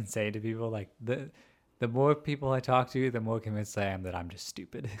lately I've been saying to people like the more people I talk to, the more convinced I am that I'm just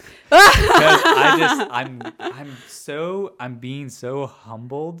stupid. Because I'm being so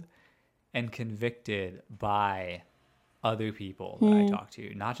humbled and convicted by other people that I talk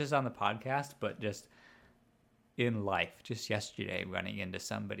to, not just on the podcast, but just in life. Just yesterday, running into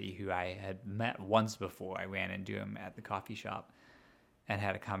somebody who I had met once before. I ran into him at the coffee shop and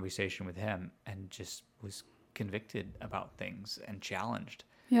had a conversation with him and just was convicted about things and challenged.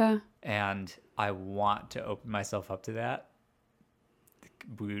 Yeah. And I want to open myself up to that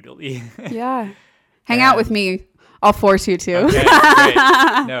brutally. Yeah. Hang out with me. I'll force you to. Okay,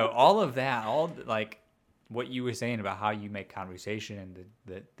 great. No, all of that, like what you were saying about how you make conversation and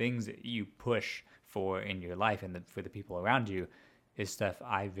the things that you push for in your life and for the people around you is stuff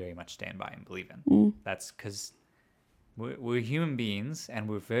I very much stand by and believe in. That's because we're human beings and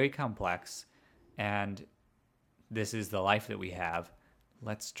we're very complex, and this is the life that we have.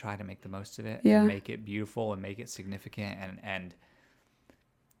 Let's try to make the most of it and make it beautiful and make it significant and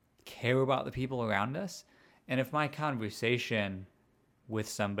care about the people around us. And if my conversation with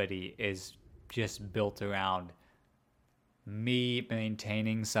somebody is just built around me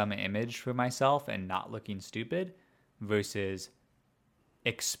maintaining some image for myself and not looking stupid versus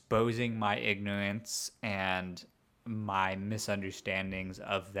exposing my ignorance and my misunderstandings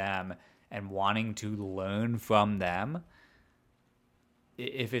of them and wanting to learn from them,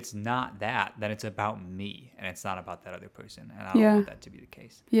 if it's not that, then it's about me and it's not about that other person. And I don't want that to be the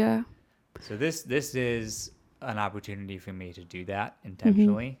case. Yeah. So this is an opportunity for me to do that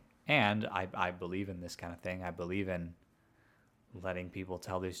intentionally. And I believe in this kind of thing. I believe in letting people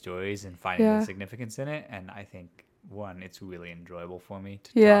tell their stories and finding the significance in it. And I think, one, it's really enjoyable for me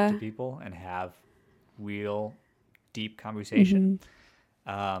to talk to people and have real, deep conversation.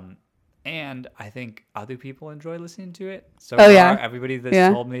 And I think other people enjoy listening to it. So far, everybody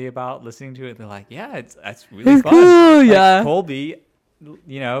that's told me about listening to it, they're like, that's really fun. Cool, like Colby,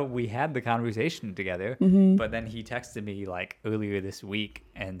 we had the conversation together, but then he texted me like earlier this week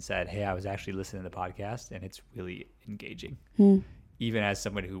and said, hey, I was actually listening to the podcast and it's really engaging, even as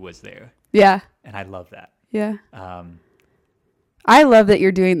someone who was there. Yeah. And I love that. Yeah. I love that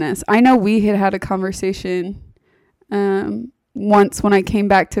you're doing this. I know we had a conversation once when I came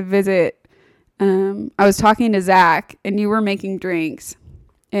back to visit. I was talking to Zach and you were making drinks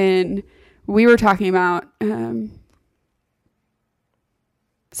and we were talking about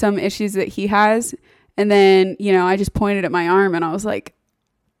some issues that he has. And then, I just pointed at my arm and I was like,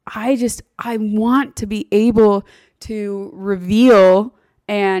 I want to be able to reveal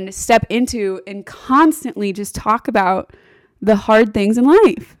and step into and constantly just talk about the hard things in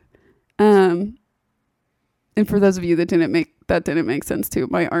life. And for those of you that didn't make sense too,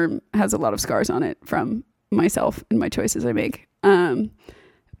 my arm has a lot of scars on it from myself and my choices I make.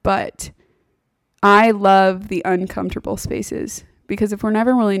 But I love the uncomfortable spaces because if we're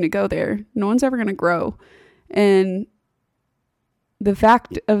never willing to go there, no one's ever going to grow. And the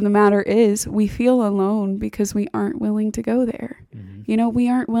fact of the matter is we feel alone because we aren't willing to go there. We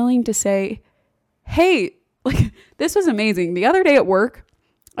aren't willing to say, hey, like this was amazing. The other day at work,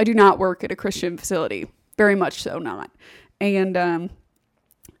 I do not work at a Christian facility. Very much so not. And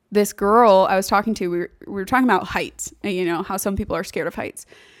this girl I was talking to, we were talking about heights and how some people are scared of heights.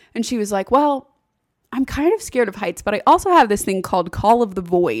 And she was like, well, I'm kind of scared of heights, but I also have this thing called Call of the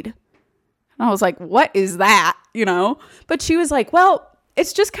Void. And I was like, what is that? But she was like, well,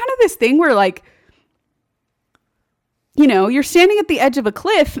 it's just kind of this thing where like, you're standing at the edge of a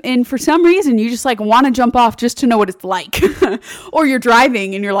cliff and for some reason you just like want to jump off just to know what it's like. Or you're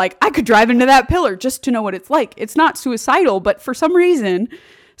driving and you're like, I could drive into that pillar just to know what it's like. It's not suicidal, but for some reason,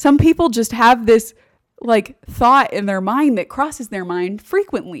 some people just have this like thought in their mind that crosses their mind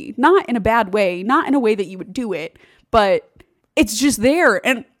frequently, not in a bad way, not in a way that you would do it, but it's just there.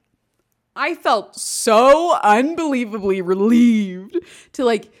 And I felt so unbelievably relieved to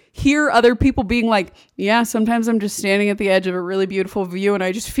like hear other people being like, yeah, sometimes I'm just standing at the edge of a really beautiful view and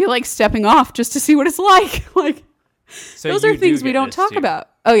I just feel like stepping off just to see what it's like. Like, so those are things we don't talk about.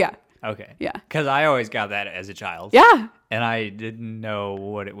 Oh, yeah. Okay. Yeah. Because I always got that as a child. Yeah. And I didn't know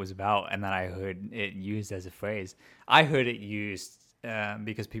what it was about. And then I heard it used as a phrase. I heard it used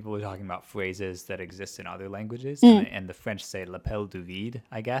because people were talking about phrases that exist in other languages, and the French say l'appel du vide,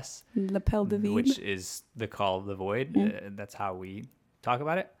 I guess. L'appel du vide. Which is the call of the void. That's how we talk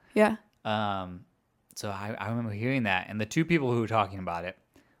about it. Yeah. So I remember hearing that, and the two people who were talking about it,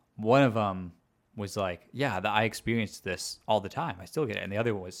 one of them was like, yeah, I experienced this all the time. I still get it. And the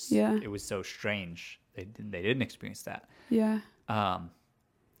other was, it was so strange. They didn't experience that. Yeah.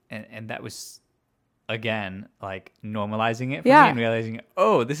 And that was, again, like normalizing it for me and realizing,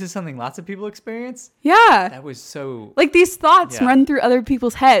 oh, this is something lots of people experience. Yeah. That was so... Like these thoughts run through other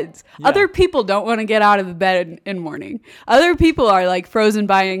people's heads. Yeah. Other people don't want to get out of the bed in morning. Other people are like frozen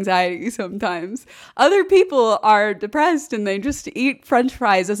by anxiety sometimes. Other people are depressed and they just eat French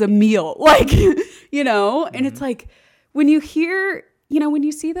fries as a meal. Like, you know, and it's like when you hear, you know, when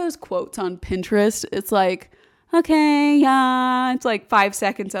you see those quotes on Pinterest, it's like, okay, yeah, it's like 5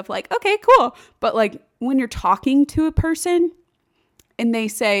 seconds of like, okay, cool. But like when you're talking to a person and they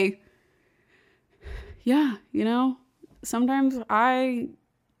say, yeah, you know, sometimes I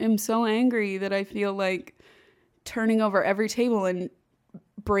am so angry that I feel like turning over every table and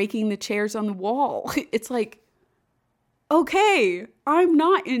breaking the chairs on the wall. It's like, okay, I'm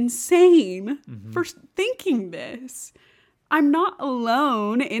not insane for thinking this. I'm not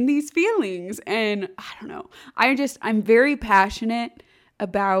alone in these feelings. And I don't know. I'm very passionate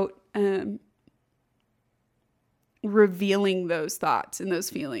about revealing those thoughts and those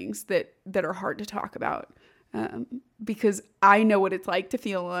feelings that are hard to talk about. Because I know what it's like to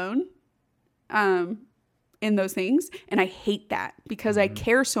feel alone in those things. And I hate that because I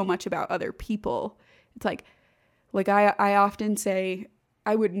care so much about other people. It's like I often say,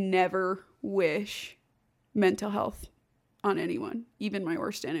 I would never wish mental health on anyone, even my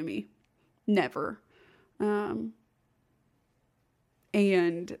worst enemy. Never. And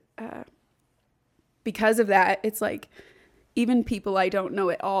because of that, it's like, even people I don't know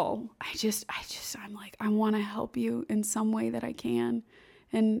at all, I'm like, I want to help you in some way that I can.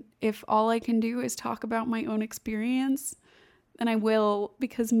 And if all I can do is talk about my own experience, then I will,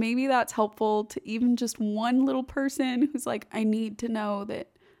 because maybe that's helpful to even just one little person who's like, I need to know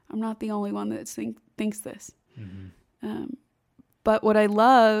that I'm not the only one that thinks this. But what I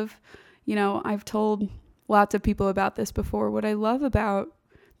love, you know, I've told lots of people about this before. What I love about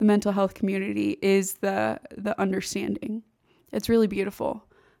the mental health community is the understanding. It's really beautiful,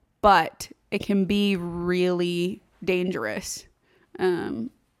 but it can be really dangerous to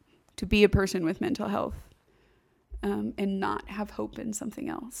be a person with mental health and not have hope in something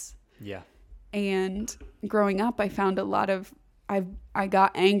else. Yeah. And growing up, I found I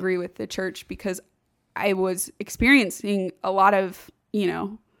got angry with the church because I was experiencing a lot of, you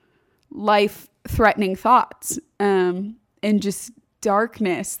know, life-threatening thoughts and just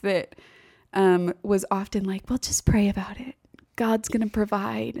darkness that was often like, well, just pray about it. God's going to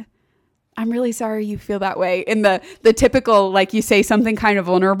provide. I'm really sorry you feel that way. And the typical, like, you say something kind of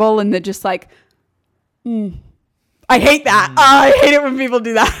vulnerable and they're just like, I hate that. I hate it when people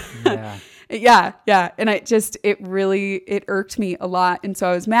do that. Yeah. Yeah. And it irked me a lot. And so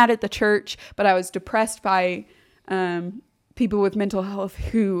I was mad at the church, but I was depressed by people with mental health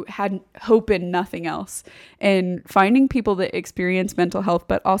who had hope in nothing else. And finding people that experience mental health,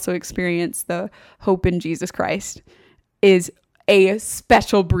 but also experience the hope in Jesus Christ is a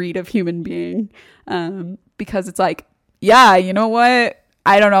special breed of human being. Because it's like, yeah, you know what?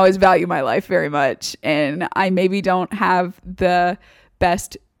 I don't always value my life very much. And I maybe don't have the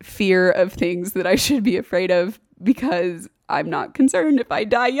best fear of things that I should be afraid of because I'm not concerned if I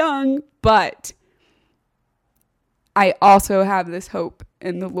die young, but I also have this hope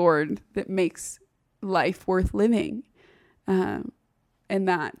in the Lord that makes life worth living. And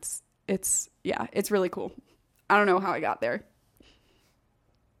it's really cool. I don't know how I got there.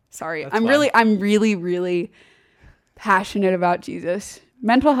 Sorry. I'm really, really passionate about Jesus.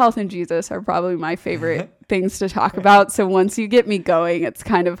 Mental health and Jesus are probably my favorite things to talk about. So once you get me going, it's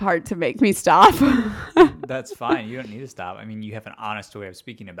kind of hard to make me stop. That's fine. You don't need to stop. I mean, you have an honest way of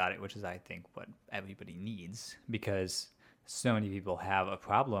speaking about it, which is, I think, what everybody needs, because so many people have a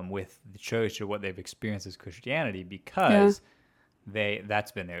problem with the church or what they've experienced as Christianity because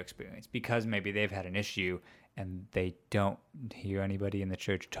that's been their experience, because maybe they've had an issue and they don't hear anybody in the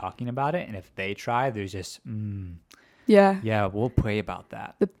church talking about it. And if they try, there's just, yeah, we'll pray about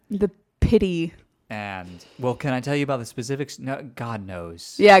that. The pity. And, well, can I tell you about the specifics? No, God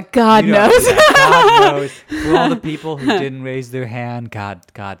knows. Yeah, God knows. God knows. For all the people who didn't raise their hand, God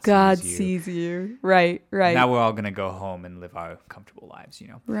sees you. Right. Now we're all going to go home and live our comfortable lives, you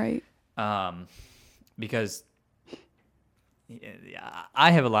know? Right. Because, Yeah,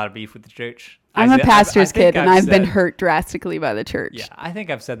 I have a lot of beef with the church. I'm a pastor's kid, and I've been said- hurt drastically by the church. Yeah, I think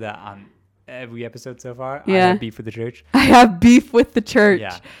I've said that on every episode so far. I Yeah. have beef with the church. I have beef with the church.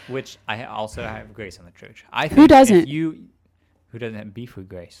 Yeah, which I also have grace on the church. I think Who doesn't? Who doesn't have beef with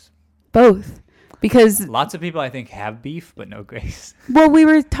grace? Both. Because, Lots of people, I think, have beef, but no grace. well, we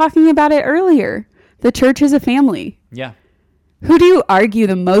were talking about it earlier. The church is a family. Yeah. Who do you argue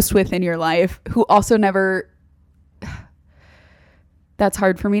the most with in your life who also never... That's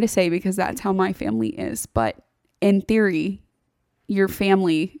hard for me to say because that's how my family is. But in theory, your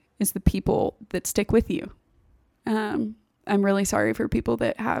family is the people that stick with you. I'm really sorry for people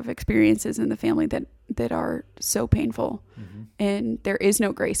that have experiences in the family that are so painful, and there is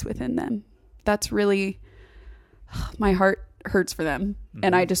no grace within them. That's really, my heart hurts for them.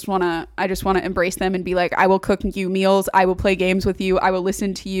 And I just want to embrace them and be like, I will cook you meals. I will play games with you. I will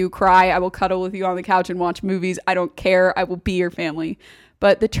listen to you cry. I will cuddle with you on the couch and watch movies. I don't care. I will be your family.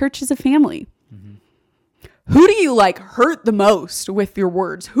 But the church is a family. Who do you like hurt the most with your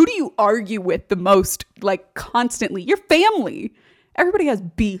words? Who do you argue with the most, like constantly? Your family. Everybody has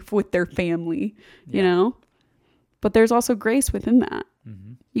beef with their family, you know? But there's also grace within that.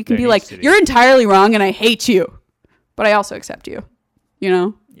 You can There be like, needs to be. you're entirely wrong and I hate you, but I also accept you, you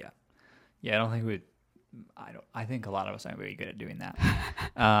know? Yeah. Yeah, I think a lot of us aren't very good at doing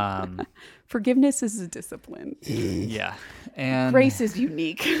that. Forgiveness is a discipline. Yeah. And Grace is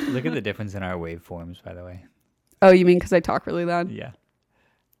unique. look at the difference in our waveforms, by the way. Oh, you mean because I talk really loud? Yeah.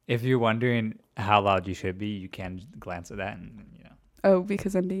 If you're wondering how loud you should be, you can glance at that and, Oh,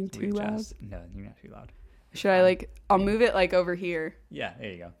 because I'm being too loud? readjust. No, you're not too loud. Should I I'll move it like over here. Yeah,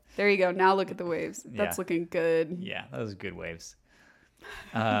 there you go. There you go. Now look at the waves. That's Yeah. looking good. Yeah, those are good waves.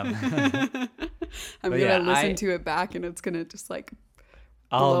 I'm But going yeah, to listen to it back and it's going to just like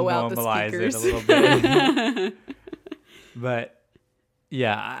I'll blow out the normalize it speakers. a little bit. But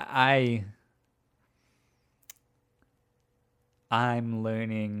yeah, I'm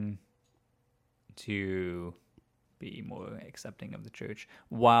learning to be more accepting of the church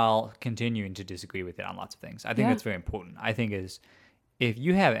while continuing to disagree with it on lots of things. I think Yeah. that's very important. I think if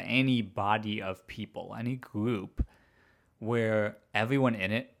you have any body of people, any group where everyone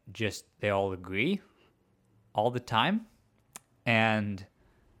in it they all agree all the time and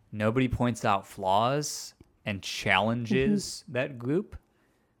nobody points out flaws and challenges that group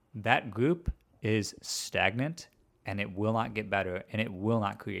is stagnant and it will not get better and it will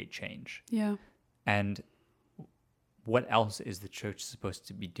not create change. Yeah. And what else is the church supposed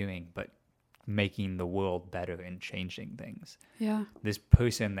to be doing but making the world better and changing things? Yeah. This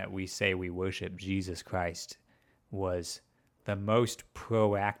person that we say we worship, Jesus Christ, was the most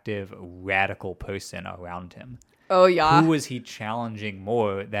proactive, radical person around him. Oh, yeah. Who was he challenging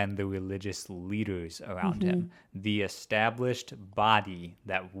more than the religious leaders around him? The established body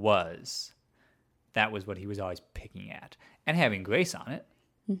that was what he was always picking at and having grace on it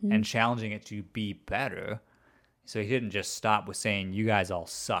and challenging it to be better. So he didn't just stop with saying, you guys all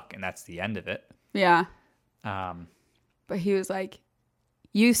suck, and that's the end of it. Yeah. But he was like,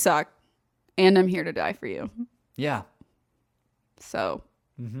 you suck, and I'm here to die for you. Yeah. So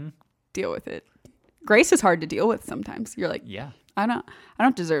deal with it. Grace is hard to deal with sometimes. You're like, Yeah. I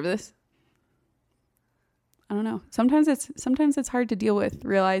don't deserve this. I don't know. Sometimes it's hard to deal with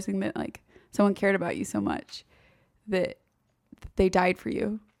realizing that like someone cared about you so much that they died for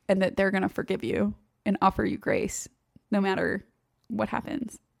you and that they're going to forgive you and offer you grace no matter what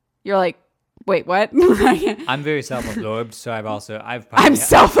happens. You're like, wait, what? I'm very self-absorbed, so I'm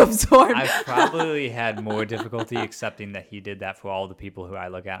self-absorbed. I've probably had more difficulty accepting that he did that for all the people who I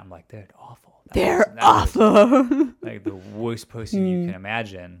look at. I'm like, they're awful. They're That was, awful. like the worst person you can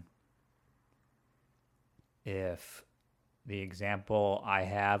imagine. If the example I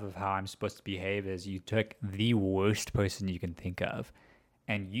have of how I'm supposed to behave is you took the worst person you can think of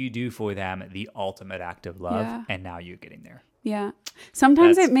and you do for them the ultimate act of love, Yeah. and now you're getting there. Yeah.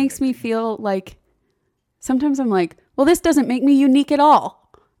 Sometimes That's it makes me convicting. feel like, sometimes I'm like, well, this doesn't make me unique at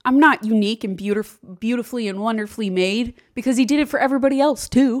all. I'm not unique and beautifully and wonderfully made because he did it for everybody else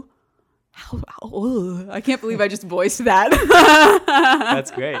too. I can't believe I just voiced that.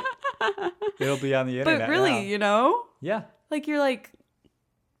 That's great. It'll be on the internet. But really, now. you know, Yeah. like you're like,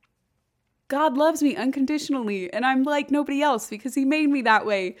 God loves me unconditionally and I'm like nobody else because he made me that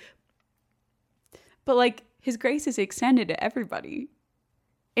way. But like his grace is extended to everybody.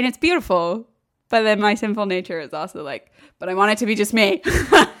 And it's beautiful. But then my sinful nature is also like, but I want it to be just me.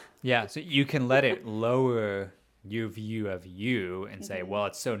 Yeah, so you can let it lower your view of you and say, well,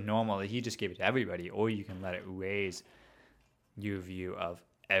 it's so normal that he just gave it to everybody. Or you can let it raise your view of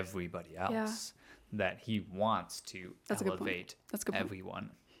everybody else. that he wants to That's a good point. elevate That's a good point. everyone.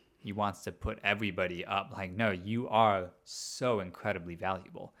 He wants to put everybody up. Like, no, you are so incredibly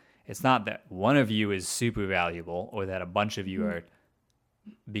valuable. It's not that one of you is super valuable or that a bunch of you are,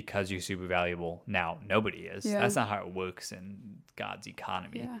 because you're super valuable, now nobody is. Yeah. That's not how it works in God's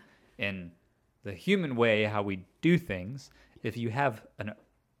economy. Yeah. In the human way, how we do things, if you have an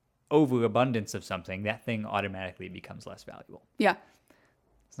overabundance of something, that thing automatically becomes less valuable. Yeah.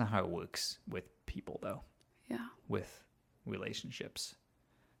 It's not how it works with people, though, Yeah. with relationships.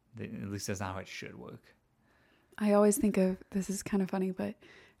 At least that's not how it should work. I always think of, this is kind of funny, but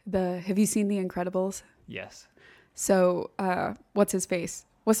have you seen The Incredibles? Yes. So, what's his face?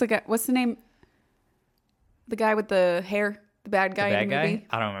 What's the name? The guy with the hair, the bad guy in the movie?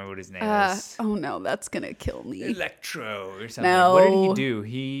 I don't remember what his name is. Oh no, that's gonna kill me. Electro or something. No. What did he do?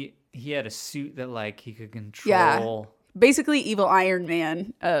 He had a suit that like he could control. Basically, evil Iron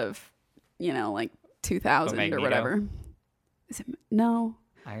Man of, like 2000 or Magneto? whatever. Is it? No.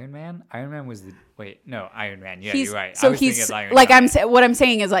 Iron Man? Iron Man was the Iron Man. Yeah, He's, you're right. So I was thinking he's of Iron like Man. what I'm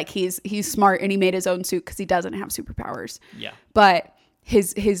saying is like he's smart and he made his own suit because he doesn't have superpowers. Yeah. But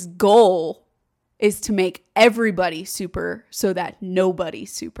his goal is to make everybody super so that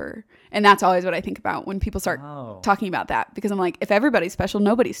nobody's super. And that's always what I think about when people start talking about that, because I'm like, if everybody's special,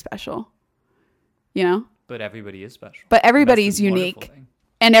 nobody's special. But everybody is special. But everybody's That's the wonderful unique. thing.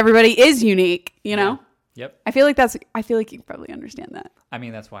 And everybody is unique, know? Yep. I feel like you can probably understand that. I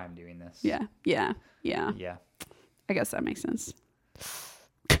mean, that's why I'm doing this. Yeah. Yeah. I guess that makes sense.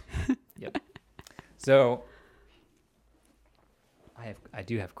 Yep. So I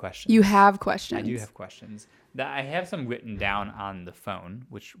do have questions. You have questions. I do have questions. I have some written down on the phone,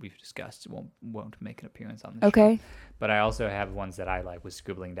 which we've discussed. Won't make an appearance on the show. But I also have ones that I was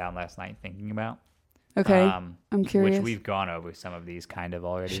scribbling down last night thinking about. Okay. I'm curious. Which we've gone over some of these kind of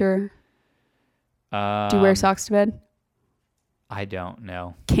already. Sure. Do you wear socks to bed? I don't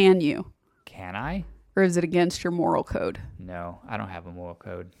know. Can you? Can I? Or is it against your moral code? No, I don't have a moral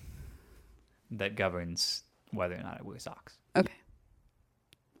code that governs whether or not I wear socks. Okay.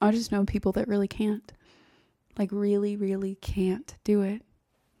 I just know people that really can't. Like really, really can't do it.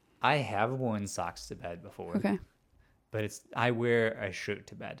 I have worn socks to bed before. Okay. But I wear a shirt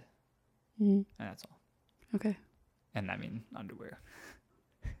to bed. And that's all. Okay. And I mean underwear.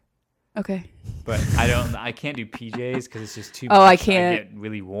 Okay. But I can't do PJs because it's just too much. I can't. I get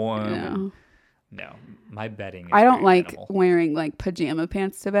really warm. No, my bedding is I don't very like minimal. wearing like pajama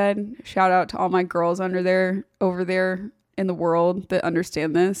pants to bed. Shout out to all my girls over there in the world that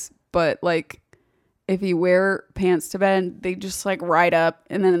understand this. But like, if you wear pants to bed, they just like ride up,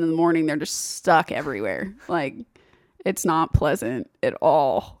 and then in the morning they're just stuck everywhere. Like, it's not pleasant at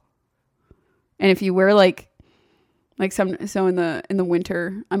all. And if you wear in the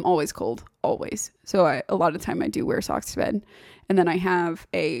winter, I'm always cold, always. So a lot of the time I do wear socks to bed, and then I have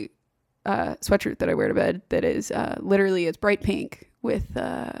a sweatshirt that I wear to bed that is literally it's bright pink with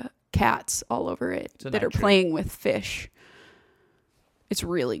cats all over it that are playing with fish. It's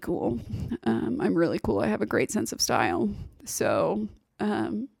really cool. I'm really cool. I have a great sense of style. So,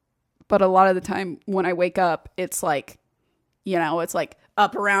 but a lot of the time when I wake up, it's like, it's like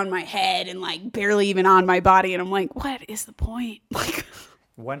up around my head and like barely even on my body. And I'm like, what is the point? Like,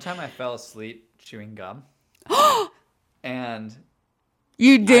 one time I fell asleep chewing gum. And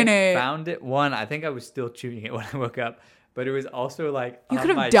you didn't. I found it. I think I was still chewing it when I woke up, but it was also like you on could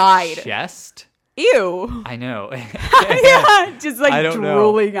have my died. Chest. Ew. I know. Yeah, just like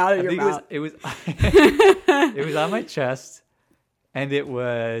drooling out of your mouth. It was it was on my chest, and it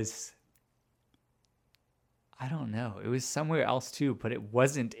was, I don't know. It was somewhere else too, but it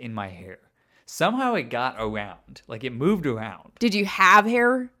wasn't in my hair. Somehow it got around. Like it moved around. Did you have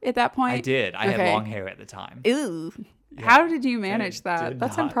hair at that point? I did. I had long hair at the time. Ew. Yeah. How did you manage that?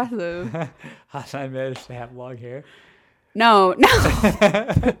 That's impressive. How did I manage to have long hair? No.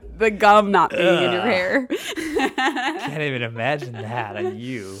 The gum not being in your hair. Can't even imagine that on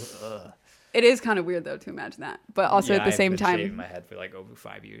you. Ugh. It is kind of weird though to imagine that, but also at the same time, I've been shaving my head for like over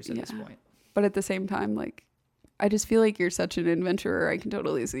 5 years at this point. But at the same time, like, I just feel like you're such an adventurer. I can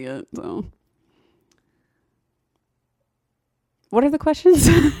totally see it. So, what are the questions?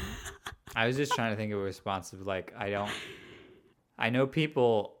 I was just trying to think of a response of like, I know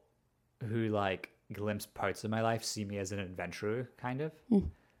people who like glimpse parts of my life see me as an adventurer kind of.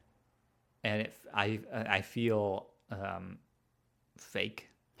 And I feel fake.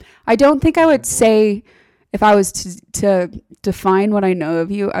 I don't think I would say, if I was to define what I know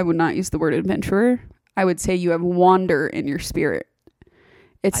of you, I would not use the word adventurer. I would say you have wonder in your spirit.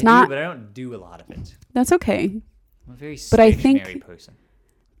 I do, but I don't do a lot of it. That's okay. I'm a very stationary person.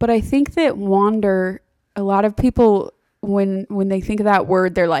 But I think that wander, a lot of people, when they think of that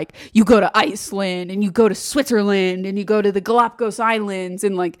word, they're like, you go to Iceland and you go to Switzerland and you go to the Galapagos Islands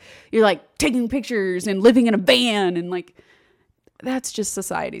and like you're like taking pictures and living in a van, and like that's just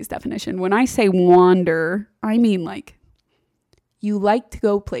society's definition. When I say wander, I mean like you like to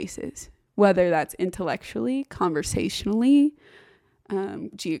go places, whether that's intellectually, conversationally,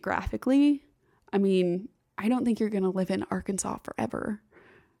 geographically. I mean, I don't think you're going to live in Arkansas forever.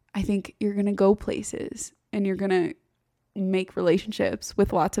 I think you're going to go places and you're going to make relationships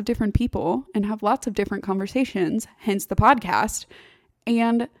with lots of different people and have lots of different conversations, hence the podcast,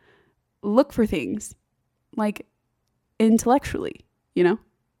 and look for things like intellectually, you know?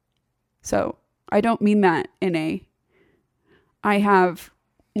 So I don't mean that I have,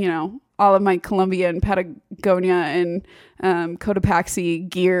 you know, all of my Columbia and Patagonia and Cotopaxi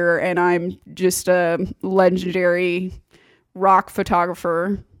gear, and I'm just a legendary rock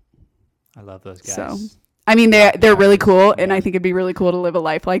photographer. I love those guys. So, I mean, they're really cool, and I think it'd be really cool to live a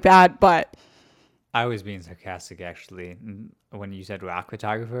life like that, but... I was being sarcastic, actually. When you said rock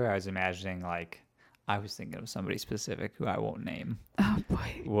photographer, I was imagining, like, I was thinking of somebody specific who I won't name. Oh,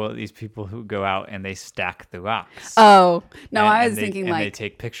 boy. Well, these people who go out and they stack the rocks. Oh, no, I was thinking like... And they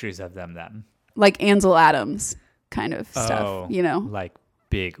take pictures of them then. Like Ansel Adams kind of stuff, you know? Like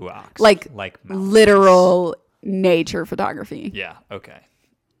big rocks. Like mountains. Literal nature photography. Yeah, okay.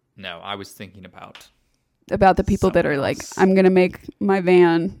 No, I was thinking about the people that are like, I'm going to make my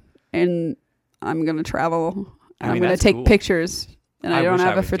van and I'm going to travel and I'm going to take pictures, and I don't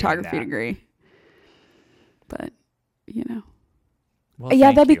have a photography degree. But, you know. Well,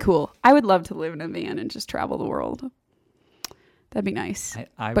 yeah, that'd be cool. I would love to live in a van and just travel the world. That'd be nice.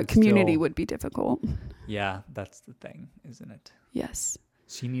 But community would be difficult. Yeah, that's the thing, isn't it? Yes.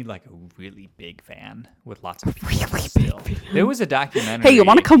 So you need like a really big van with lots of people. Really big van. There was a documentary. Hey, you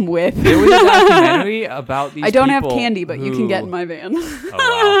want to come with? There was a documentary about these people. I don't have candy, but you can get in my van. Oh,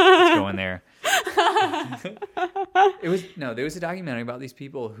 wow. Let's go in there. There was a documentary about these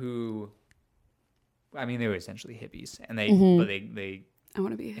people who, I mean, they were essentially hippies, and they I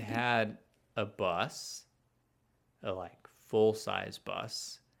want to be a hippie. Had a bus, a like full-size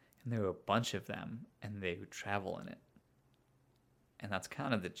bus, and there were a bunch of them, and they would travel in it. And that's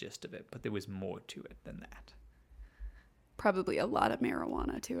kind of the gist of it, but there was more to it than that. Probably a lot of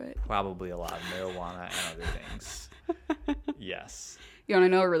marijuana to it. Probably a lot of marijuana and other things. Yes. You want to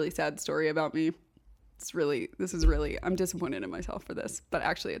know a really sad story about me? I'm disappointed in myself for this, but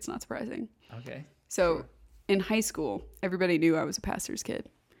actually it's not surprising. Okay. So sure. In high school, everybody knew I was a pastor's kid.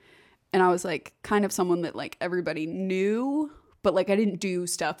 And I was like kind of someone that like everybody knew, but like I didn't do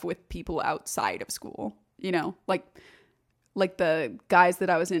stuff with people outside of school, you know, like the guys that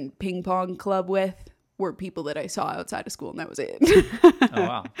I was in ping pong club with were people that I saw outside of school, and that was it. Oh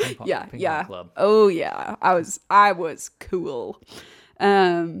wow. Ping pong club. Oh yeah. I was cool.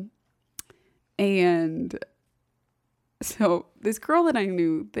 And so this girl that I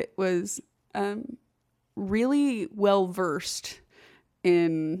knew that was really well versed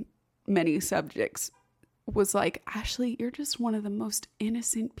in many subjects was like, Ashley, you're just one of the most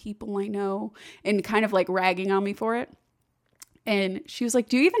innocent people I know, and kind of like ragging on me for it. And she was like,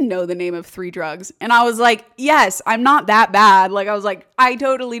 do you even know the name of 3 drugs? And I was like, yes, I'm not that bad. Like, I was like, I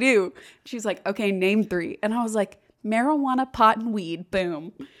totally do. She was like, okay, name 3. And I was like, marijuana, pot, and weed.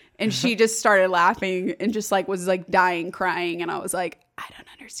 Boom. And she just started laughing and just like was like dying crying. And I was like, I don't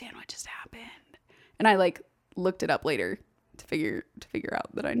understand what just happened. And I like looked it up later to figure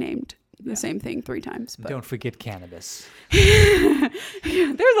out that I named the same thing 3 times. But don't forget cannabis.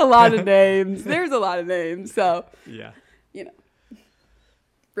 There's a lot of names. So, yeah, you know,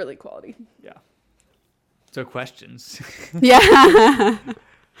 really quality. Yeah. So questions. Yeah.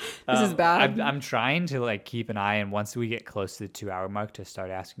 This is bad. I'm trying to like keep an eye, and once we get close to the 2-hour mark, to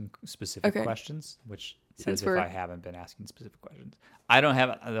start asking specific questions, which says if I haven't been asking specific questions. I don't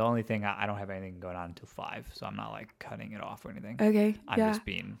have anything going on until 5, so I'm not like cutting it off or anything. Okay. I'm just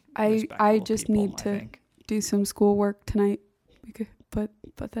being I just need to do some schoolwork tonight, but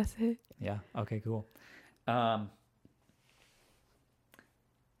that's it. Yeah. Okay. Cool.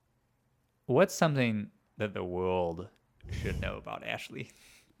 What's something that the world should know about Ashley?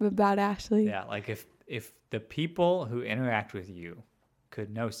 About Ashley? Yeah, like if the people who interact with you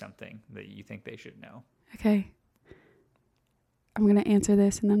could know something that you think they should know. Okay. I'm going to answer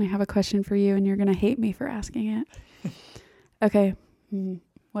this, and then I have a question for you, and you're going to hate me for asking it. Okay.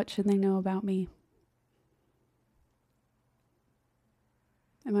 What should they know about me?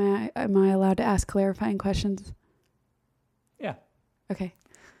 Am I allowed to ask clarifying questions? Yeah. Okay.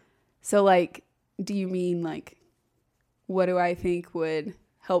 So, like, do you mean, like, what do I think would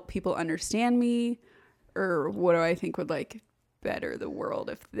help people understand me, or what do I think would like better the world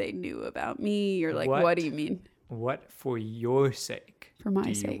if they knew about me, or like what do you mean? What for your sake For my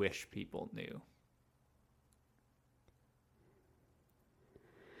do sake. you wish people knew?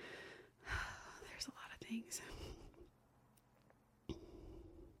 There's a lot of things.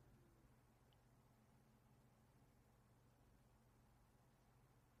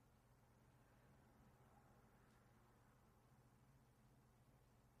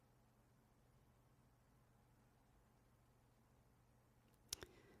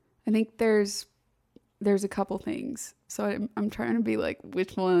 I think there's a couple things. So I'm trying to be like,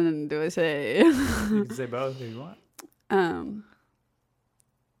 which one do I say? You can say both if you want.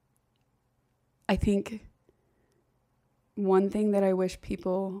 I think one thing that I wish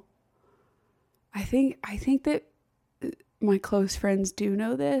people, I think that my close friends do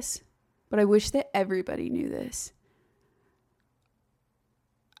know this, but I wish that everybody knew this.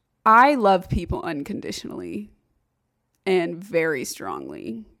 I love people unconditionally and very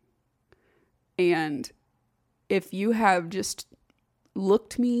strongly. And if you have just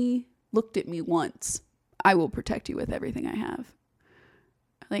looked at me once, I will protect you with everything I have.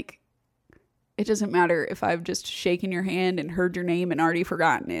 Like, it doesn't matter if I've just shaken your hand and heard your name and already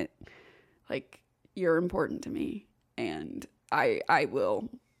forgotten it. Like, you're important to me, and I will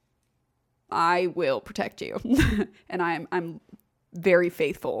protect you. And I'm very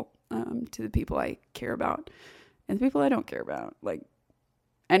faithful to the people I care about and the people I don't care about. Like,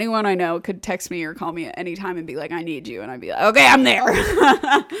 anyone I know could text me or call me at any time and be like, I need you. And I'd be like, okay, I'm there.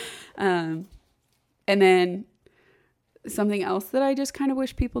 And then something else that I just kind of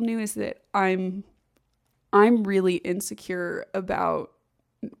wish people knew is that I'm really insecure about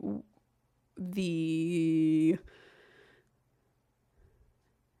the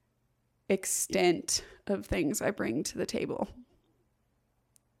extent of things I bring to the table.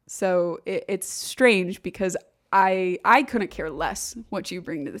 So it's strange because I couldn't care less what you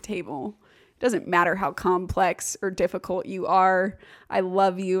bring to the table. It doesn't matter how complex or difficult you are. I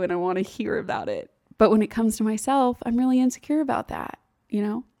love you and I want to hear about it. But when it comes to myself, I'm really insecure about that. You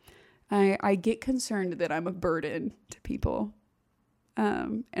know, I get concerned that I'm a burden to people.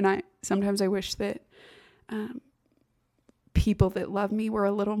 And sometimes I wish that people that love me were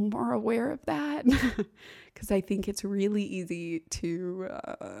a little more aware of that. Because I think it's really easy to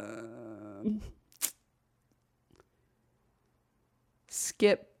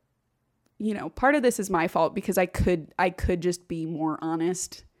skip, you know, part of this is my fault because I could just be more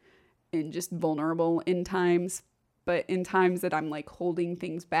honest and just vulnerable in times, but in times that I'm like holding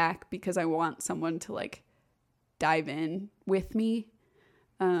things back because I want someone to like dive in with me,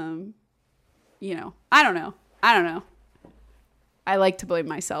 you know, I don't know. I like to blame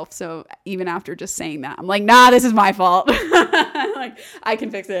myself. So even after just saying that, I'm like, nah, this is my fault. Like, I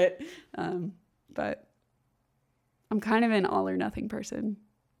can fix it. But I'm kind of an all or nothing person.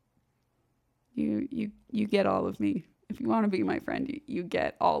 You get all of me. If you want to be my friend, you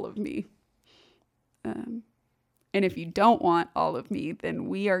get all of me. And if you don't want all of me, then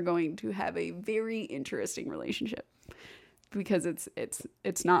we are going to have a very interesting relationship. Because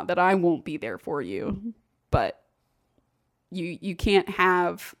it's not that I won't be there for you, but you can't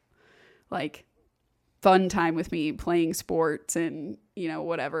have like fun time with me playing sports and, you know,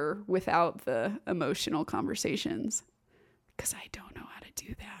 whatever without the emotional conversations, because I don't know how to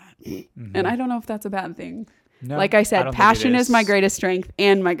do that. Mm-hmm. And I don't know if that's a bad thing. No, like I said, passion is my greatest strength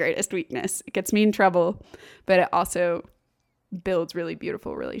and my greatest weakness. It gets me in trouble, but it also builds really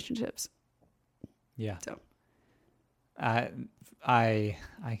beautiful relationships. Yeah. So I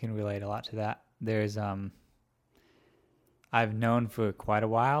can relate a lot to that. There's I've known for quite a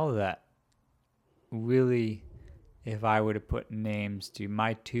while that really, if I were to put names to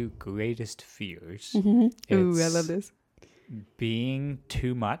my two greatest fears, Ooh, I love this. Being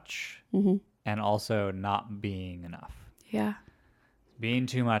too much and also not being enough. Yeah. Being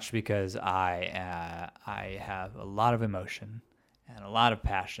too much because I have a lot of emotion and a lot of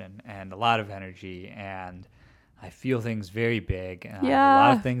passion and a lot of energy, and I feel things very big, and I have a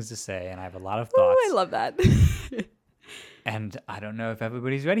lot of things to say, and I have a lot of thoughts. Oh, I love that. And I don't know if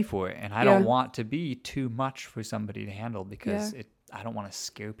everybody's ready for it. And I don't want to be too much for somebody to handle because I don't want to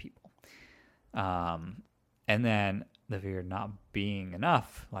scare people. And then the fear of not being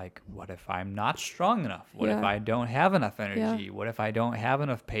enough. Like, what if I'm not strong enough? What if I don't have enough energy? What if I don't have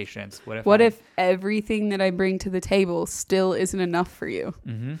enough patience? What if everything that I bring to the table still isn't enough for you?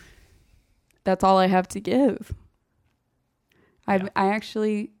 Mm-hmm. That's all I have to give. I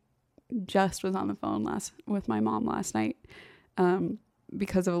actually just was on the phone with my mom last night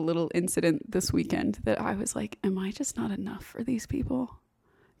because of a little incident this weekend that I was like, am I just not enough for these people?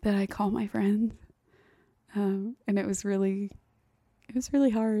 that I call my friends. And it was really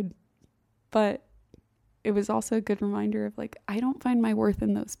hard, but it was also a good reminder of like, I don't find my worth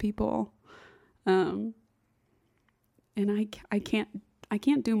in those people. And I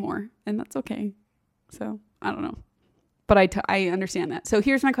can't do more, and that's okay. So I don't know, but I understand that. So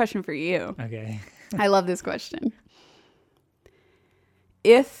here's my question for you. Okay. I love this question.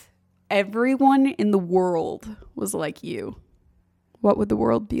 If everyone in the world was like you, what would the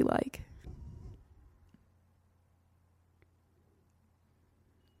world be like?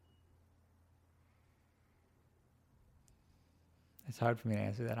 It's hard for me to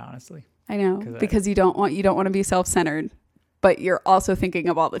answer that, honestly. I know, because you don't want to be self-centered, but you're also thinking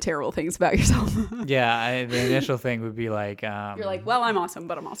of all the terrible things about yourself. Yeah, the initial thing would be like... you're like, well, I'm awesome,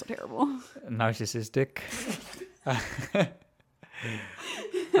 but I'm also terrible. Narcissistic.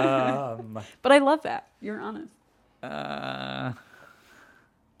 But I love that. You're honest. Am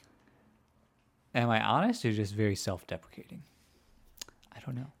I honest or just very self-deprecating? I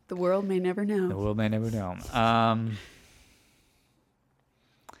don't know. The world may never know. The world may never know.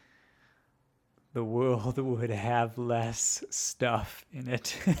 The world would have less stuff in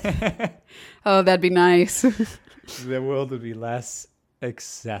it. Oh, that'd be nice. The world would be less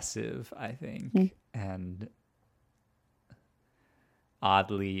excessive, I think, and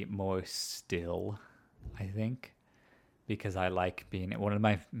oddly more still, I think, because I like being one of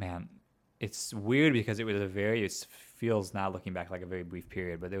my, man, it's weird because it feels now looking back like a very brief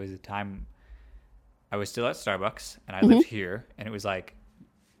period, but there was a time I was still at Starbucks and I lived here, and it was like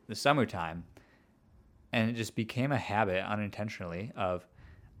the summertime. And it just became a habit unintentionally of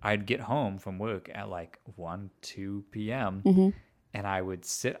I'd get home from work at like 1, 2 p.m. And I would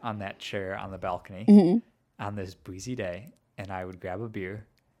sit on that chair on the balcony on this breezy day, and I would grab a beer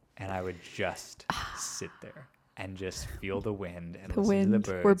and I would just sit there and just feel the wind and listen to the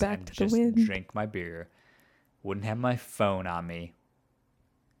birds. We're back and to just the wind. drink my beer. Wouldn't have my phone on me.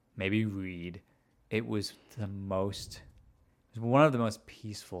 Maybe read. It was one of the most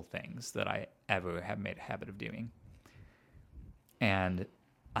peaceful things that I ever have made a habit of doing. And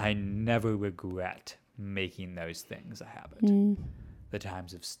I never regret making those things a habit. The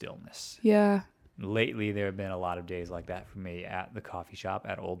times of stillness. Yeah. Lately, there have been a lot of days like that for me at the coffee shop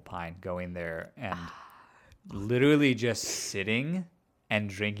at Old Pine, going there and literally just sitting and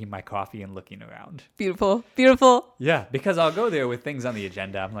drinking my coffee and looking around. Beautiful. Beautiful. Yeah, because I'll go there with things on the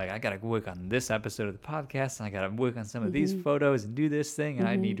agenda. I'm like, I got to work on this episode of the podcast, and I got to work on some of these photos and do this thing, and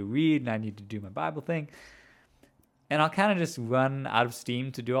I need to read, and I need to do my Bible thing. And I'll kind of just run out of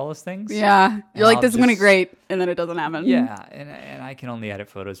steam to do all those things. Yeah. You're like, this is going to be great, and then it doesn't happen. Yeah, and I can only edit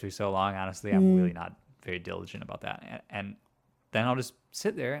photos for so long. Honestly, I'm really not very diligent about that. And then I'll just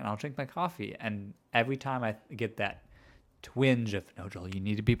sit there, and I'll drink my coffee. And every time I get that twinge of, no, Joel, you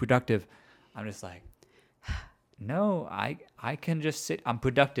need to be productive, I'm just like, no, I can just sit. I'm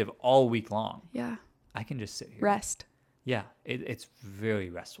productive all week long. Yeah. I can just sit here. Rest. Yeah, it's very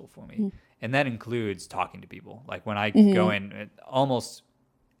restful for me. And that includes talking to people. Like when I go in, almost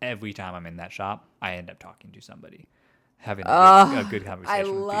every time I'm in that shop, I end up talking to somebody, having a good conversation I with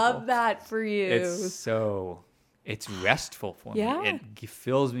love people. that for you. It's restful for me. It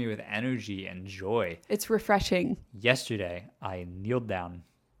fills me with energy and joy. It's refreshing. Yesterday, I kneeled down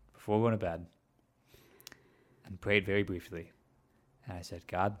before going to bed and prayed very briefly. And I said,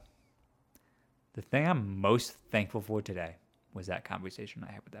 God, the thing I'm most thankful for today was that conversation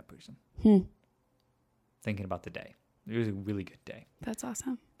I had with that person. Thinking about the day. It was a really good day. That's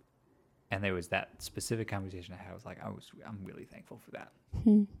awesome. And there was that specific conversation I had. I was like, I'm really thankful for that.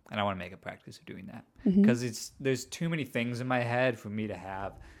 And I want to make a practice of doing that. Because there's too many things in my head for me to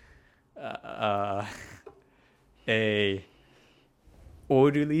have a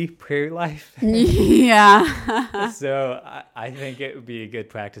orderly prayer life. Yeah. So I think it would be a good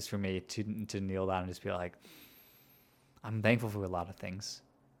practice for me to kneel down and just be like, I'm thankful for a lot of things.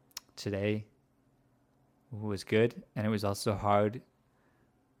 Today was good, and it was also hard.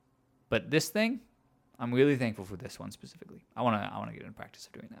 But this thing, I'm really thankful for this one specifically. I want to get in practice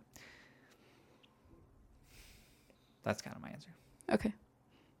of doing that. That's kind of my answer. Okay.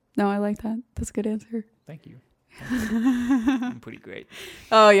 No, I like that. That's a good answer. Thank you. I'm pretty great.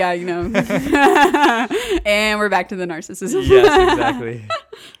 Oh, yeah, you know. And we're back to the narcissism. Yes, exactly.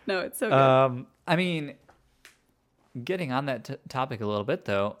 No, it's so good. I mean, getting on that topic a little bit,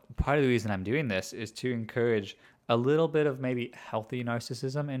 though, part of the reason I'm doing this is to encourage a little bit of maybe healthy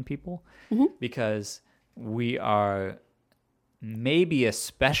narcissism in people, because we are, maybe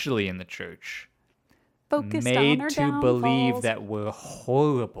especially in the church, Focused made on our to believe downfalls. that we're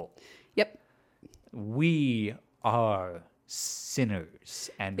horrible. Yep. We are sinners,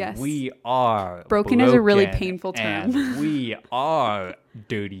 and Yes. we are Broken is a really broken, painful term. and we are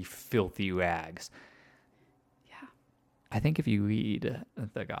dirty, filthy rags. Yeah. I think if you read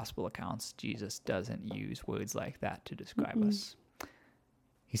the gospel accounts, Jesus doesn't use words like that to describe us.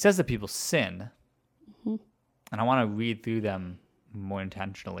 He says that people sin, and I want to read through them more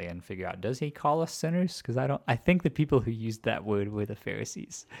intentionally and figure out, does he call us sinners? Because I think the people who used that word were the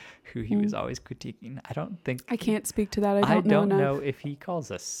Pharisees, who he was always critiquing. I can't speak to that. I don't know know if he calls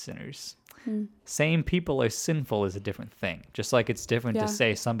us sinners. Saying people are sinful is a different thing. Just like it's different to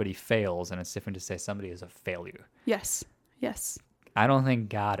say somebody fails, and it's different to say somebody is a failure. Yes. I don't think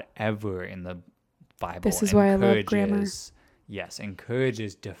God ever in the Bible This is why I love grammar.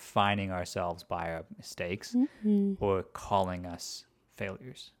 encourages defining ourselves by our mistakes or calling us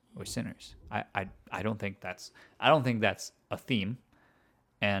failures or sinners. I don't think that's a theme,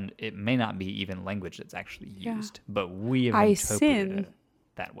 and it may not be even language that's actually used, but we have interpreted it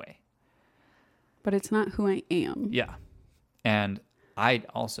that way. But it's not who I am. Yeah. And I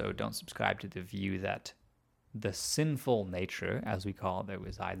also don't subscribe to the view that the sinful nature, as we call it, that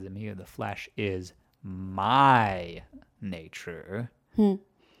resides in me, or the flesh, is my nature.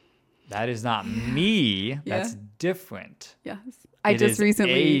 That is not me. That's different. Yes. It is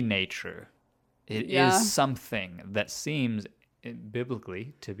a nature. It is something that seems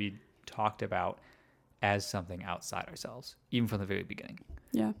biblically to be talked about as something outside ourselves, even from the very beginning.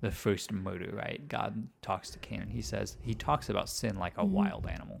 Yeah. The first murder, right? God talks to Cain, and he talks about sin like a wild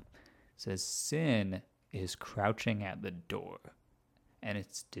animal. He says, sin is crouching at the door, and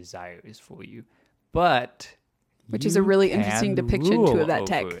its desire is for you. But which is a really interesting depiction too of that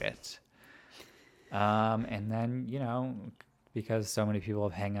text. And then, because so many people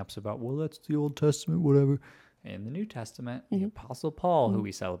have hang-ups about, well, that's the Old Testament, whatever. In the New Testament, the Apostle Paul, who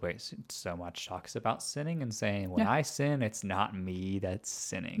we celebrate so much, talks about sinning and saying, when I sin, it's not me that's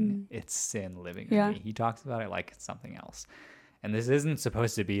sinning. It's sin living in me. He talks about it like it's something else. And this isn't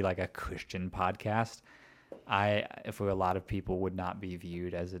supposed to be like a Christian podcast. For a lot of people, would not be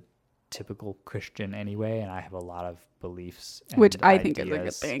viewed as a typical Christian anyway, and I have a lot of beliefs, which I think is a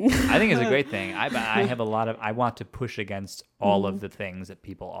good thing. I think it's a great thing. I want to push against all of the things that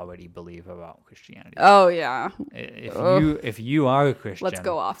people already believe about Christianity. Oh yeah. If you are a Christian, let's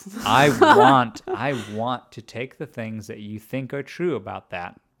go off. I want to take the things that you think are true about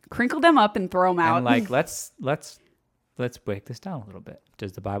that, crinkle them up and throw them out. And let's break this down a little bit.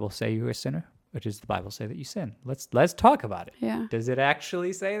 Does the Bible say you're a sinner? Or does the Bible say that you sin? Let's talk about it. Yeah. Does it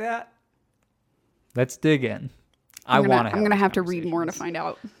actually say that? Let's dig in. I'm gonna have to read more to find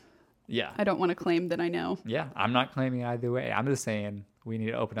out. Yeah. I don't want to claim that I know. Yeah, I'm not claiming either way. I'm just saying we need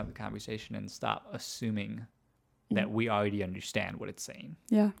to open up the conversation and stop assuming that we already understand what it's saying.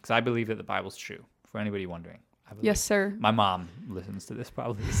 Yeah. Because I believe that the Bible's true. For anybody wondering. Yes, sir. My mom listens to this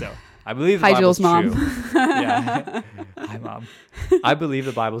probably, so I believe the Bible's true. Hi, Jill's mom. Yeah. Hi, Mom. I believe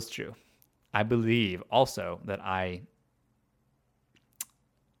the Bible's true. I believe also that I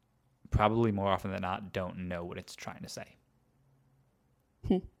probably more often than not don't know what it's trying to say.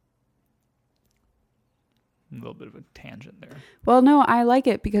 A little bit of a tangent there. Well, no, I like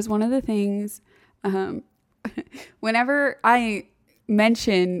it because one of the things, whenever I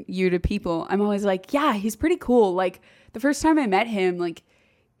mention you to people, I'm always like, yeah, he's pretty cool. Like the first time I met him, like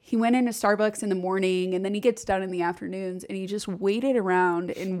he went into Starbucks in the morning and then he gets done in the afternoons and he just waited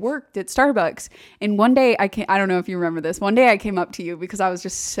around and worked at Starbucks. And one day I don't know if you remember this. One day I came up to you because I was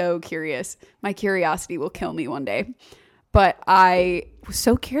just so curious. My curiosity will kill me one day. But I was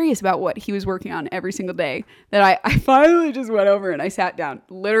so curious about what he was working on every single day that I finally just went over and I sat down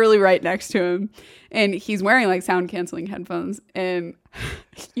literally right next to him. And he's wearing like sound canceling headphones and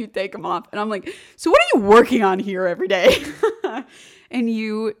you take them off. And I'm like, so what are you working on here every day? And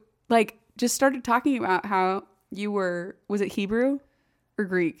you like just started talking about how you were, was it Hebrew or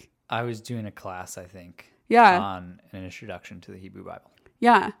Greek? I was doing a class, I think. Yeah. On an introduction to the Hebrew Bible.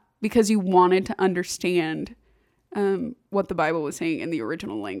 Yeah. Because you wanted to understand what the Bible was saying in the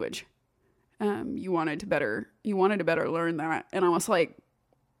original language. You wanted to better learn that. And I was like,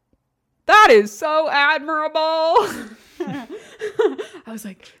 that is so admirable. I was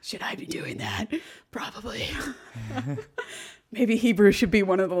like, should I be doing that? Probably. Maybe Hebrew should be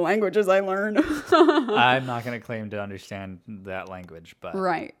one of the languages I learn. I'm not going to claim to understand that language, but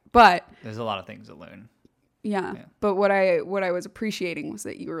right. But there's a lot of things to learn. Yeah. But what I was appreciating was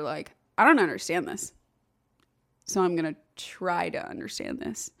that you were like, I don't understand this. So I'm going to try to understand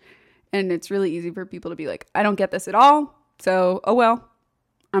this. And it's really easy for people to be like, I don't get this at all. So, oh well,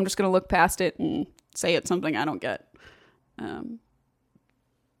 I'm just going to look past it and say it's something I don't get.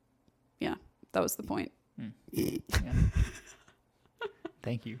 Yeah, that was the point. Yeah.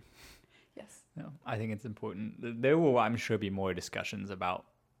 Thank you. Yes. No, I think it's important. There will, I'm sure, be more discussions about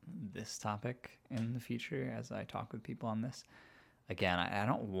this topic in the future as I talk with people on this. Again, I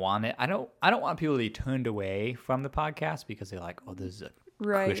don't want it. I don't want people to be turned away from the podcast because they're like, oh, this is a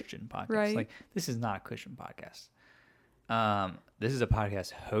Christian podcast. Right. Like, this is not a Christian podcast. This is a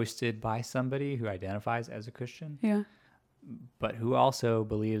podcast hosted by somebody who identifies as a Christian, Yeah. but who also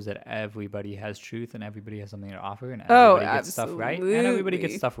believes that everybody has truth and everybody has something to offer and everybody gets stuff right and everybody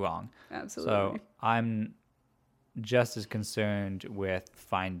gets stuff wrong. Absolutely. So I'm just as concerned with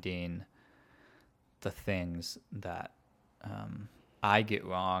finding the things that I get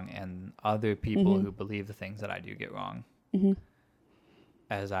wrong and other people who believe the things that I do get wrong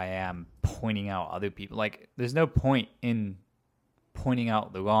as I am pointing out other people. Like, there's no point in pointing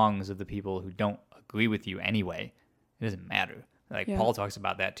out the wrongs of the people who don't agree with you anyway. It doesn't matter. Like, Paul talks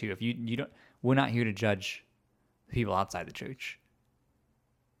about that too. If you don't, we're not here to judge the people outside the church.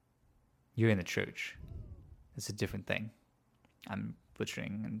 You're in the church. It's a different thing. I'm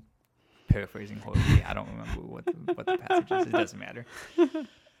butchering and paraphrasing horribly. I don't remember what the passage is. It doesn't matter.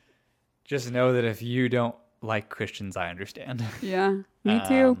 Just know that if you don't like Christians, I understand. Yeah, me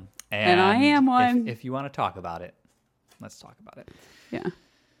too. And I am one. If you want to talk about it, let's talk about it. Yeah.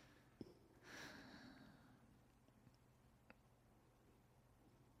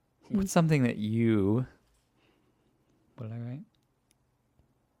 What's something that you... What did I write?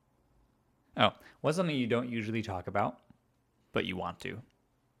 Oh, what's something you don't usually talk about, but you want to?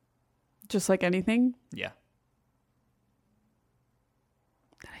 Just like anything Yeah.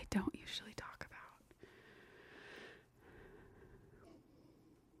 that I don't usually talk about.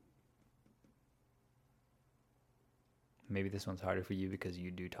 Maybe this one's harder for you because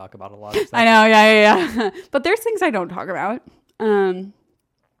you do talk about a lot of stuff. I know, yeah. But there's things I don't talk about.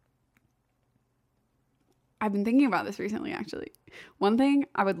 I've been thinking about this recently, actually. One thing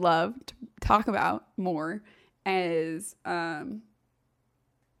I would love to talk about more is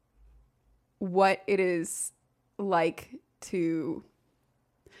what it is like to...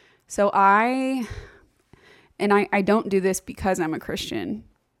 So I don't do this because I'm a Christian,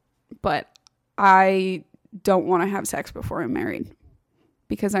 but I don't want to have sex before I'm married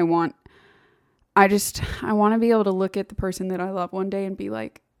because I want to be able to look at the person that I love one day and be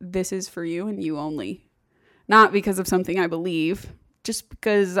like, this is for you and you only. Not because of something I believe, just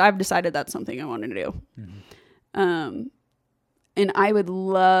because I've decided that's something I want to do. Mm-hmm. And I would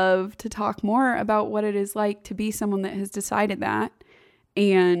love to talk more about what it is like to be someone that has decided that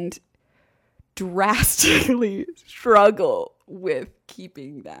and drastically struggle with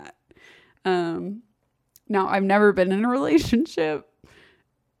keeping that. Now, I've never been in a relationship,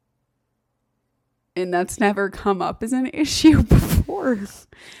 and that's never come up as an issue before.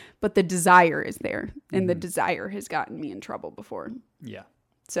 But the desire is there, and the desire has gotten me in trouble before. Yeah.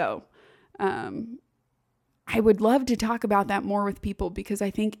 So I would love to talk about that more with people because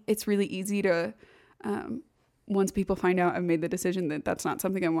I think it's really easy to, once people find out I've made the decision that that's not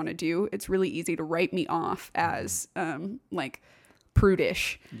something I want to do, it's really easy to write me off as like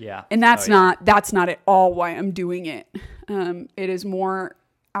prudish. Yeah. And that's not at all why I'm doing it. It is more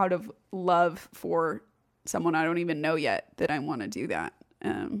out of love for someone I don't even know yet that I want to do that.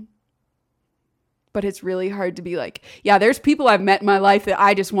 But it's really hard to be like, yeah, there's people I've met in my life that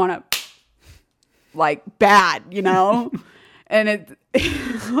I just want to like bad, you know? And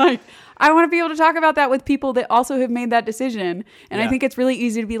it's like, I want to be able to talk about that with people that also have made that decision. And I think it's really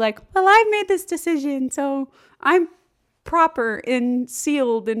easy to be like, well, I've made this decision, so I'm proper and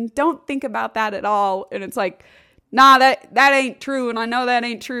sealed and don't think about that at all. And it's like, nah, that ain't true. And I know that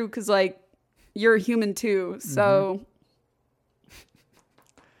ain't true because like you're a human too. So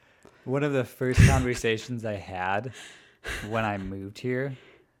one of the first conversations I had when I moved here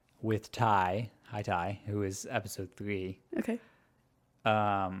with Ty, hi Ty, who is episode 3. Okay.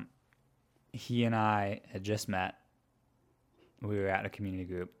 He and I had just met. We were at a community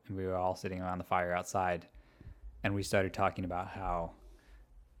group and we were all sitting around the fire outside, and we started talking about how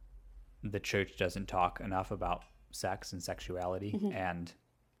the church doesn't talk enough about sex and sexuality, and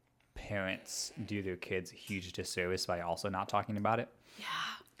parents do their kids a huge disservice by also not talking about it. Yeah.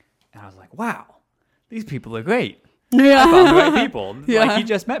 And I was like, wow, these people are great. Yeah. I found the right people. Yeah. Like, he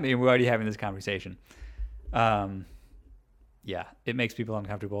just met me and we're already having this conversation. Yeah, it makes people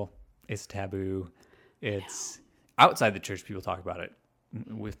uncomfortable. It's taboo. It's outside the church. People talk about it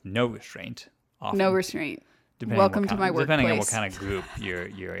with no restraint. Often, no restraint. Welcome to my workplace. Depending on what kind of group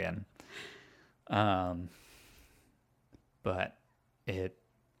you're in. But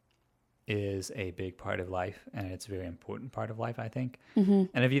is a big part of life, and it's a very important part of life, I think. Mm-hmm.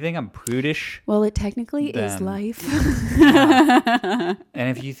 And if you think I'm prudish, Well, it technically is then- life.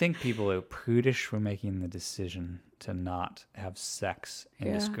 and if you think people are prudish for making the decision to not have sex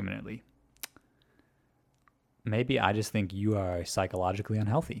indiscriminately, maybe I just think you are psychologically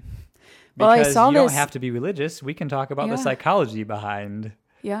unhealthy. Well, I Because saw you don't this- have to be religious. We can talk about the Yeah. psychology behind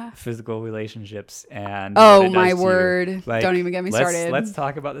Yeah. physical relationships and Oh, what it my does to you. word. Like, Don't even get me started. Let's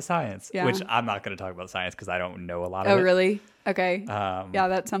talk about the science, Yeah. which I'm not going to talk about the science because I don't know a lot Oh, of it. really? Okay. Yeah,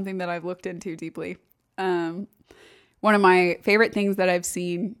 that's something that I've looked into deeply. One of my favorite things that I've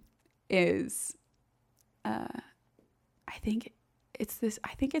seen is, I think it's this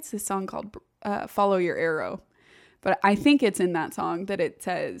song called "Follow Your Arrow," but I think it's in that song that it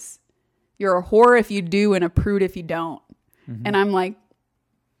says, "You're a whore if you do and a prude if you don't," and I'm like,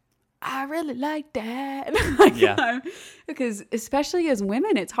 I really like that. Like, Yeah. because especially as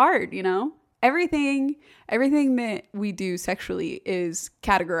women, it's hard, you know? Everything that we do sexually is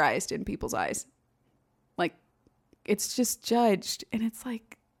categorized in people's eyes. Like, it's just judged. And it's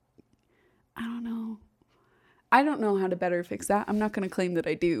like, I don't know. I don't know how to better fix that. I'm not going to claim that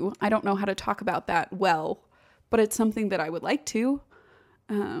I do. I don't know how to talk about that well, but it's something that I would like to.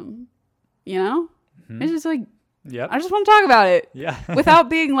 You know? Mhm. It's just like, Yep. I just want to talk about it. Yeah. Without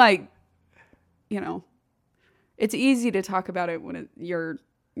being like, you know, it's easy to talk about it when you're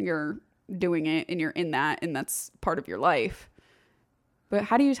doing it and you're in that and that's part of your life. But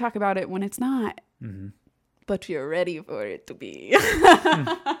how do you talk about it when it's not? Mm-hmm. But you're ready for it to be.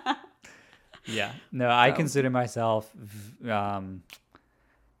 Yeah. No, I So. consider myself,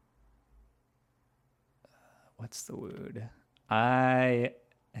 what's the word? I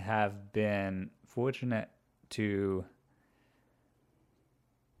have been fortunate to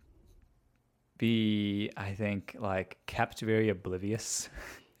be, I think, like kept very oblivious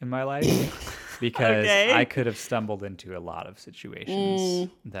in my life because Okay. I could have stumbled into a lot of situations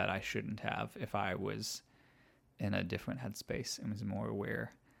that I shouldn't have if I was in a different headspace and was more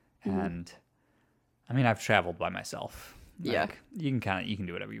aware. And I mean, I've traveled by myself. Yeah. Like, you can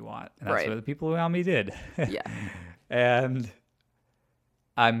do whatever you want. And that's Right. what the people around me did. Yeah. And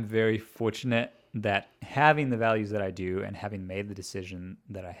I'm very fortunate that having the values that I do and having made the decision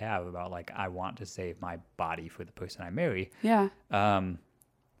that I have about like, I want to save my body for the person I marry, Yeah.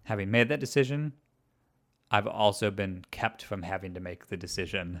 having made that decision, I've also been kept from having to make the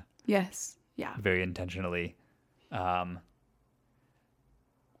decision Yes. Yeah. very intentionally. And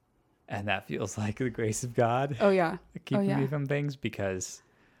that feels like the grace of God Oh, yeah. keeping yeah. me from things because,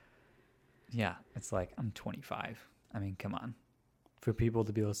 yeah, it's like I'm 25. I mean, come on. For people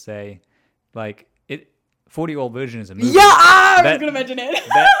to be able to say, like, 40-year-old version is a movie. Yeah. I was That- going to mention it.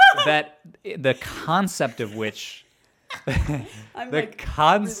 that the concept of which I'm the like,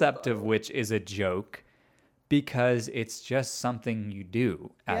 concept of which is a joke because it's just something you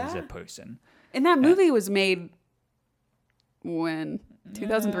do as a Yeah. person. and that movie was made when?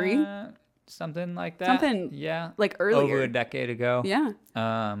 2003? Something like that. Something yeah. Like earlier. Over a decade ago. Yeah.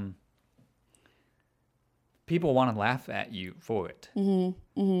 People want to laugh at you for it.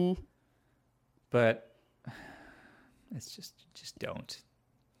 Mm-hmm. Mm-hmm. But it's just don't.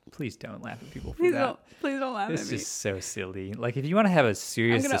 Please don't laugh at people for Please that. don't laugh It's at me. just so silly. Like, if you want to have a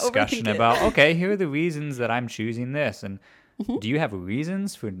serious gonna discussion overthink it. about, okay, here are the reasons that I'm choosing this, and Mm-hmm. do you have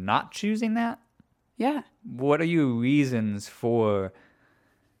reasons for not choosing that? Yeah. What are your reasons for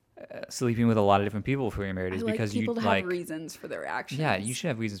sleeping with a lot of different people before you're married? I Is like because people you to like, have reasons for their actions. yeah, you should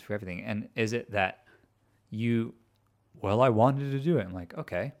have reasons for everything. And is it that you, well, I wanted to do it? I'm like,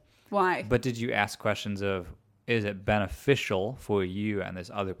 okay, Why? but did you ask questions of, is it beneficial for you and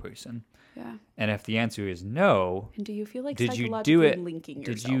this other person? Yeah. And if the answer is no, And do you feel like did you psychologically do it? linking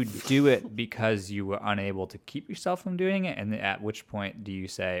Did yourself? you do it because you were unable to keep yourself from doing it? And at which point do you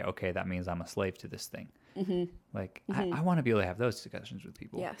say, okay, that means I'm a slave to this thing? Mm-hmm. Like, I want to be able to have those discussions with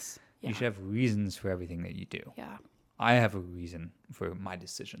people. Yes. Yeah. You should have reasons for everything that you do. Yeah. I have a reason for my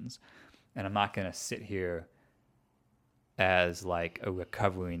decisions. And I'm not going to sit here as like a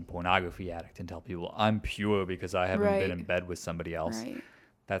recovering pornography addict and tell people I'm pure because I haven't been Right. in bed with somebody else. Right.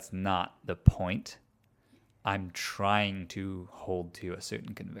 That's not the point. I'm trying to hold to a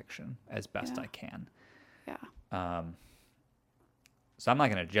certain conviction as best Yeah. I can. Yeah. So I'm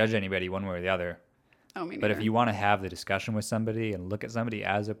not going to judge anybody one way or the other. Oh, me But if neither. you want to have the discussion with somebody and look at somebody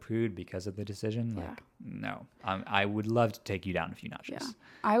as a prude because of the decision, Yeah. like, no. I would love to take you down a few notches. Yeah.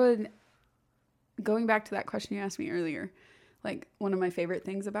 I would, going back to that question you asked me earlier, like one of my favorite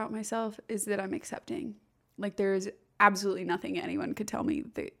things about myself is that I'm accepting. Like there's absolutely nothing anyone could tell me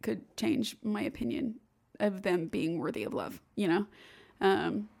that could change my opinion of them being worthy of love, you know?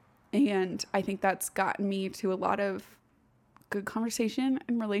 And I think that's gotten me to a lot of good conversation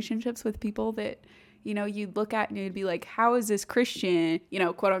and relationships with people that, you know, you'd look at and you'd be like, how is this Christian, you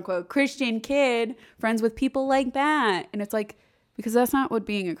know, quote unquote, Christian kid friends with people like that? And it's like, because that's not what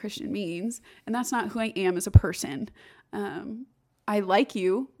being a Christian means. And that's not who I am as a person. I like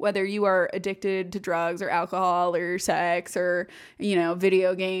you, whether you are addicted to drugs or alcohol or sex or, you know,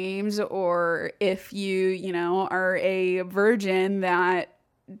 video games, or if you, you know, are a virgin that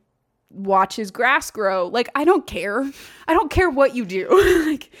watches grass grow. Like, I don't care. I don't care what you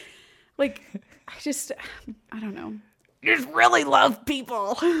do. like, I don't know. You just really love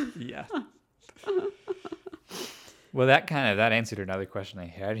people. Yeah. Well, that answered another question I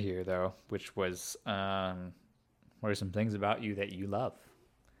had here, though, which was, what are some things about you that you love?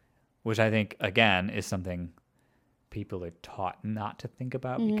 Which I think, again, is something people are taught not to think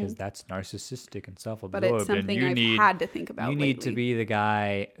about because that's narcissistic and self-absorbed. But it's something I've had to think about lately. You need to be the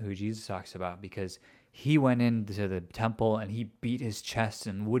guy who Jesus talks about, because he went into the temple and he beat his chest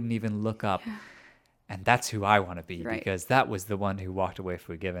and wouldn't even look up. Yeah. And that's who I want to be, because that was the one who walked away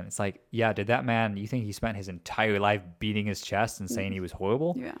forgiven. It's like, yeah, did that man, you think he spent his entire life beating his chest and saying he was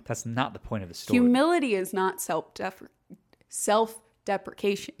horrible? Yeah. That's not the point of the story. Humility is not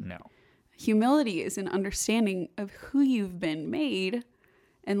self-deprecation. No. Humility is an understanding of who you've been made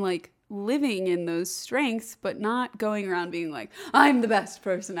and like living in those strengths, but not going around being like, I'm the best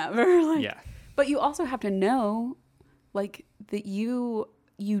person ever. Like, yeah. But you also have to know like that you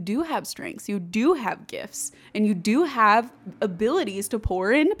do have strengths, you do have gifts, and you do have abilities to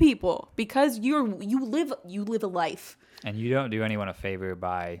pour into people because you live a life. And you don't do anyone a favor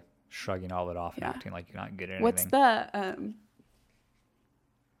by shrugging all of it off and acting like you're not good at anything. What's the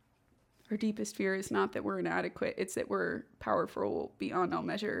our deepest fear is not that we're inadequate, it's that we're powerful beyond all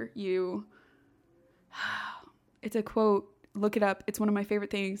measure. It's a quote, look it up. It's one of my favorite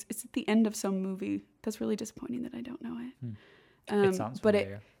things. It's at the end of some movie. That's really disappointing that I don't know it. It sounds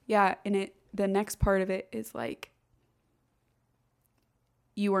familiar. And the next part of it is like,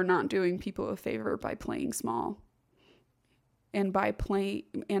 you are not doing people a favor by playing small, and by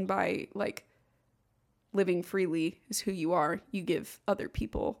like living freely is who you are. You give other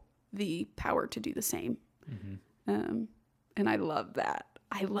people the power to do the same. And I love that.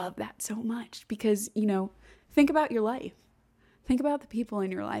 I love that so much because, you know, think about your life. Think about the people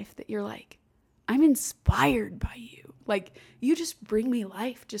in your life that you're like, I'm inspired by you. Like, you just bring me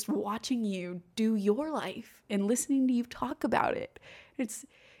life just watching you do your life and listening to you talk about it. It's,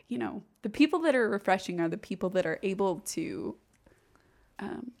 you know, the people that are refreshing are the people that are able to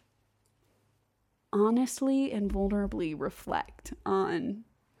honestly and vulnerably reflect on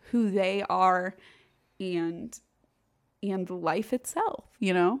who they are and life itself,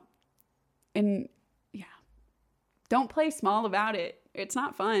 you know? And yeah, don't play small about it. It's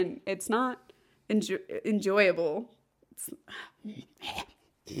not fun. It's not enjoyable.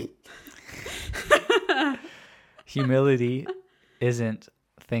 Humility isn't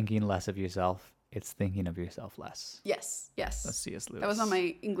thinking less of yourself. It's thinking of yourself less. Yes. That's C.S. Lewis. That was on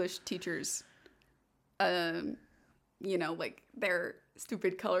my English teacher's, you know, like their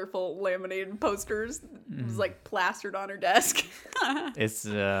stupid, colorful laminated posters. It was like plastered on her desk. It's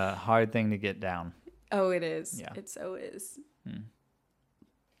a hard thing to get down. Oh, it is. Yeah. It so is.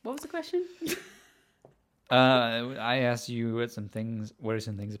 What was the question? I asked you what are some things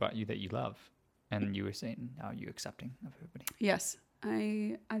about you that you love? And you were saying, are you accepting of everybody? Yes.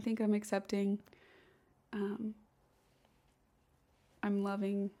 I think I'm accepting. I'm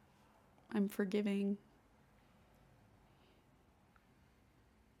loving. I'm forgiving.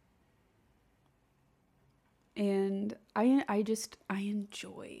 And I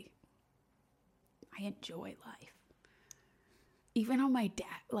enjoy life. Even on my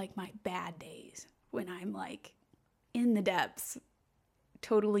my bad days when I'm like in the depths,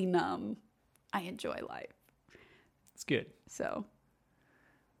 totally numb, I enjoy life. It's good. So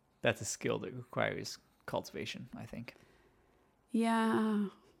that's a skill that requires cultivation, I think. Yeah.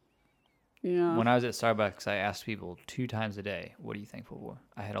 When I was at Starbucks, I asked people 2 times a day, what are you thankful for?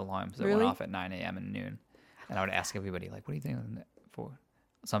 I had alarms that went off at 9 a.m. and noon. And I would ask everybody, like, what are you thankful for?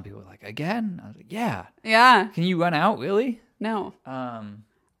 Some people were like, again? I was like, yeah. Yeah. Can you run out, really? No.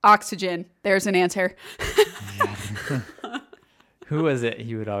 Oxygen. There's an answer. Who was it?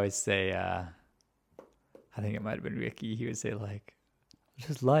 He would always say, I think it might have been Ricky. He would say, like, it's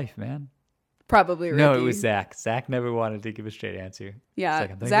just life, man. Probably Ricky. No, it was Zach. Zach never wanted to give a straight answer. Yeah.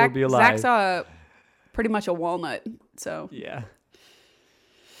 Like, Zach's pretty much a walnut, so. Yeah.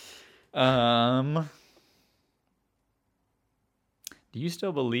 Do you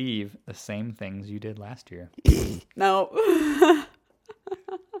still believe the same things you did last year? No.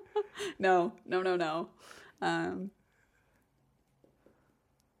 No.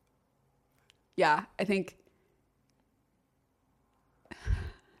 Yeah, I think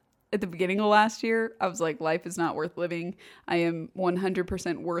at the beginning of last year, I was like, life is not worth living. I am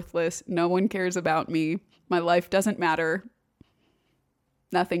 100% worthless. No one cares about me. My life doesn't matter.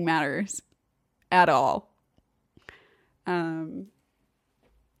 Nothing matters at all. And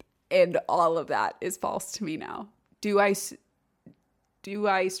all of that is false to me now. Do I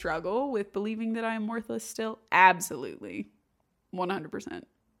struggle with believing that I am worthless still? Absolutely. 100%.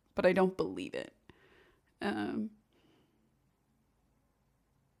 But I don't believe it.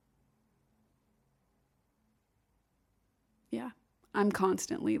 Yeah. I'm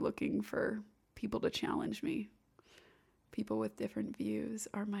constantly looking for people to challenge me. People with different views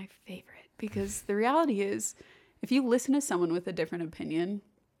are my favorite, because the reality is, if you listen to someone with a different opinion,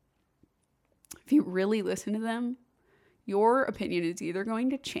 if you really listen to them, your opinion is either going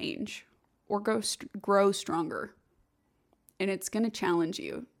to change or grow stronger. And it's going to challenge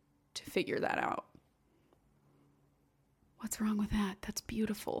you to figure that out. What's wrong with that? That's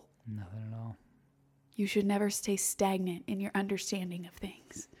beautiful. Nothing at all. You should never stay stagnant in your understanding of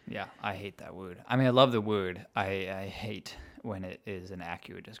things. Yeah, I hate that word. I mean, I love the word. I hate when it is an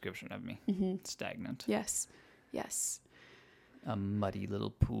accurate description of me. Mm-hmm. Stagnant. Yes. A muddy little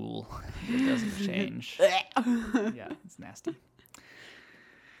pool that doesn't change. Yeah, it's nasty.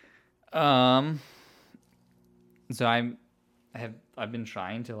 So I've been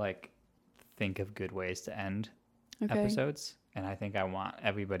trying to like think of good ways to end episodes, and I think I want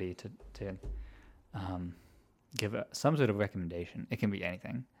everybody to give some sort of recommendation. It can be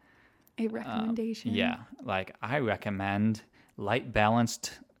anything. A recommendation? Yeah, like I recommend daylight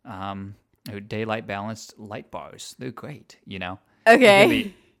balanced light bars. They're great, you know? Okay. It can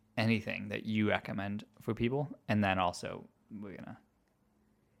be anything that you recommend for people, and then also we're gonna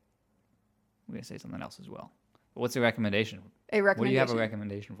say something else as well. But what's a recommendation? What do you have a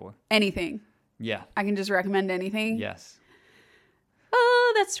recommendation for? Anything. Yeah. I can just recommend anything? Yes.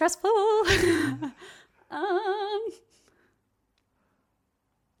 Oh, that's stressful.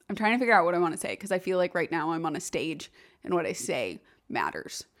 I'm trying to figure out what I want to say, because I feel like right now I'm on a stage and what I say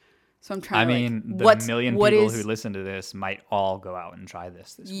matters. So I'm trying the million people who listen to this might all go out and try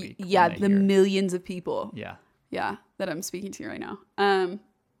this week. Yeah, the millions of people. Yeah. Yeah, that I'm speaking to right now.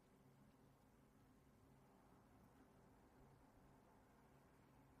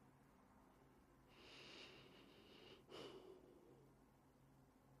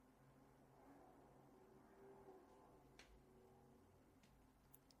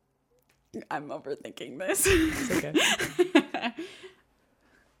 I'm overthinking this. It's okay.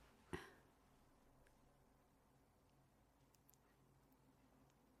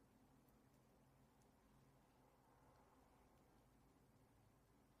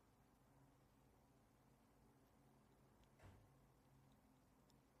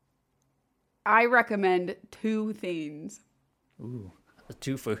 I recommend 2 things. Ooh, a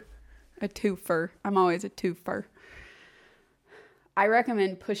twofer. A twofer. I'm always a twofer. I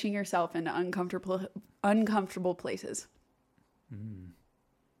recommend pushing yourself into uncomfortable places.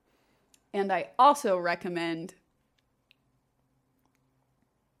 And I also recommend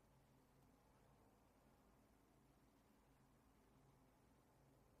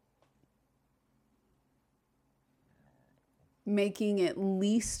making at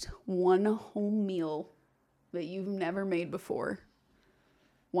least one whole meal that you've never made before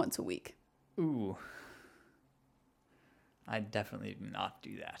once a week. Ooh. I definitely do not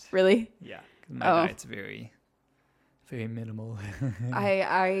do that. Really? Yeah, because my diet's very, very minimal.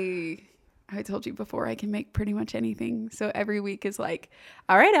 I told you before, I can make pretty much anything. So every week is like,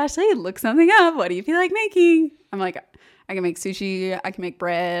 all right, Ashley, look something up. What do you feel like making? I'm like, I can make sushi. I can make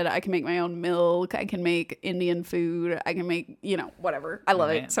bread. I can make my own milk. I can make Indian food. I can make, whatever. I love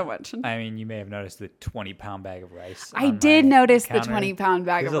it so much. I mean, you may have noticed the 20-pound bag of rice. I did notice the 20-pound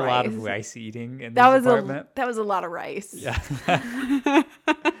bag of rice. There's a lot of rice eating in this apartment. That was a lot of rice. Yeah.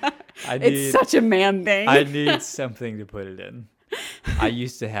 It's such a man thing. I need something to put it in. I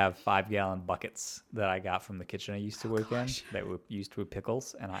used to have 5-gallon buckets that I got from the kitchen I used to work in that were used for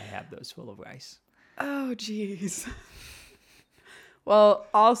pickles, and I had those full of rice. Oh, jeez. Well,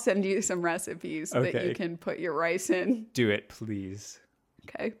 I'll send you some recipes that you can put your rice in. Do it, please.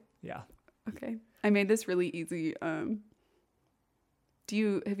 Okay. Yeah. Okay. I made this really easy. Have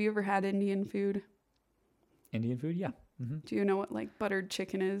you ever had Indian food? Indian food? Yeah. Mm-hmm. Do you know what like buttered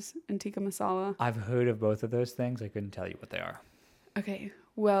chicken is and tikka masala? I've heard of both of those things. I couldn't tell you what they are. Okay.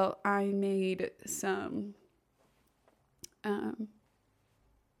 Well, I made some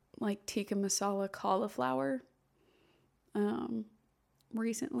like tikka masala cauliflower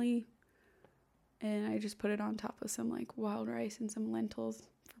recently. And I just put it on top of some like wild rice and some lentils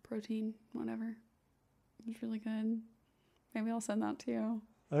for protein, whatever. It was really good. Maybe I'll send that to you.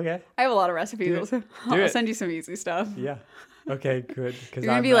 Okay. I have a lot of recipes. I'll it. send you some easy stuff. Yeah. Okay, good. You're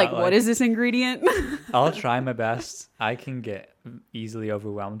going to be like, what is this ingredient? I'll try my best. I can get easily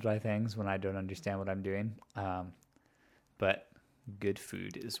overwhelmed by things when I don't understand what I'm doing. But good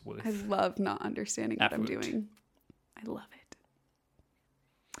food is worth I love not understanding what I'm effort. doing. I love it.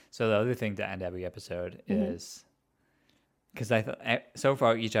 So the other thing to end every episode is, because so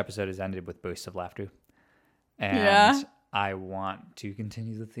far each episode has ended with bursts of laughter. And I want to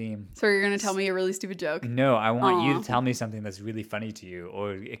continue the theme. So you're going to tell me a really stupid joke? No, I want you to tell me something that's really funny to you,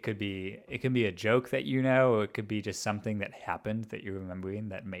 or it could be a joke that you know, or it could be just something that happened that you're remembering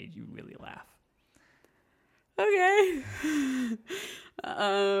that made you really laugh. Okay.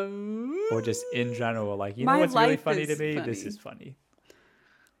 Or just in general, like, you know what's really funny to me? This is funny.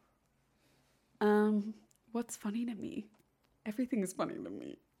 What's funny to me? Everything is funny to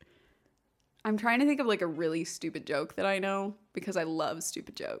me. I'm trying to think of like a really stupid joke that I know because I love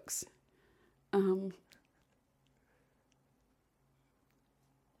stupid jokes. Oh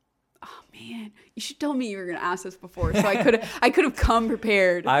man, you should tell me you were gonna ask this before, so I could have come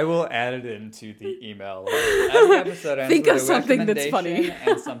prepared. I will add it into the email. Every episode ends Think with of a something that's funny.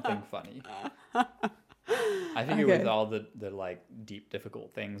 and something funny. I think with all the like deep,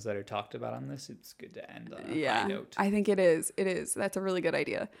 difficult things that are talked about on this, it's good to end on a high note. I think it is. It is. That's a really good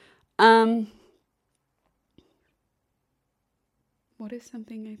idea. What is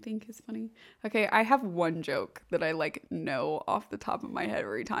something I think is funny? Okay, I have one joke that I like know off the top of my head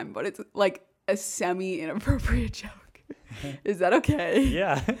every time, but it's like a semi-inappropriate joke. Is that okay?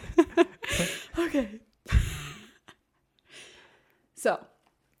 Yeah. Okay. So,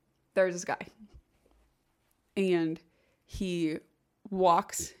 there's this guy. And he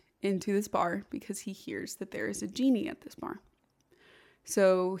walks into this bar because he hears that there is a genie at this bar.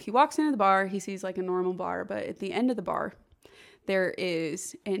 So he walks into the bar, he sees like a normal bar, but at the end of the bar, there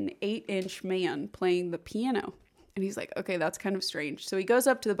is an 8-inch man playing the piano. And he's like, okay, that's kind of strange. So he goes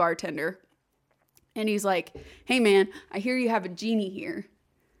up to the bartender and he's like, hey man, I hear you have a genie here.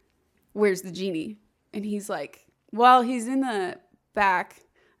 Where's the genie? And he's like, well, he's in the back.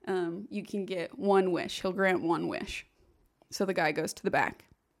 You can get one wish. He'll grant one wish. So the guy goes to the back.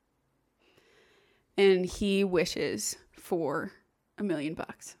 And he wishes for $1 million.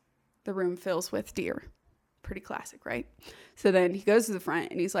 The room fills with deer. Pretty classic, right? So then he goes to the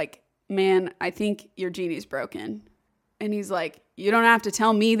front and he's like, man, I think your genie's broken. And he's like, you don't have to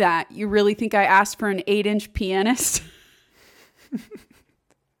tell me that. You really think I asked for an 8-inch pianist?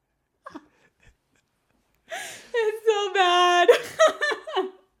 It's so bad.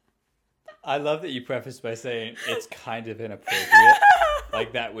 I love that you prefaced by saying it's kind of inappropriate.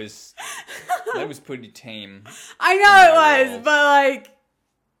 Like that was pretty tame. I know it was, but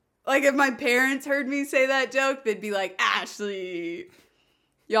like if my parents heard me say that joke, they'd be like, Ashley.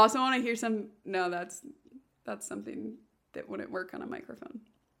 You also want to hear some? No, that's something that wouldn't work on a microphone.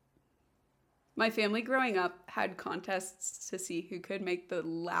 My family growing up had contests to see who could make the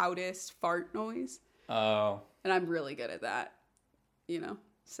loudest fart noise. Oh. And I'm really good at that,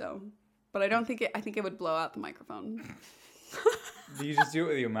 so. But I don't think I think it would blow out the microphone. Do you just do it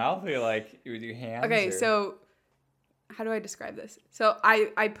with your mouth or like with your hands? Okay, so how do I describe this? So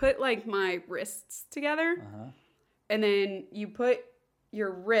I put like my wrists together, and then you put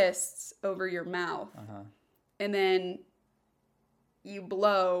your wrists over your mouth, and then you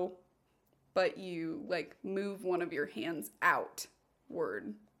blow, but you like move one of your hands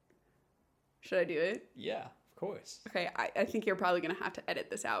outward. Should I do it? Yeah. Of course. Okay, I think you're probably going to have to edit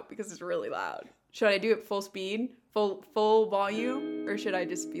this out because it's really loud. Should I do it full speed, full volume, or should I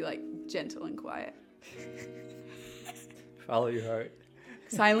just be like gentle and quiet? Follow your heart.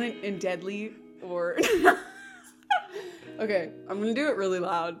 Silent and deadly, or... Okay, I'm going to do it really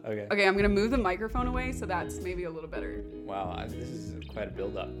loud. Okay, I'm going to move the microphone away so that's maybe a little better. Wow, this is quite a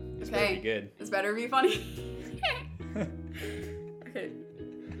build-up. This better be good. This better be funny. Okay.